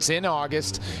 It's in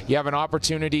August. You have an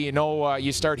opportunity. You know,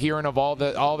 you start hearing of all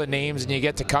the names, and you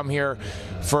get to come here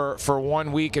for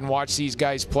 1 week and watch these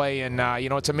guys play. And you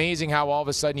know, it's amazing how all of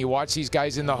a sudden you watch these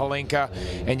guys in the Hlinka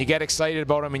and you get excited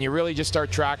about them, and you really just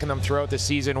start tracking them throughout the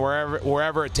season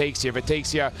wherever it takes you. If it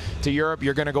takes you to Europe,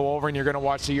 you're going to go over and you're going to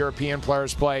watch the European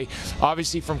players play.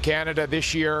 Obviously from Canada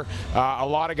this year, a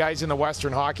lot of guys in the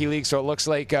Western Hockey League, so it looks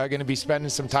like going to be spending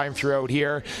some time throughout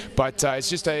here. But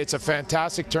it's a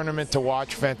fantastic tournament to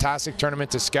watch, fantastic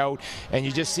tournament to scout, and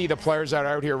you just see the players that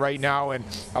are out here right now, and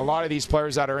a lot of these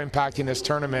players that are impacting this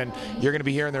tournament, you're going to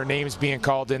be hearing their names being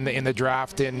called in the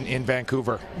draft in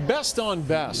Vancouver. Best on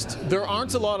best. There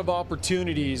aren't a lot of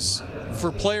opportunities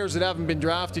for players that haven't been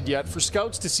drafted yet for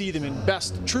scouts to see them in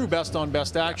true best on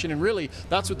best action, and really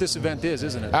that's what this event is,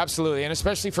 isn't it? Absolutely, and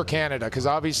especially for Canada, because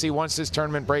obviously once this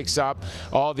tournament breaks up,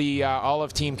 all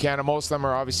of Team Canada, most of them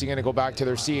are obviously going to go back to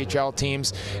their CHL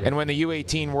teams, and when the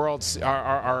U18 Worlds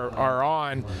are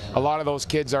on, a lot of those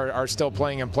kids are still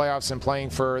playing in playoffs and playing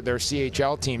for their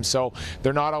CHL teams, so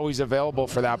they're not always available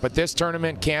for that. But this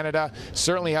tournament, Canada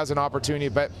certainly has an opportunity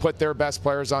to put their best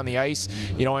players on the ice,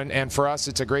 you know, and for us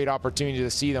it's a great opportunity to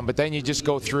see them. But then you just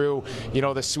go through, you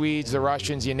know, the Swedes, the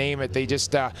Russians, you name it, they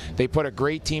just they put a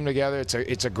great team together.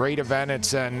 It's a great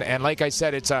event. And like I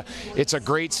said, it's a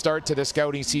great start to the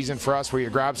scouting season for us, where you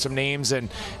grab some names, and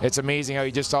it's amazing how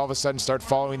you just all of a sudden start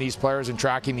following these players and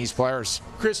tracking these players.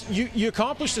 Chris, you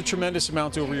accomplished a tremendous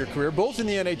amount over your career, both in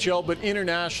the NHL but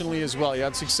internationally as well. You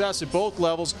had success at both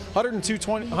levels,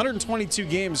 122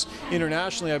 games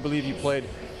internationally, I believe you played.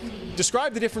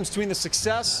 Describe the difference between the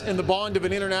success and the bond of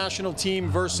an international team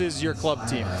versus your club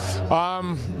team.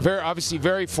 Obviously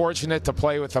very fortunate to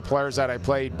play with the players that I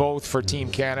played, both for Team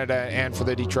Canada and for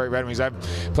the Detroit Red Wings. I've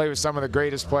played with some of the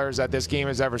greatest players that this game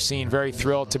has ever seen. Very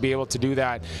thrilled to be able to do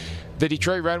that. The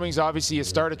Detroit Red Wings, obviously, you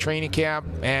start a training camp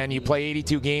and you play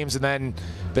 82 games, and then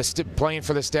playing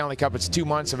for the Stanley Cup, it's 2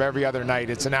 months of every other night.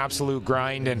 It's an absolute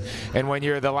grind, and when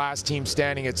you're the last team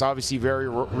standing, it's obviously very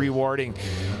rewarding.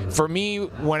 For me,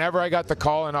 whenever I got the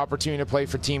call and opportunity to play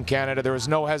for Team Canada, there was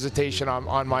no hesitation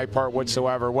on my part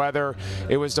whatsoever. Whether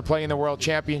it was to play in the World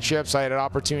Championships, I had an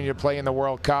opportunity to play in the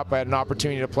World Cup, I had an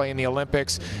opportunity to play in the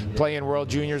Olympics, play in World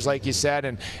Juniors, like you said,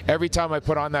 and every time I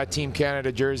put on that Team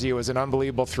Canada jersey, it was an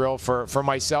unbelievable thrill for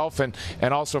myself and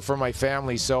also for my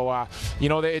family. So you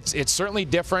know, it's certainly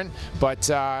different, but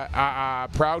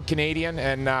proud Canadian,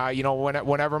 and you know,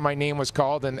 whenever my name was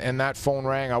called and that phone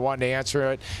rang, I wanted to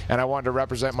answer it, and I wanted to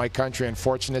represent my country, and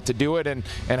fortunate to do it and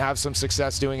have some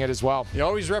success doing it as well. You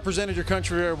always represented your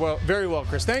country very well,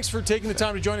 Chris. Thanks for taking the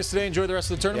time to join us today. Enjoy the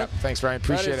rest of the tournament. Yep, thanks, Ryan.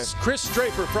 Appreciate it. Chris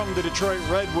Draper from the Detroit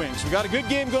Red Wings. We got a good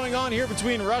game going on here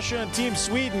between Russia and Team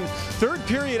Sweden. Third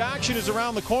period action is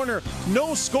around the corner.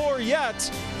 No score yet.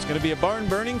 It's going to be a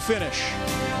barn-burning finish.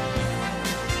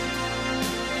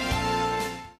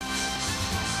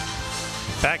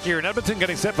 Back here in Edmonton,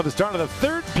 getting set for the start of the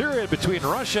third period between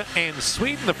Russia and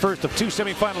Sweden, the first of two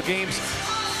semifinal games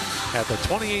at the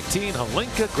 2018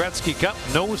 Hlinka Gretzky Cup.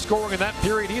 No scoring in that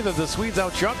period either. The Swedes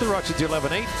outshot the Russians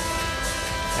 11-8,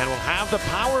 and will have the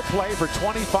power play for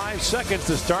 25 seconds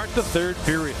to start the third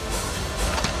period.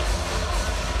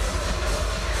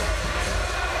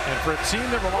 And for a team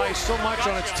that relies so much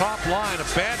on its top line, a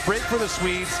bad break for the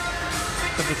Swedes.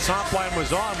 When the top line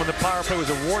was on, when the power play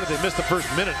was awarded, they missed the first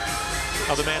minute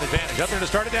of the man advantage. Up there to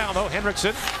start it down, though,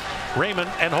 Henriksen, Raymond,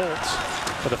 and Holtz.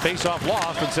 But the face-off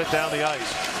lost and set down the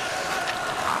ice.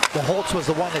 Well, Holtz was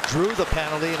the one that drew the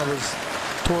penalty, and it was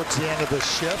towards the end of the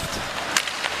shift.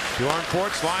 Bjorn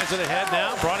Fort slides it ahead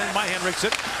now, brought in by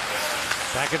Henriksen.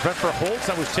 Back in front for Holtz,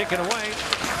 that was taken away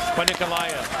by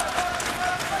Nikolaev.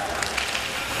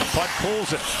 Putt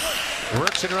pulls it.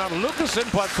 Works it around Lucasen.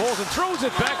 Putt pulls and throws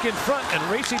it back in front, and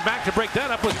racing back to break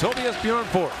that up was Tobias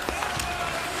Bjornfort.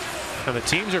 And the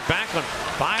teams are back on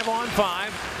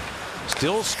 5-on-5.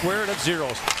 Still squared at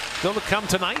zeros. Still to come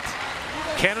tonight,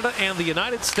 Canada and the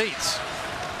United States.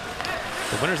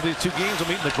 The winners of these two games will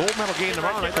meet in the gold medal game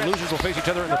tomorrow night. The losers will face each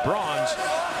other in the bronze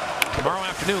tomorrow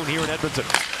afternoon here in Edmonton.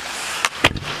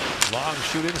 Long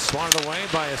shoot in, swatted away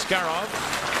by Askarov.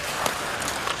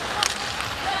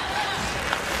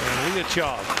 And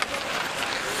Liachov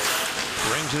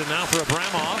brings it in now for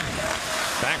Abramov.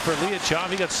 Back for Liachov.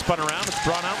 He got spun around. It's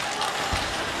brought out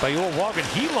by Joel Wahlgren.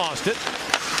 He lost it.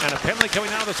 And a penalty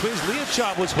coming out of the Swedes.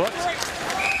 Liachov was hooked.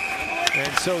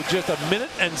 And so just 1 minute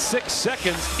and 6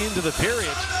 seconds into the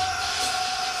period,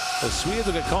 the Swedes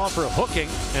will get called for hooking.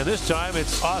 And this time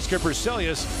it's Oscar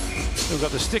Berzelius who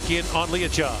got the stick in on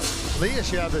Liachov.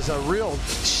 Liachov is a real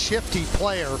shifty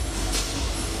player.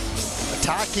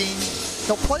 Attacking. You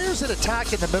know, players that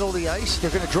attack in the middle of the ice, they're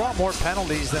going to draw more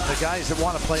penalties than the guys that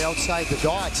want to play outside the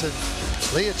dots. And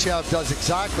Liachov does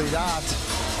exactly that,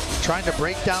 trying to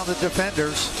break down the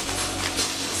defenders.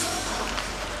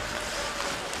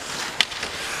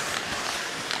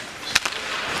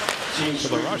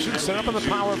 So the Russians set up in the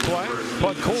power play.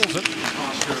 Bud Colson.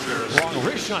 Long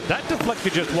wrist shot. That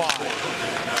deflected just wide.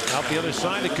 Out the other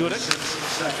side to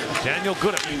Gudic. Daniel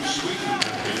Gudic.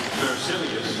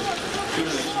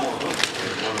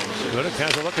 Gudic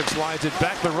has a look and slides it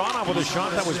back. Mironov with a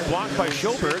shot that was blocked by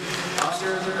Schoberg.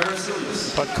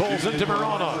 But Colson to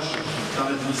Mironov.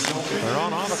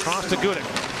 Mironov across to Gudic.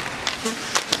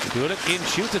 Gudic in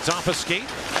shoots. It's off a skate.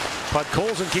 Bud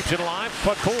Colson keeps it alive.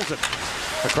 Bud Colson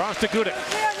across to Gudic.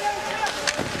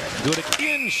 Gudic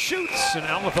in, shoots, and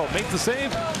Almefeld makes the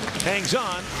save, hangs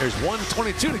on. There's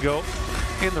 1:22 to go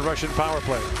in the Russian power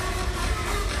play.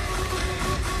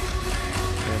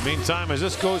 And meantime, as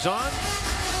this goes on,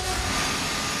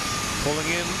 pulling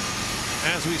in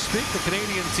as we speak, the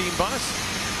Canadian team bus.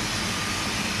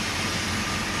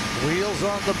 Wheels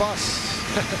on the bus.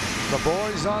 The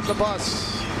boys on the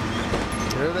bus.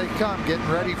 Here they come, getting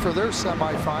ready for their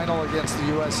semifinal against the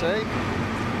USA.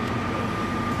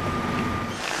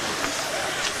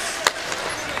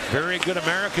 Very good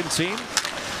American team.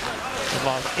 They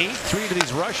lost 8-3 to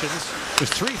these Russians. There's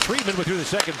 3-3 midway through the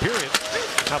second period.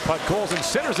 Now Bud Colson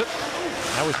centers it.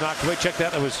 That was knocked away. Check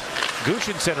that. That was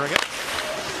Gushin centering it.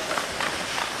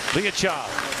 Liachov.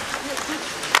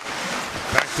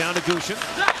 Back down to Gushin.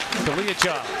 To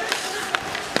Liachov.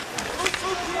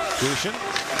 Gushin.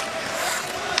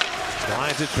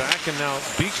 Slides it back, and now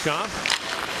Beachcomb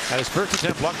had his first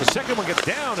attempt blocked. The second one gets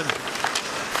down, and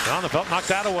Almefeld knocked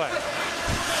that away.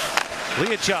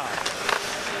 Liachov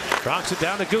drops it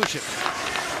down to Gushin.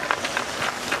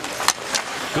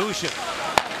 Gushin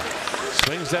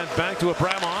swings that back to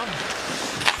Abramov.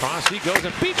 Cross he goes,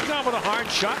 and Beachcomb with a hard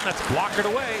shot, and that's blockered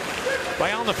away by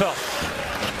Almefeld.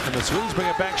 And the Swedes bring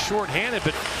it back short-handed,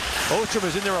 but Ostrom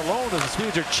is in there alone as the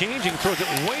Swedes are changing. Throws it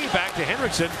way back to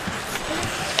Henriksen.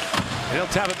 And he'll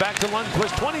tap it back to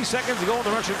Lundqvist. 20 seconds to go in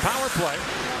the Russian power play.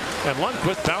 And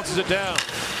Lundqvist bounces it down.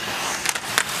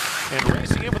 And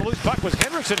racing in with the loose puck was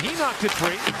Henriksen. He knocked it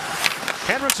free.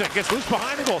 Henriksen gets loose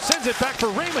behind the goal. Sends it back for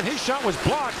Raymond. His shot was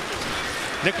blocked.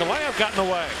 Nikolaev got in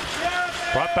the way.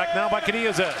 Brought back now by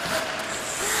Kniazev.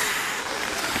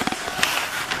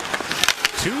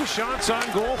 2 shots on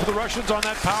goal for the Russians on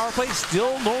that power play.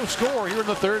 Still no score here in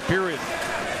the third period.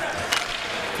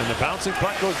 And the bouncing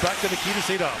puck goes back to Nikita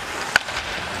Sadov.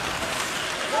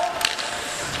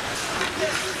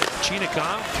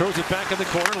 Chinikov throws it back in the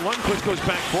corner. Lundqvist goes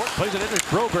back for it. Plays it in. There's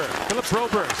Broberg. Philip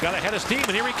Broberg's got a head of steam,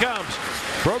 and here he comes.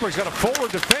 Broberg's got a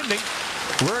forward defending.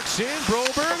 Works in.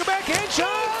 Broberg, a backhand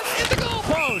shot in the goal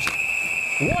post.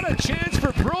 What a chance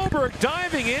for Broberg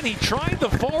diving in. He tried the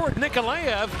forward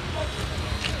Nikolaev.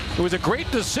 It was a great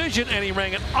decision, and he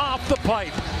rang it off the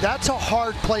pipe. That's a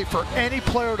hard play for any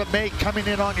player to make, coming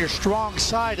in on your strong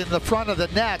side in the front of the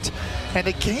net, and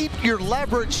to keep your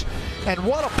leverage. And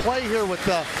what a play here with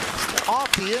the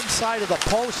off the inside of the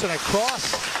post and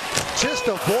across, just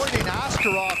avoiding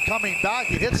Askarov coming back.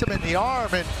 He hits him in the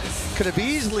arm and could have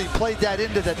easily played that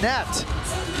into the net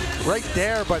right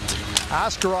there, but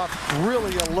Askarov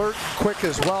really alert and quick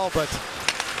as well. But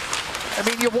I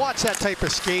mean, you watch that type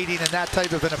of skating and that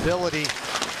type of an ability.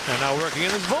 And now working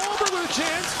in is Wahlgren with a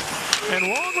chance. And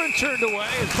Wahlgren turned away.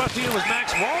 And busting in was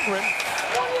Max Wahlgren.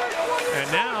 And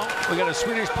now we got a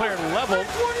Swedish player leveled.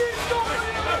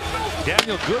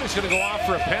 Daniel Gudic's going to go off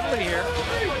for a penalty here.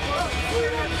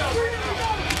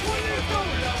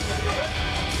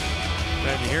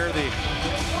 And you hear the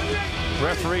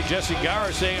referee Jesse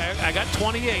Gower saying, I got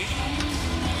 28.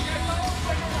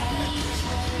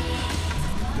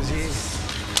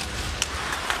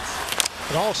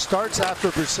 It all starts after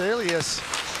Berzelius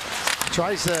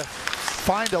tries to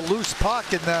find a loose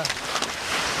puck in the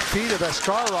feet of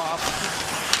Askarov.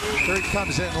 Here he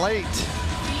comes in late.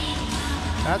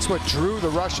 That's what drew the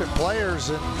Russian players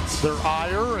and their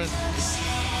ire. And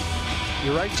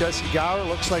You're right, Jesse Gower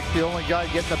looks like the only guy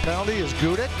getting the penalty is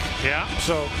Gudic. Yeah,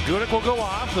 so Gudic will go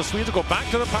off. The Swedes will go back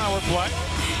to the power play.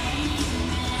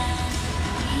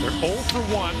 They're 0 for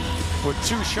 1 with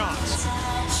 2 shots.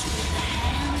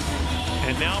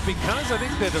 And now, because I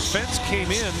think the defense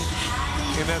came in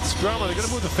that scrum, are they going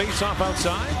to move the face-off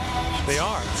outside? They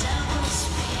are.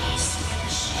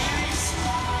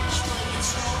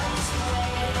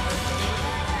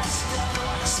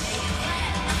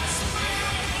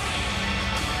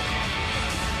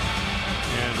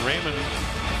 And Raymond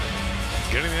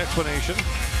getting the explanation.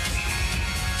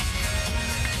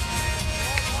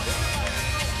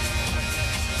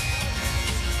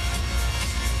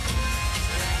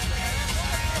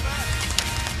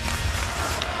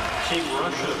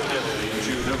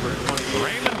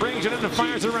 Raymond brings it in and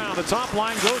fires it around. The top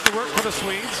line goes to work for the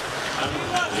Swedes.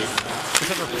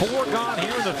 There's under 4 gone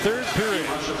here in the 3rd period.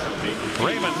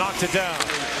 Raymond knocks it down.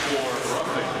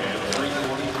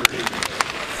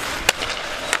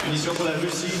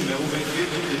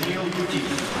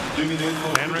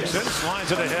 Henriksen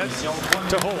slides it ahead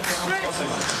to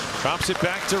Holtz. Drops it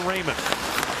back to Raymond.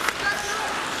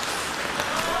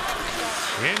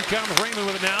 In comes Raymond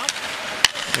with it now.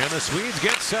 And the Swedes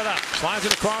get set up. Slides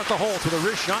it across the hole to the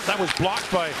wrist shot. That was blocked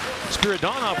by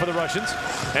Spiridonov for the Russians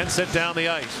and sent down the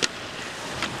ice.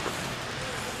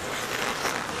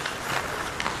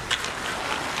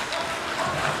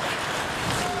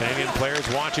 Canadian players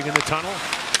watching in the tunnel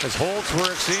as Holtz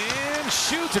works in,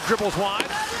 shoots, it dribbles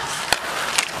wide.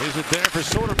 Leaves it there for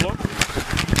Soderblom.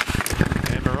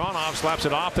 And Mironov slaps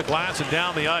it off the glass and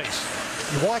down the ice.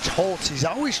 You watch Holtz, he's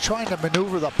always trying to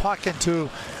maneuver the puck into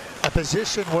a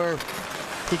position where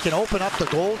he can open up the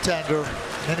goaltender,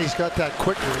 and then he's got that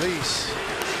quick release.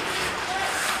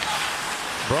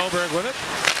 Broberg with it,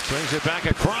 brings it back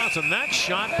across, and that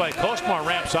shot by Kosmar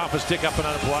ramps off a stick up and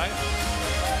out of play.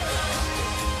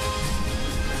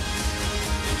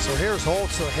 So here's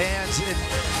Holtz, the hands in.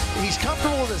 He's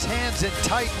comfortable with his hands in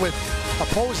tight with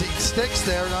opposing sticks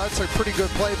there. Now that's a pretty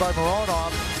good play by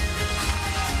Mironov.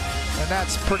 And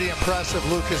that's pretty impressive.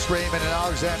 Lucas Raymond and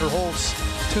Alexander Holtz,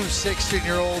 2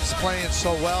 16-year-olds playing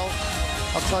so well.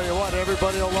 I'll tell you what,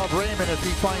 everybody will love Raymond if he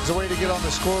finds a way to get on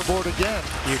the scoreboard again.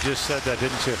 You just said that,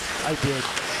 didn't you? I did.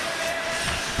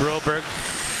 Broberg.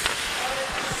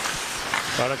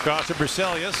 Got across to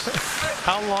Bracelius.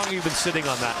 How long have you been sitting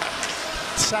on that?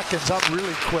 Seconds, I'm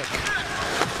really quick.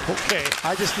 Okay.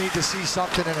 I just need to see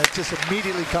something and it just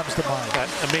immediately comes to mind. That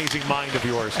amazing mind of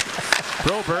yours.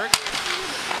 Broberg.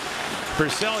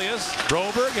 Bracelius.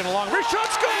 Broberg and a long wrist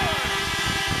shot, score!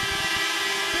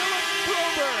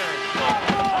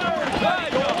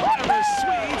 And the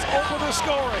Swedes open the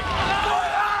scoring.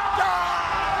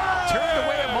 Turned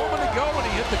away a moment ago when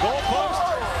he hit the goalpost.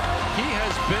 He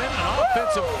has been an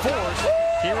offensive force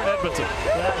here in Edmonton.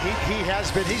 Yeah, he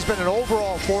has been. He's been an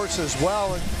overall force as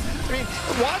well. And I mean,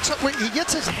 watch when he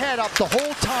gets his head up the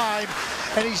whole time,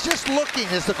 and he's just looking.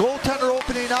 Is the goaltender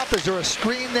opening up? Is there a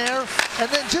screen there? And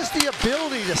then just the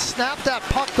ability to snap that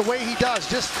puck the way he does,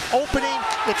 just opening,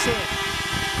 it's in.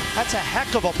 That's a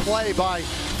heck of a play by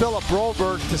Philip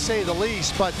Broberg, to say the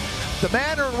least, but the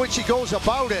manner in which he goes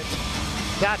about it,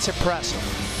 that's impressive.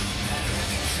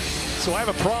 So I have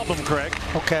a problem, Craig.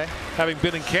 Okay. Having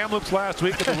been in Kamloops last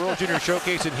week at the World Junior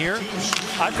Showcase in here,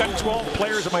 I've got 12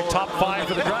 players in my top 5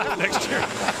 for the draft next year.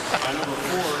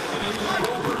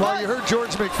 Well, you heard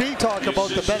George McPhee talk about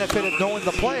the benefit of knowing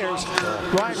the players.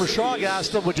 Ryan Rishaug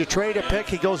asked him, would you trade a pick?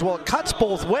 He goes, well, it cuts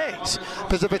both ways.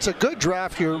 Because if it's a good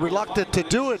draft, you're reluctant to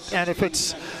do it. And if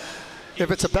it's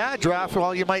a bad draft,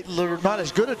 well, you might learn not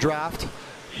as good a draft.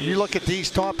 You look at these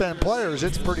top-end players,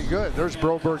 it's pretty good. There's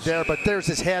Broberg there, but there's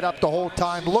his head up the whole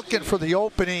time, looking for the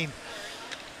opening.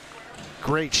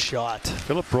 Great shot.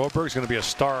 Philip Broberg's going to be a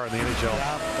star in the NHL.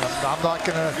 Yeah, I'm not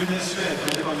going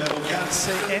to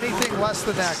say anything less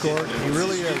than that, Gord. He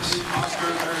really is.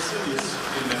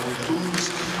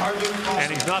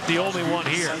 And he's not the only one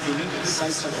here.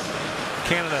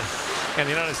 Canada and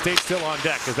the United States still on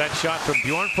deck as that shot from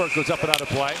Bjornfort goes up and out of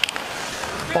play.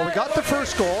 Well, we got the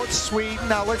first goal. It's Sweden.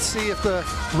 Now let's see if the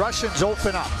Russians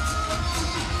open up.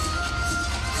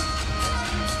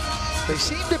 They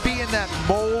seem to be in that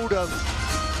mode of,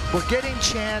 we're getting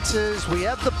chances, we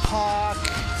have the puck,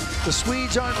 the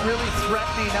Swedes aren't really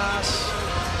threatening us,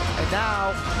 and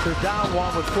now they're down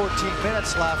 1 with 14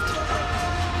 minutes left.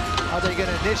 Are they going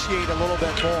to initiate a little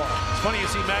bit more? It's funny, you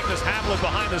see Magnus Havlat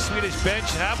behind the Swedish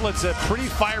bench. Havlat's a pretty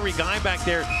fiery guy back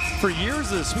there. For years,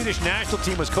 the Swedish national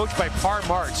team was coached by Per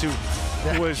Martz, who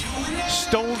was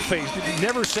stone-faced,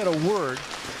 never said a word.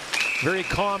 Very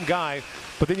calm guy.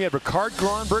 But then you have Ricard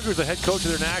Gronberg, who's the head coach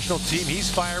of their national team. He's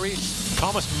fiery.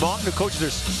 Thomas Martin, who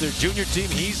coaches their junior team,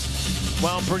 he's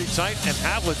wound pretty tight, and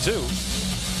Havlin too.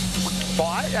 Well,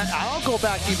 I'll go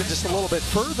back even just a little bit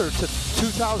further to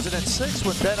 2006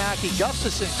 when Ben-Aki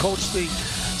Gustafsson coached the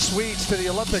Swedes to the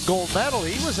Olympic gold medal.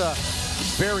 He was a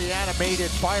very animated,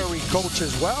 fiery coach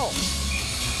as well.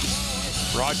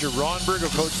 Roger Ronberg, who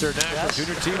coached their national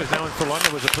junior team, is now in for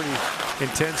London, was a pretty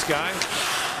intense guy.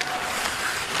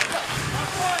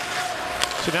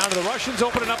 So now the Russians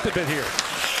opening up a bit here.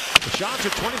 The shots are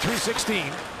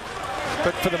 23-16.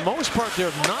 But for the most part,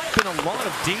 there have not been a lot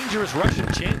of dangerous Russian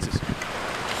chances.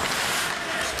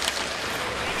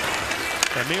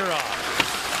 Amirov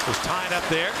was tied up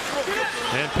there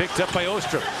and picked up by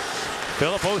Ostrom.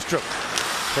 Philip Ostrom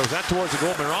throws that towards the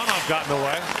goal. Mironov got in the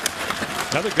way.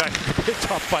 Another guy,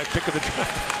 top 5 pick of the draft.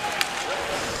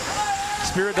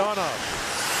 Spiridonov.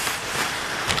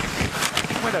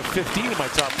 I might have 15 in my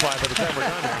top 5 by the time we're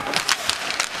done here.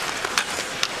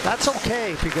 That's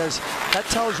okay, because that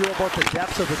tells you about the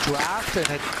depth of the draft, and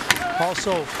it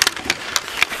also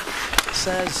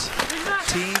says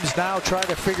teams now try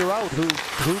to figure out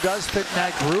who does fit in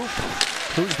that group,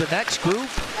 who's the next group.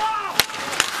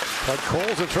 Bud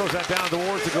Colson throws that down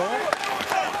towards the goal.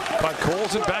 Bud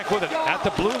Colson back with it at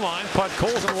the blue line. Bud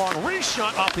Colson long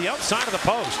reshot off the outside of the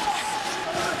post.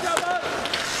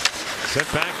 Sent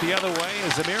back the other way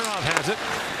as Zamirov has it.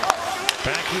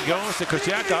 Back he goes to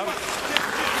Kuzyakov.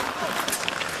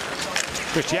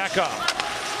 Kuzyakov.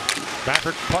 Back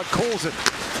for Bud Colson.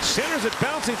 Centers it,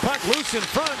 bouncing puck loose in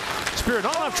front.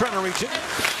 Spiridonov trying to reach it.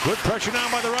 Good pressure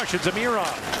now by the Russians.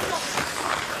 Zamirov.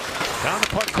 Down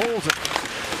to Bud Colson.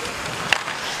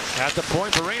 At the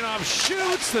point, Baranov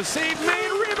shoots. The save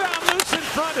made. Rebound loose in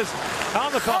front is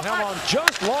on the felt held on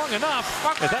just long enough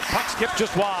as that puck skipped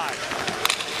just wide.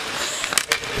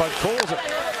 Bud Colson.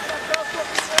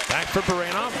 Back for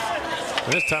Baranov.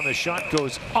 And this time the shot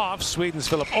goes off. Sweden's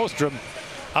Philip Ostrom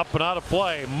up and out of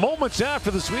play. Moments after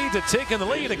the Swedes had taken the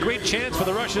lead, a great chance for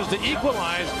the Russians to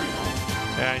equalize.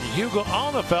 And Hugo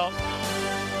Alnefelt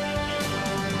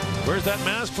wears that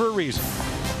mask for a reason.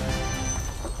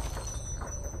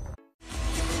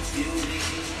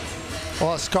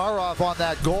 Well, Askarov on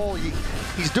that goal,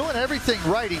 he's doing everything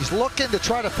right. He's looking to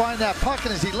try to find that puck,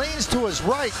 and as he leans to his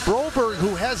right, Broberg,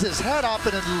 who has his head up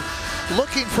and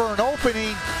looking for an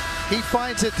opening, he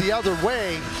finds it the other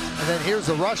way. And then here's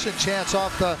the Russian chance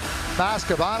off the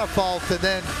mask of Anafalt, and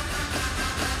then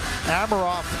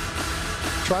Amarov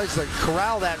tries to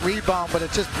corral that rebound, but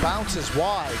it just bounces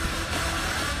wide.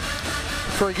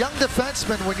 For a young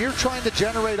defenseman, when you're trying to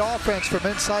generate offense from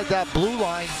inside that blue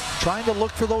line, trying to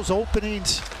look for those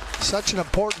openings, such an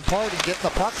important part in getting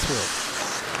the puck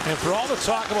through. And for all the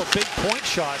talk about big point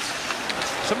shots,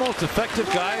 some of the most effective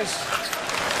guys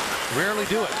rarely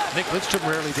do it. Nick Lidstrom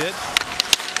rarely did.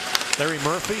 Larry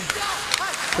Murphy,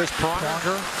 Chris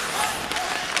Pronger.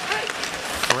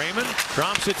 Raymond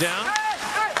drops it down,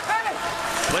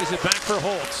 plays it back for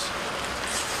Holtz.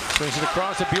 Swings it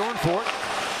across to Bjornfort.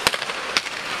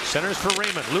 Centers for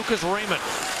Raymond. Lucas Raymond,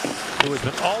 who has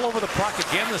been all over the puck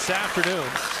again this afternoon.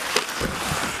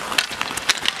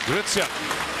 Gretzky.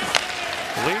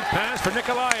 Lead pass for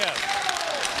Nikolaev.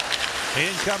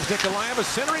 In comes Nikolaev, a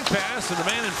centering pass, and the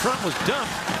man in front was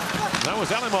dumped. That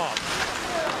was Alimov.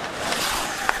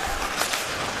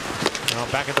 Now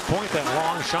back at the point, that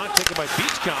long shot taken by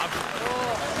Beachcop.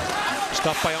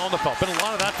 Stopped by Alnefelt. Been a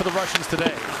lot of that for the Russians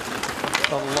today.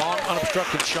 The long,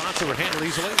 unobstructed shots that were handled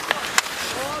easily.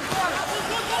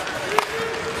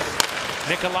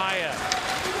 Nikolaev.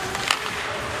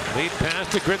 Lead pass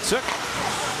to Gretzky.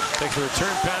 Takes a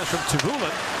return pass from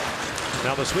Tuvulin.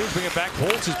 Now the Swedes bring it back.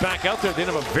 Holtz is back out there. They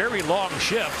have a very long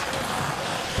shift.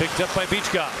 Picked up by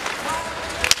Beachcop.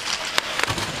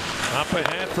 Up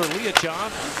ahead for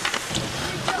Liachov.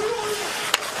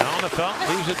 Alnefelt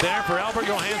leaves it there for Albert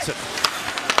Johansson.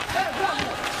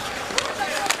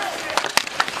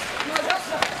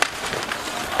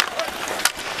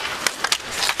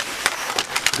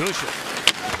 Gushin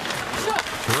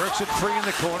works it free in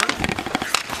the corner.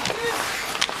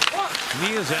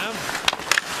 Niazev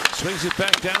swings it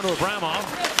back down to Abramov.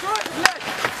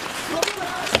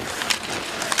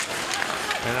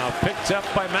 And now picked up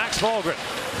by Max Wahlgren.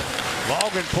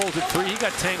 Wahlgren pulls it free. He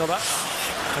got tangled up.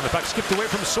 And the puck skipped away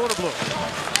from Soderblom.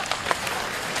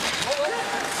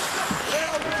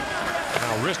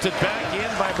 Now wristed back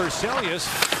in by Berzelius.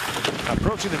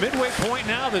 Approaching the midway point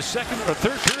now, the second or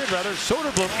third period rather.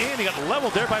 Soderblom in, he got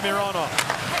leveled there by Mironov.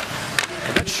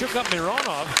 And that shook up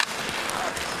Mironov.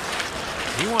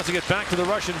 He wants to get back to the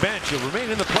Russian bench. He'll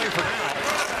remain in the play for now.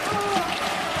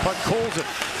 Bud Colson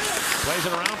plays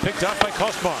it around, picked up by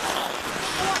Kosmar.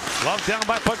 Lugged down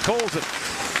by Bud Colson.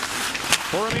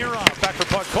 For Amirov, back for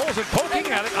Podkolzin,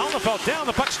 poking at it. Alnefelt down,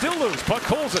 the puck still loose.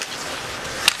 Podkolzin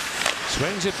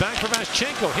swings it back for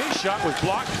Vaschenko. His shot was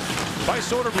blocked by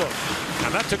Soderblom.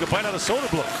 And that took a bite out of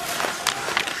Soderblom.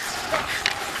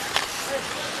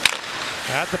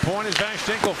 At the point is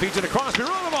Vaschenko, feeds it across.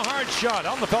 Mironov, a hard shot.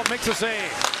 Alnefelt makes a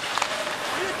save.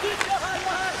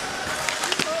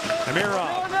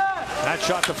 Amirov. That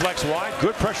shot deflects wide.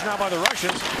 Good pressure now by the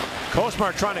Russians.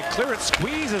 Kosmar trying to clear it.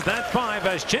 Squeezes that by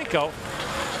Vaschenko.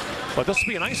 But this will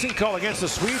be an icing call against the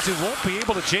Swedes, who won't be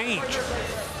able to change.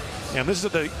 And this is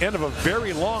at the end of a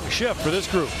very long shift for this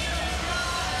group.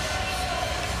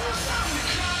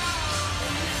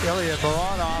 Ilya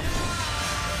Mironov.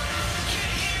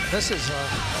 This is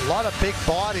a lot of big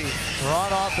body.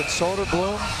 Mironov and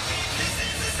Soderblom.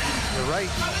 You're right.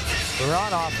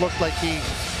 Mironov looked like he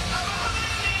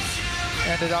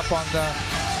ended up on the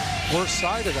worst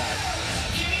side of that.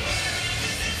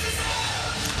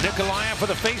 Nikolaev for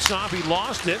the face-off. He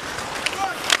lost it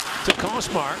to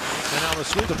Kosmar. And now the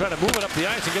Swedes will try to move it up the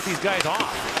ice and get these guys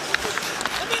off.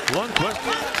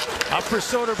 Lundqvist up for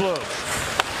Soderblom.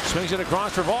 Swings it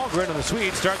across for Wahlgren, and the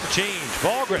Swedes start to change.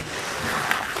 Wahlgren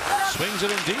swings it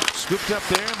in deep. Scooped up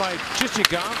there by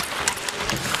Chichikov.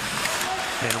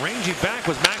 And ranging back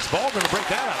was Max Wahlgren to break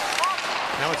that up.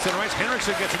 Now it's center ice.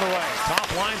 Henriksen gets in the way. Top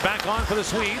line back on for the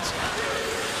Swedes.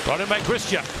 Brought in by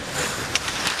Gristchuk.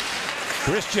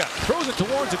 Gristchuk throws it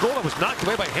towards the goal. It was knocked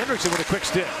away by Henriksen with a quick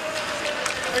stick.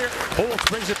 Holtz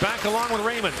brings it back along with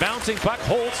Raymond. Bouncing puck.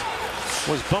 Holtz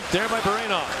was bumped there by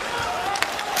Barenov.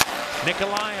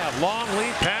 Nikolaev, long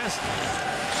lead pass.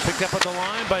 Picked up at the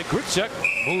line by Gristchuk.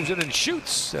 Moves it and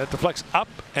shoots. That deflects up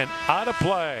and out of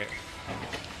play.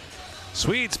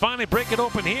 Swedes finally break it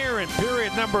open here in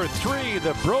period number 3.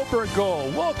 The Broberg goal.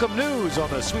 Welcome news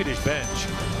on the Swedish bench.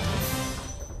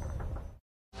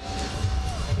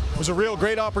 It was a real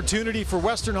great opportunity for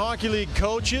Western Hockey League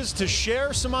coaches to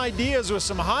share some ideas with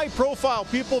some high-profile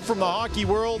people from the hockey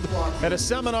world at a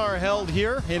seminar held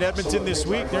here in Edmonton this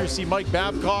week. There you see Mike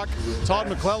Babcock, Todd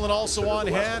McClellan also on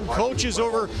hand. Coaches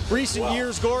over recent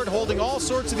years, Gord, holding all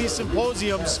sorts of these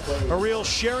symposiums. A real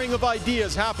sharing of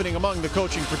ideas happening among the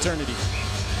coaching fraternity.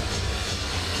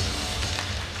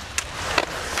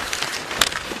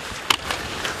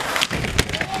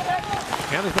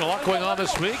 And there's been a lot going on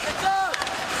this week.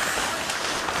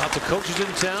 Lots of coaches in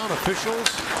town, officials.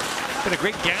 Been a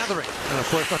great gathering. And of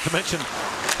course, not to mention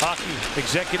hockey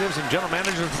executives and general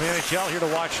managers from the NHL here to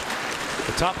watch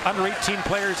the top under-18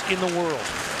 players in the world.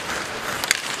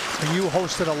 And you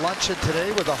hosted a luncheon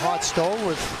today with a hot stove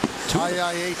with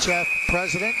IIHF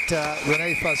President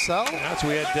Rene Fassel. Yeah, so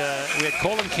we had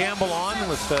Colin Campbell on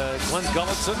with Glenn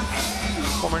Gulletson,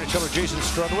 former NHLer Jason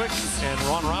Strudwick, and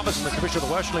Ron Robinson, the Commissioner of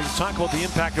the Western League, to talk about the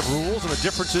impact of rules and the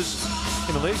differences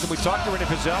in the leagues. And we talked to Rene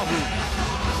Fassel,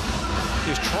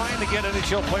 who is trying to get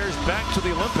NHL players back to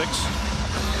the Olympics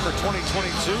for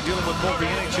 2022, dealing with both the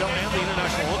NHL and the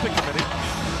International Olympic Committee.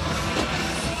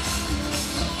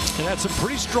 And had some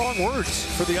pretty strong words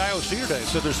for the IOC today.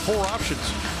 So there's 4 options.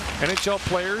 NHL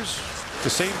players, the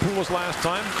same pool as last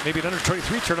time, maybe an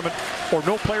under-23 tournament, or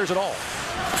no players at all.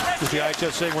 With the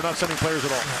IHF saying we're not sending players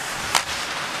at all,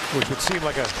 which would seem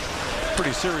like a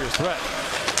pretty serious threat.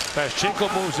 Vaschenko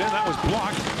moves in. That was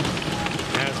blocked.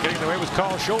 As getting away was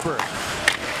Carl Sjoberg.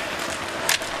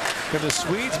 Can the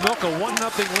Swedes milk a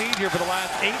 1-0 lead here for the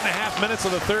last 8.5 minutes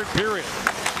of the third period?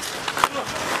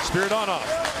 Spiridonov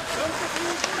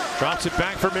drops it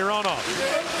back for Mironov.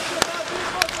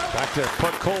 Back to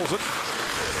Podkolzin.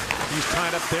 He's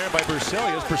tied up there by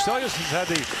Berselius. Berselius has had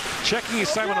the checking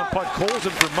assignment on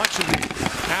Podkolzin for much of the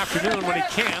afternoon when he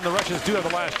can. The Russians do have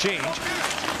the last change.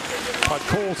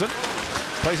 Podkolzin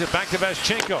plays it back to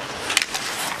Vaschenko.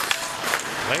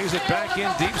 Lays it back in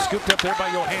deep, scooped up there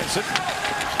by Johansson.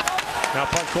 Now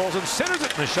Podkolzin centers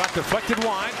it, and the shot deflected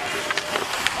wide.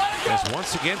 As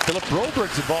once again, Philip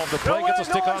Broberg's involved in the play, gets a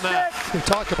stick on that. We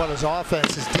talked about his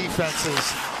offense, his defense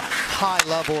is high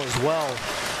level as well.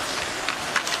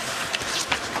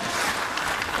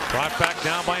 Brought back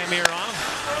now by Amirov.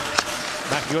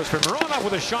 Back he goes for Mironov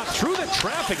with a shot through the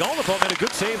traffic. Alnefelt made a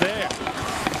good save there.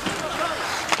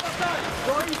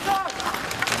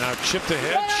 And now chipped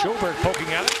ahead. Sjoberg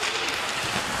poking at it.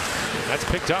 That's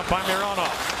picked up by Mironov.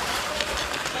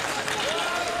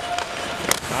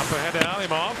 Up ahead to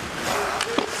Alimov.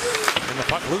 And the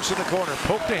puck loose in the corner.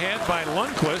 Poked ahead by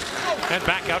Lundqvist. And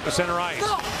back out to center ice.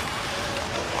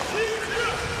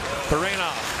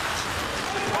 Barenov.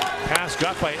 Pass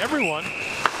got by everyone.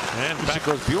 And back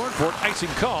goes Bjorn for icing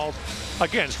called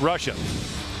against Russia.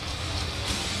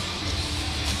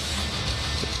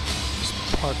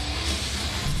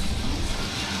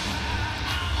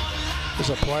 There's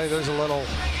a play, there's a little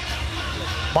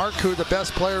mark who the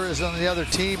best player is on the other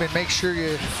team and make sure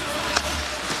you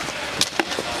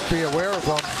be aware of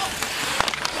them.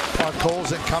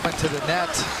 Colson coming to the net,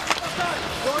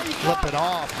 flipping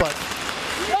off, but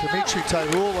Dimitri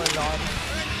Tyrulin on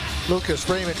Lucas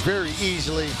Raymond very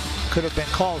easily could have been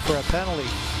called for a penalty.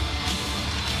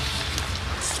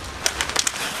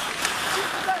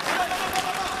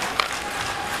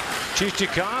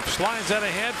 Chichikov slides that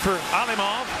ahead for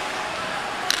Alimov.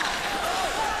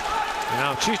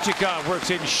 Now Chichikov works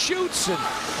in, shoots, and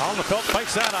Alnefelt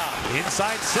fights that off.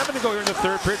 Inside 7 to go here in the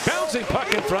third period. Bouncing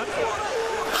puck in front.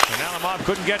 And Alimov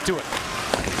couldn't get to it.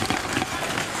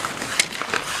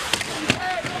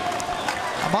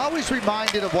 I'm always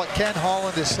reminded of what Ken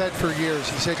Holland has said for years.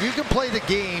 He said, you can play the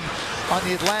game on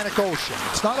the Atlantic Ocean.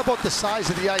 It's not about the size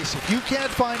of the ice. If you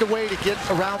can't find a way to get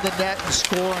around the net and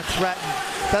score and threaten,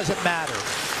 it doesn't matter.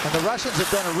 And the Russians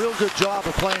have done a real good job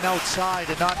of playing outside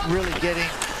and not really getting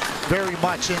very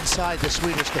much inside the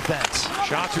Swedish defense.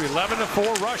 Shots are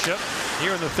 11-4 Russia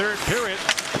here in the third period.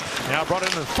 Now brought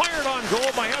in and fired on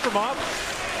goal by Abramov.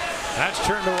 That's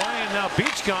turned away, and now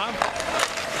Beachcom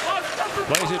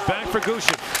plays it back for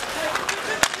Gushin.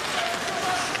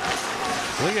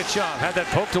 Liachov had that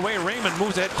poked away. Raymond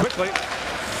moves ahead quickly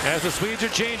as the Swedes are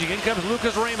changing. In comes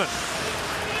Lucas Raymond.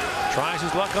 Tries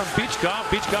his luck on Beachcom.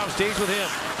 Beachcom stays with him.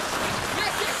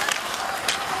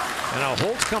 And now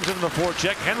Holtz comes into the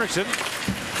forecheck. Henriksen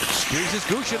squeezes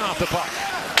Gushin off the puck.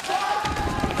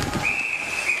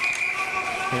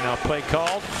 And now play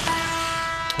called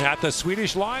at the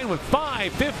Swedish line with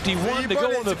 5:51 to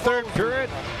go in the third period.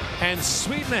 And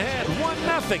Sweden ahead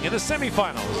 1-0 in the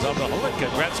semifinals of the Hlinka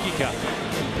Gretzky Cup.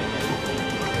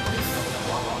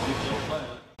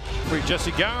 For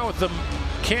Jesse Gower with the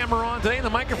camera on today and the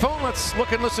microphone. Let's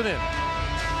look and listen in.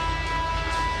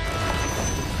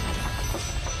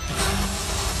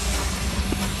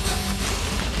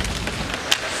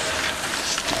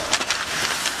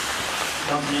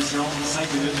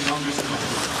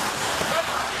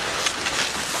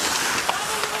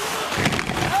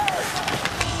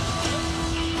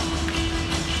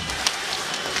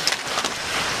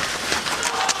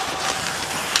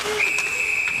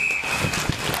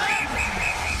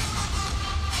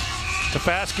 It's a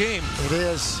fast game. It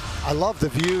is. I love the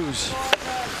views.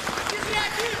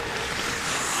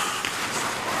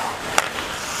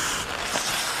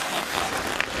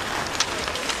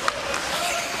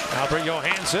 Albert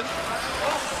Johansson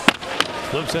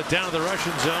flips it down to the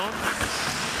Russian zone.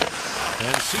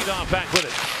 And Sedov back with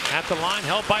it. At the line,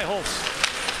 held by Holtz.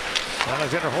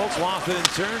 Alexander Holtz lost it in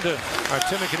turn to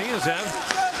Artemi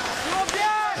Kniazev.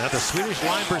 At the Swedish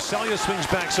line, Berselius swings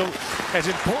back. So as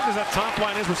important as that top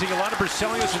line is, we're seeing a lot of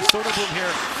Berselius and Soderblom here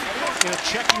in a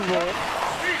checking role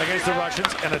against the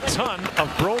Russians, and a ton of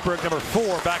Broberg, number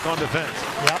 4, back on defense.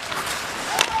 Yep.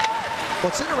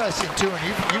 What's interesting too, and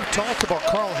you talked about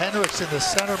Carl Henriksen, the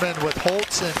centerman with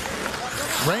Holtz and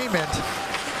Raymond.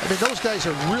 I mean, those guys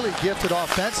are really gifted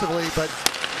offensively, but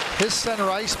his center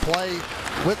ice play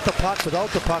with the puck, without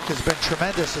the puck, has been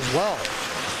tremendous as well.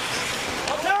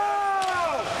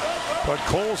 But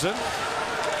Colson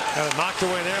got it knocked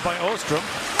away there by Ostrom.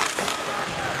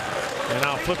 And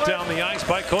now flipped down the ice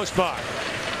by Kosmar.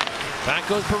 Back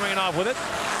goes Baranov with it.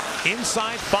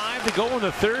 Inside 5 to go in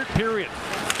the third period.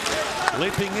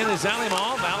 Leaping in is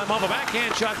Alimov. Alimov, a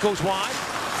backhand shot goes wide.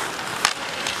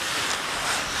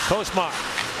 Kosmar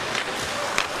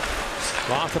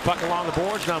lost the puck along the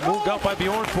boards. Now moved up by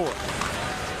Bjornfort.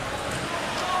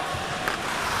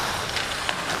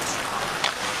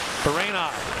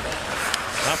 Baranov.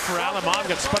 Up for Alimov,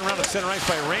 got spun around the center ice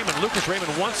by Raymond. Lucas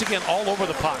Raymond once again all over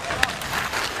the puck.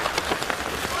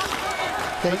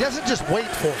 Yeah, he doesn't just wait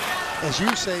for it. As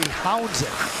you say, he hounds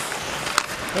it.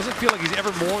 Doesn't feel like he's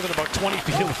ever more than about 20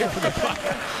 feet away from the puck.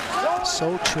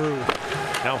 So true.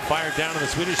 Now fired down to the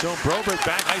Swedish zone. Broberg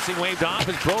back, icing waved off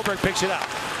as Broberg picks it up.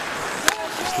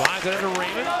 Slides it into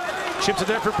Raymond. Chips it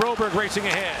there for Broberg, racing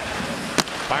ahead.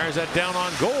 Fires that down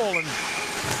on goal and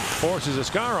forces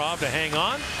Askarov to hang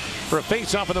on for a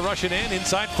face-off in the Russian end.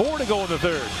 Inside 4 to go in the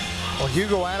third. Well,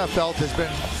 Hugo Anafelt has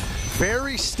been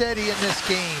very steady in this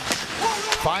game.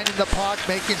 Finding the puck,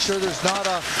 making sure there's not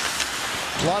a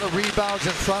lot of rebounds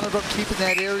in front of him, keeping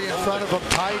that area in front of him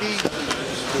tidy,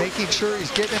 making sure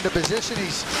he's getting into position.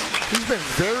 He's been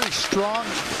very strong,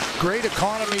 great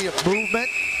economy of movement.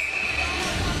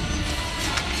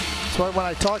 That's why when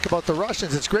I talk about the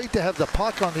Russians, it's great to have the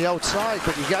puck on the outside,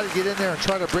 but you got to get in there and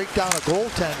try to break down a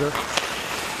goaltender.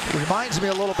 It reminds me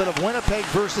a little bit of Winnipeg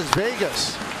versus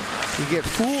Vegas. You get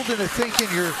fooled into thinking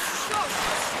you're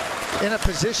in a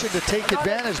position to take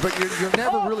advantage, but you're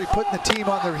never really putting the team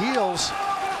on their heels.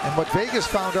 And what Vegas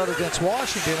found out against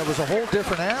Washington, it was a whole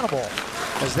different animal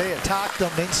as they attacked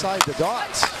them inside the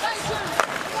dots.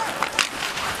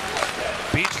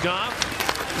 Beachcom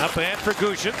up ahead for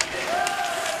Gushin.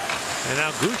 And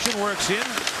now Gushin works in.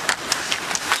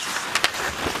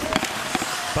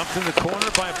 Bumped in the corner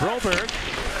by Broberg.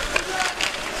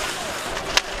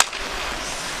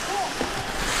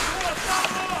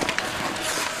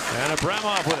 And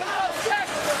Abramov with it.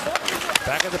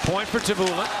 Back at the point for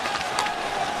Tavula.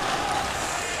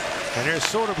 And here's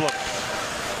Soderblom.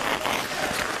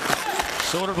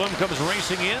 Soderblom comes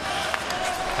racing in.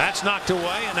 That's knocked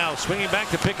away, and now swinging back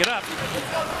to pick it up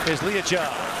is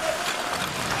Liachov.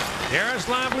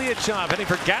 Yaroslav Liachov heading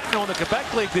for Gatineau in the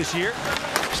Quebec League this year.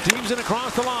 Steams it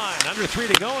across the line. Under 3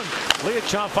 to go, and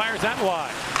Liachov fires that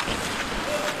wide.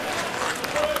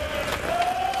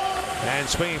 And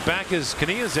swinging back is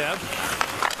Kniazev.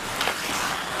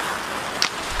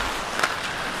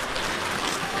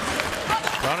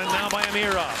 Brought in now by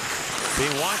Amirov.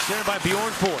 Being watched there by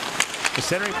Bjorn Ford. The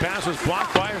centering pass was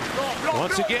blocked by,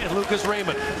 once again, Lucas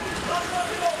Raymond.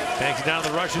 Banks down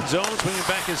the Russian zone, swinging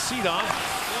back is Sidov.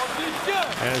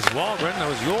 As Wahlgren, that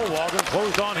was Joel Wahlgren,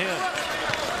 closed on him.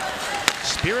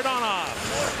 Spiridonov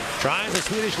tries the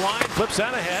Swedish line, flips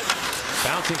out ahead.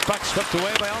 Bouncing puck swept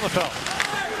away by Alnefelt.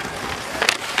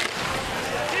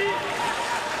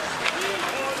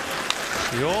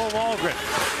 Joel Wahlgren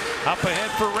up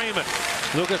ahead for Raymond.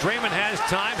 Lucas Raymond has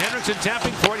time. Henriksen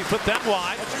tapping for it. He flipped that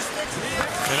wide.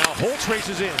 And now Holtz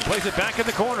races in. Plays it back in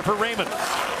the corner for Raymond.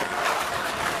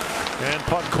 And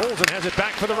Podkolzin has it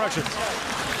back for the Russians.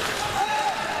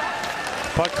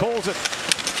 Podkolzin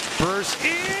bursts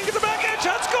into the backhand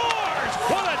shot, scores!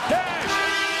 What a dash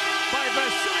by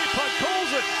Vasily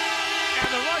Podkolzin.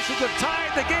 And the Russians have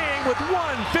tied the game with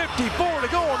 1:54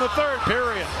 to go in the third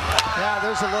period. Yeah,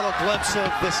 there's a little glimpse of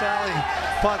Vasily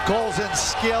Podkolzin's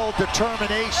skill,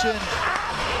 determination,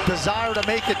 desire to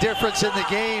make a difference in the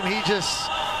game. He just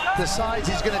decides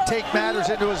he's going to take matters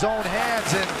into his own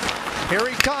hands, and here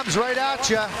he comes right at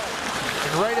you,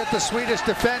 and right at the Swedish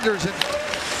defenders, and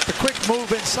the quick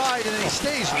move inside, and then he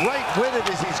stays right with it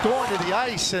as he's going to the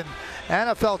ice, and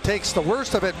Anafel takes the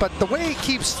worst of it, but the way he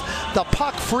keeps the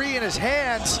puck free in his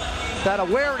hands, that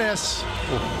awareness,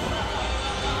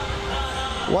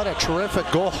 what a terrific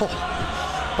goal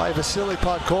by Vasily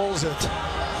Podkolzin.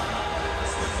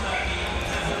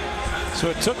 So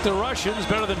it took the Russians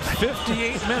better than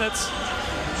 58 minutes.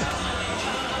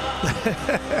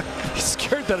 He's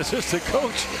scared that assistant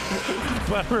coach.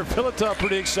 Vladimir Pilatov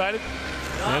pretty excited.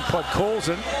 And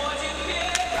Podkolzin,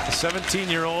 the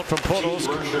 17-year-old from Podolsk,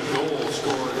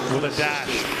 with a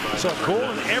dash. So a goal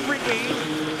in every game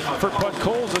for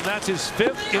Podkolzin. That's his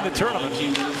 5th in the tournament.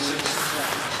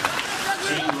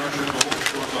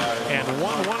 And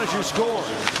 1-1 as you score.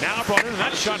 Now brought in, and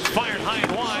that shot fired high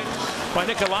and wide by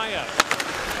Nikolaev.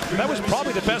 That was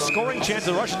probably the best scoring chance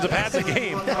the Russians have had in the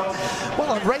game.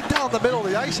 Well, and right down the middle of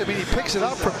the ice, I mean, he picks it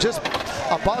up from just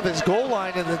above his goal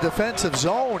line in the defensive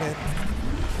zone, and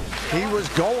he was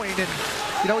going, and,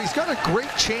 you know, he's got a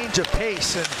great change of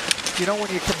pace, and, you know,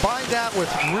 when you combine that with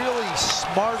really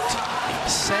smart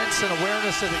sense and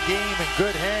awareness of the game and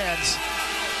good hands,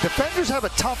 defenders have a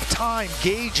tough time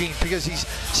gauging because he's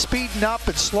speeding up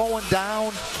and slowing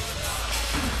down.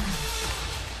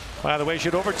 By the way,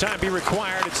 should overtime be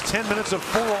required, it's 10 minutes of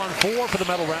 4-on-4 for the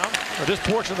medal round, or this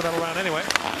portion of the medal round anyway.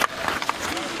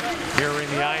 Mirroring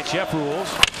the IIHF rules.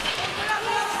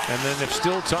 And then if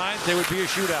still tied, there would be a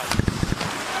shootout.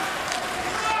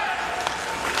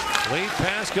 Lead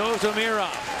pass goes to Amirov.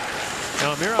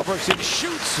 Now Amirov works in,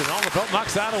 shoots, and Alnefelt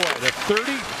knocks that away. The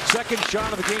 32nd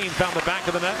shot of the game found the back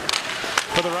of the net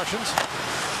for the Russians.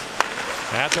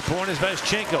 At the point is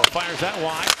Veschenko, fires that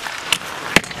wide.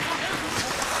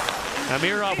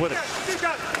 Amirov with it.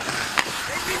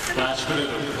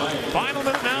 Final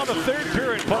minute now, the third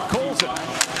period. Podkolzin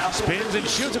spins and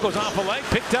shoots. It goes off a leg.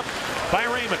 Picked up by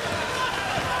Raymond.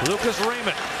 Lucas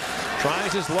Raymond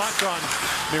tries his luck on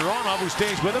Mironov, who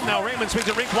stays with him. Now Raymond swings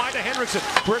it rink wide to Henriksen.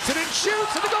 Works it in,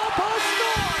 shoots, and the goal post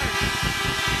scores!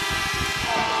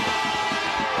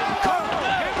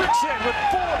 Henriksen with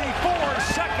 44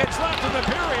 seconds left in the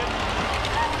period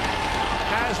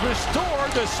has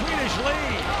restored the Swedish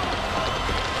lead.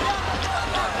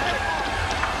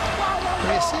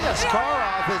 You see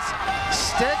Askarov, his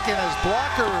stick and his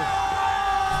blocker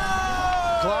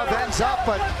glove ends up,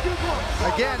 but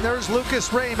again, there's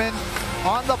Lucas Raymond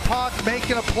on the puck,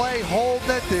 making a play,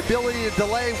 holding it, the ability to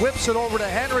delay, whips it over to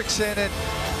Henriksen, and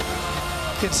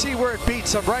you can see where it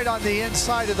beats him right on the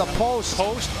inside of the post.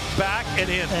 Post, back, and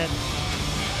in. And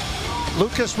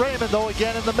Lucas Raymond, though,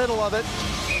 again in the middle of it.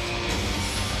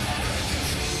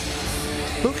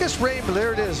 Lucas Raymond,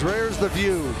 there it is. There's the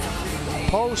view.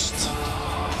 Post.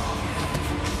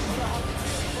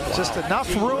 Just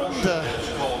enough room to...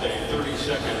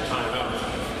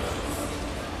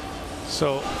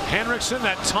 So Henriksen,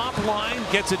 that top line,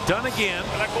 gets it done again.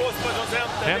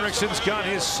 Henriksen's got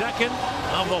his second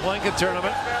of the Hlinka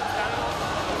tournament.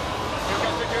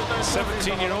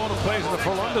 17-year-old who plays in the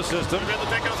Frölunda system.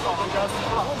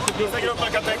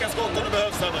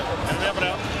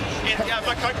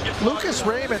 Lucas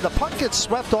Raymond, the puck gets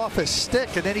swept off his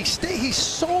stick, and then he's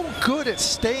so good at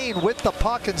staying with the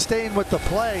puck and staying with the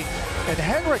play. And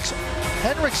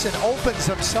Henriksen opens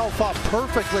himself up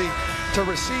perfectly to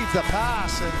receive the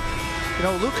pass, and you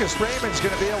know Lucas Raymond's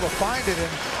going to be able to find it. And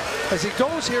as he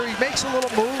goes here, he makes a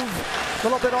little move, a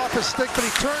little bit off his stick, but he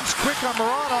turns quick on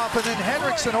Moranov, and then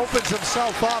Henriksen opens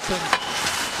himself up, and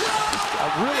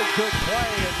a really good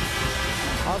play, and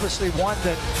obviously one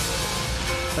that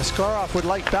Askarov would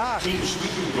like back. A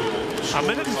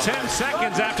minute and 10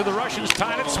 seconds after the Russians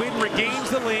tied it, Sweden regains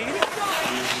the lead.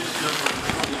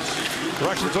 The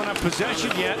Russians don't have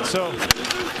possession yet, so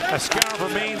Askarov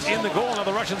remains in the goal. Now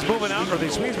the Russians moving out, or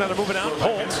the Swedes now are moving out.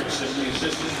 Holtz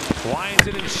winds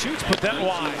it and shoots, but that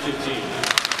wide.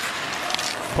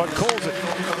 But Kolzin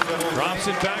drops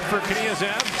it back for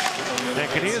Kniazev, and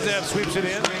Kniazev sweeps it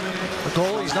in. The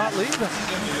goalie's not leaving.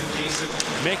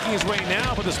 Making his way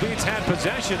now, but the Swedes had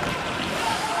possession.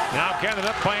 Now counted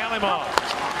up by Alimov.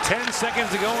 10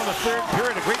 seconds to go in the third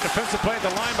period. A great defensive play at the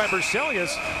line by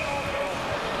Berzelius.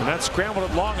 And that scrambled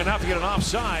it long enough to get an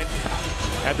offside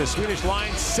at the Swedish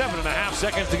line. 7.5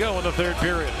 seconds to go in the third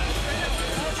period.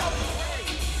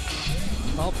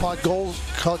 Well,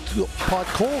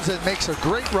 Podkolzin makes a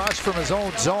great rush from his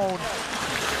own zone.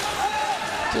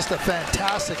 Just a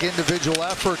fantastic individual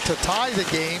effort to tie the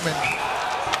game. And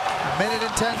a minute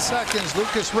and 10 seconds,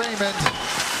 Lucas Raymond.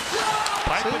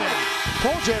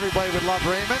 Told you everybody would love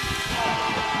Raymond.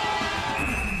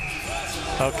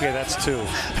 Okay, that's 2.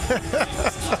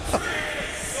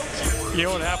 You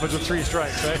know what happens with 3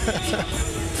 strikes, right?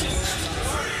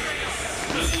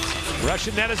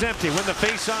 Russian net is empty. Win the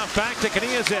face-off back to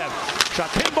Kniazev.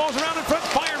 Shot pinballs around in front,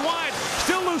 fired wide.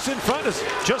 Still loose in front. Is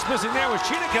just missing there was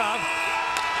Chinikov.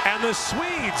 And the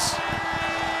Swedes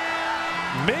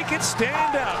make it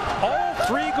stand up. All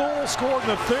 3 goals scored in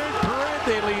the third period.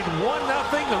 They lead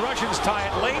 1-0. The Russians tie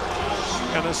it late.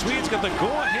 And the Swedes get the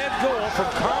go-ahead goal from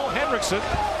Carl Henriksen.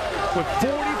 With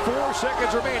 44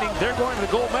 seconds remaining, they're going to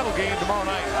the gold medal game tomorrow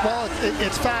night. Well,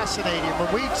 it's fascinating.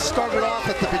 When we started off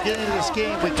at the beginning of this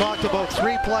game, we talked about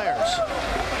 3 players.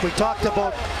 We talked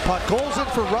about Podkolzin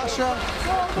for Russia,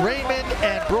 Raymond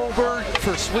and Broberg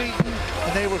for Sweden,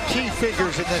 and they were key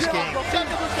figures in this game.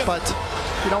 But,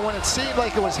 you know, when it seemed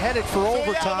like it was headed for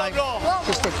overtime,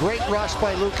 just a great rush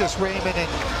by Lucas Raymond, and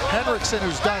Henriksen,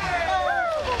 who's done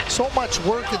so much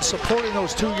work in supporting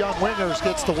those 2 young wingers,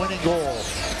 gets the winning goal.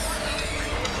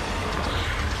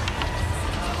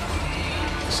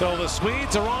 So the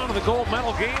Swedes are on to the gold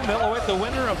medal game. They'll await the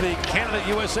winner of the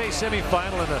Canada-USA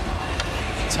semifinal in a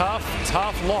tough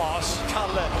loss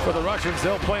for the Russians.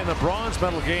 They'll play in the bronze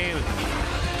medal game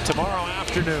tomorrow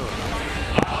afternoon.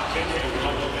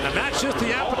 And that's just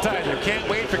the appetizer. Can't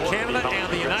wait for Canada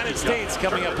and the United States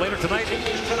coming up later tonight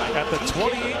at the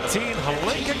 2018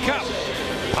 Hlinka Cup,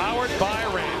 powered by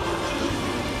Ram.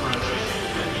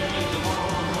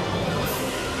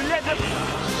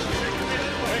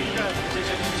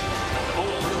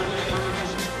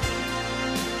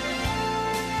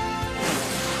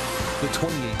 The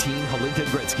 2018 Hlinka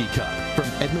Gretzky Cup from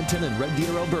Edmonton and Red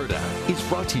Deer, Alberta is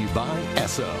brought to you by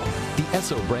Esso. The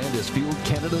Esso brand has fueled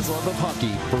Canada's love of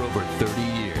hockey for over 30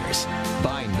 years.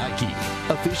 By Nike,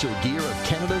 official gear of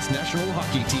Canada's national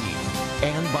hockey team.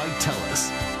 And by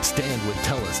TELUS. Stand with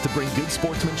TELUS to bring good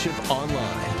sportsmanship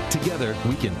online. Together,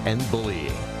 we can end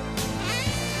bullying.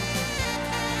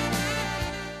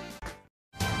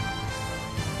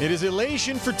 It is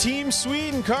elation for Team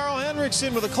Sweden. Carl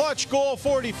Henriksen with a clutch goal,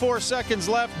 44 seconds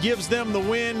left, gives them the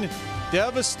win.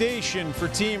 Devastation for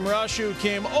Team Russia, who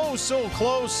came oh so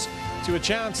close to a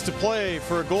chance to play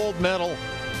for a gold medal.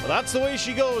 Well, that's the way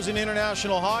she goes in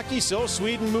international hockey. So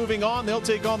Sweden moving on. They'll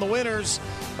take on the winners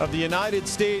of the United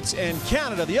States and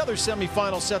Canada. The other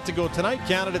semifinal set to go tonight.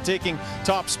 Canada taking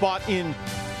top spot in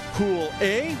Pool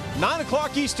A. 9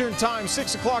 o'clock Eastern time,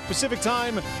 6 o'clock Pacific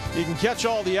time. You can catch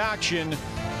all the action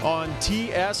on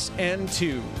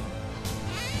TSN2.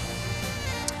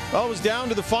 Well, it was down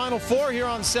to the Final Four here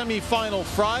on Semifinal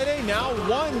Friday. Now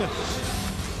one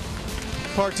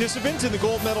participant in the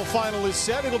gold medal final is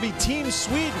set. It'll be Team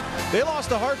Sweden. They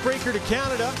lost a heartbreaker to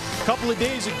Canada a couple of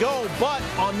days ago, but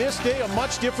on this day, a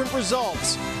much different result.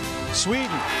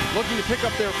 Sweden looking to pick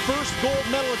up their first gold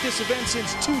medal at this event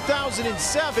since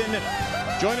 2007.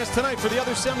 Join us tonight for the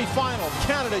other semifinal,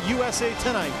 Canada-USA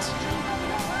tonight.